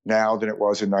now than it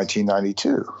was in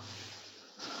 1992,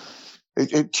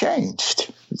 it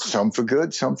changed. Some for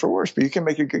good, some for worse. But you can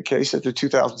make a good case that the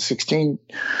 2016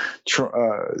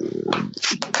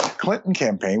 Clinton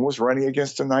campaign was running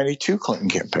against the 92 Clinton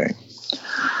campaign.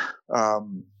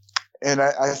 And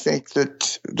I think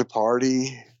that the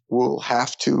party will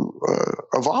have to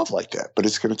evolve like that, but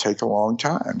it's going to take a long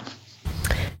time.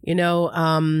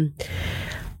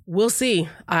 We'll see.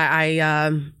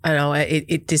 I know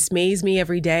it dismays me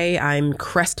every day. I'm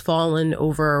crestfallen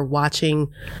over watching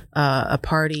a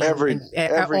party every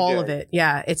all day. of it.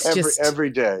 Yeah, it's every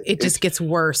day. It just gets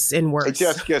worse and worse. It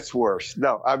just gets worse.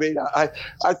 No, I mean, I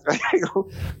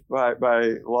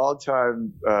my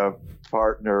longtime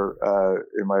partner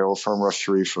in my old firm, Russ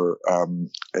Sharifer,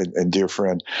 and dear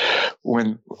friend,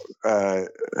 when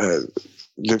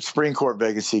the Supreme Court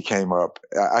vacancy came up,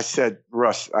 I said,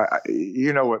 Russ,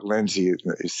 you know what Lindsay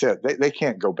said. They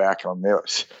can't go back on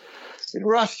this. And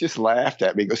Russ just laughed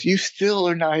at me. He goes, you still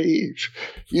are naive.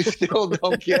 You still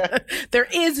don't get it. There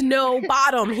is no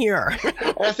bottom here.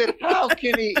 I said, how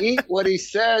can he eat what he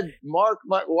said? Mark,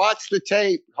 watch the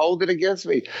tape. Hold it against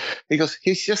me. He goes,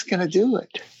 he's just going to do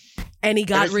it. And he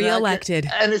got reelected.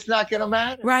 And it's not going to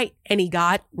matter. Right. And he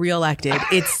got reelected.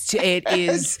 It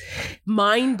is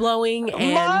mind blowing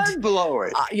and mind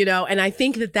blowing. And I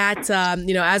think that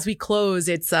as we close,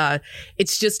 it's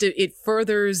just it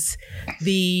furthers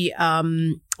the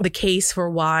case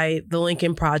for why the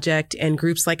Lincoln Project and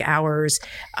groups like ours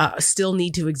still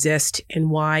need to exist, and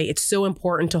why it's so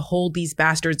important to hold these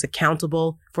bastards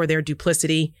accountable for their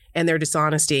duplicity and their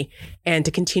dishonesty, and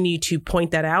to continue to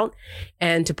point that out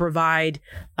and to provide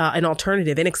an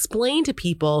alternative and explain to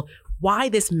people why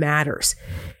this matters.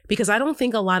 Because I don't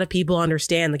think a lot of people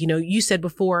understand, you said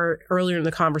before earlier in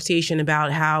the conversation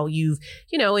about how you've,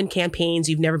 in campaigns,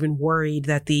 you've never been worried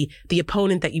that the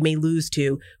opponent that you may lose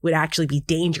to would actually be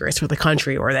dangerous for the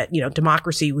country, or that,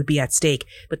 democracy would be at stake.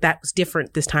 But that was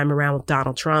different this time around with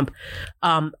Donald Trump.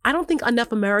 I don't think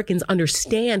enough Americans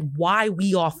understand why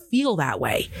we all feel that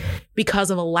way, because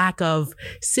of a lack of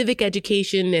civic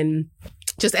education and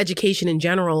just education in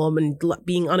general, and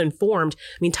being uninformed.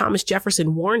 I mean, Thomas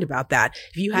Jefferson warned about that.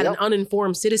 If you had an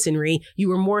uninformed citizenry, you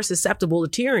were more susceptible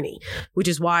to tyranny, which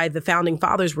is why the founding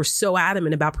fathers were so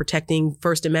adamant about protecting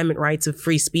First Amendment rights of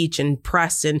free speech and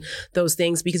press and those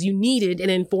things, because you needed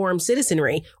an informed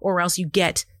citizenry, or else you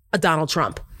get a Donald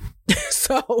Trump.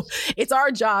 So it's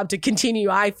our job to continue,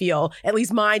 I feel, at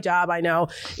least my job, I know,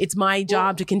 it's my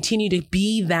job to continue to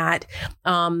be that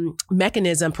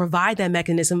mechanism, provide that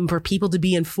mechanism for people to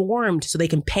be informed so they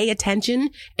can pay attention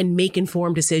and make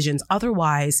informed decisions.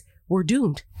 Otherwise, we're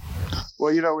doomed. Well,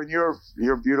 in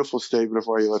your beautiful statement of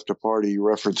why you left the party, you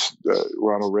referenced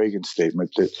Ronald Reagan's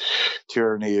statement that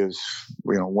tyranny is,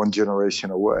 one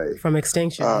generation away from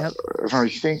extinction. From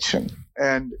extinction.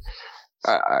 And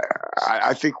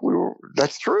I think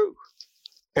that's true.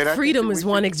 And freedom is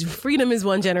one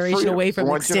generation away from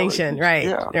extinction. Right.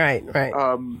 Yeah. Right.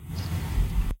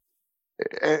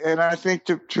 And I think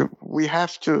we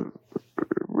have to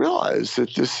realize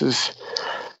that this is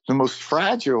the most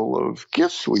fragile of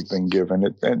gifts we've been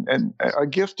given, and a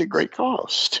gift at great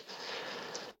cost.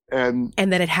 And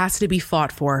that it has to be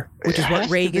fought for, which is what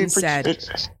Reagan said,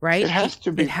 right? It has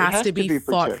to be. It has to be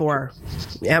fought for.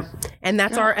 Yep. And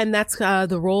that's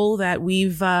the role that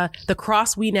we've, the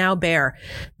cross we now bear.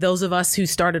 Those of us who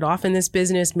started off in this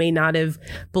business may not have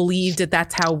believed that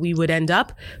that's how we would end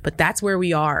up, but that's where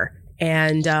we are.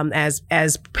 And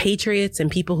as patriots and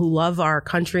people who love our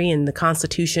country and the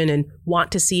Constitution and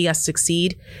want to see us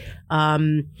succeed,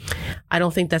 I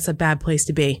don't think that's a bad place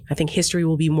to be. I think history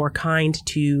will be more kind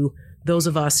to those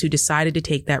of us who decided to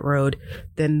take that road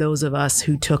than those of us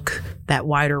who took that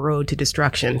wider road to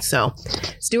destruction. So,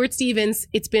 Stuart Stevens,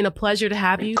 it's been a pleasure to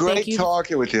have you. Great Thank you.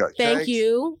 Talking with you. Thank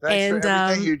you. Thanks for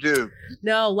everything you do.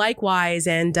 No, likewise.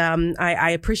 And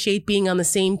I appreciate being on the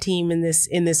same team in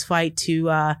this fight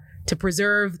to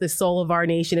preserve the soul of our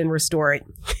nation and restore it.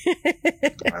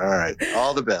 All right.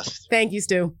 All the best. Thank you,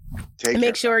 Stu.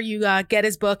 Make sure you get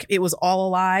his book. It Was All a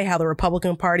Lie, How the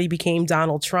Republican Party Became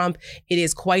Donald Trump. It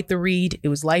is quite the read. It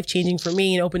was life-changing for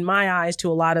me and opened my eyes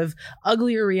to a lot of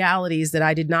uglier realities that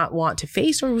I did not want to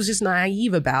face or was just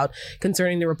naive about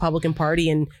concerning the Republican Party,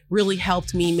 and really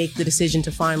helped me make the decision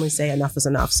to finally say enough is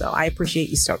enough. So I appreciate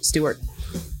you, Stuart.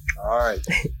 All right.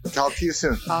 Talk to you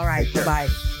soon. All right. Bye-bye.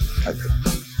 Okay.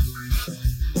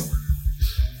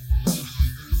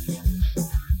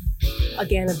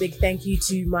 Again, a big thank you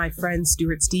to my friend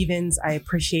Stuart Stevens. I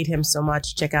appreciate him so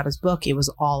much. Check out his book. It Was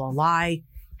All a Lie,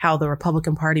 How the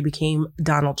Republican Party Became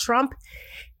Donald Trump.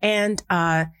 And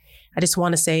I just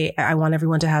want to say, I want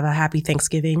everyone to have a happy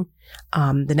Thanksgiving.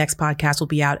 The next podcast will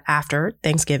be out after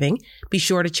Thanksgiving. Be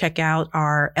sure to check out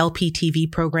our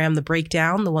LPTV program, The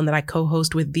Breakdown, the one that I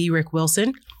co-host with the Rick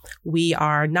Wilson. We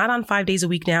are not on 5 days a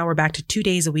week now. We're back to 2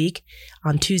 days a week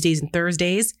on Tuesdays and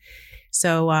Thursdays.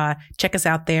 So check us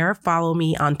out there. Follow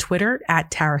me on Twitter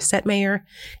at Tara Setmayer,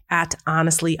 at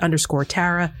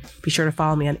honestly_Tara. Be sure to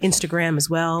follow me on Instagram as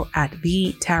well at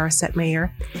the Tara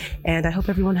Setmayer. And I hope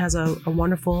everyone has a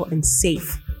wonderful and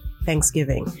safe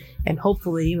Thanksgiving. And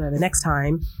hopefully the next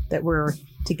time that we're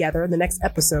together, the next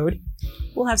episode,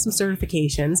 we'll have some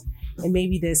certifications and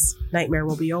maybe this nightmare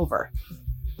will be over.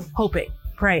 Hoping,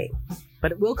 praying,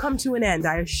 but it will come to an end,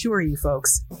 I assure you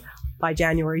folks, by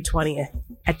January 20th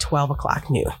at 12 o'clock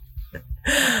noon.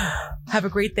 Have a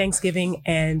great Thanksgiving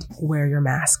and wear your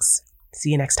masks. See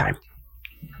you next time.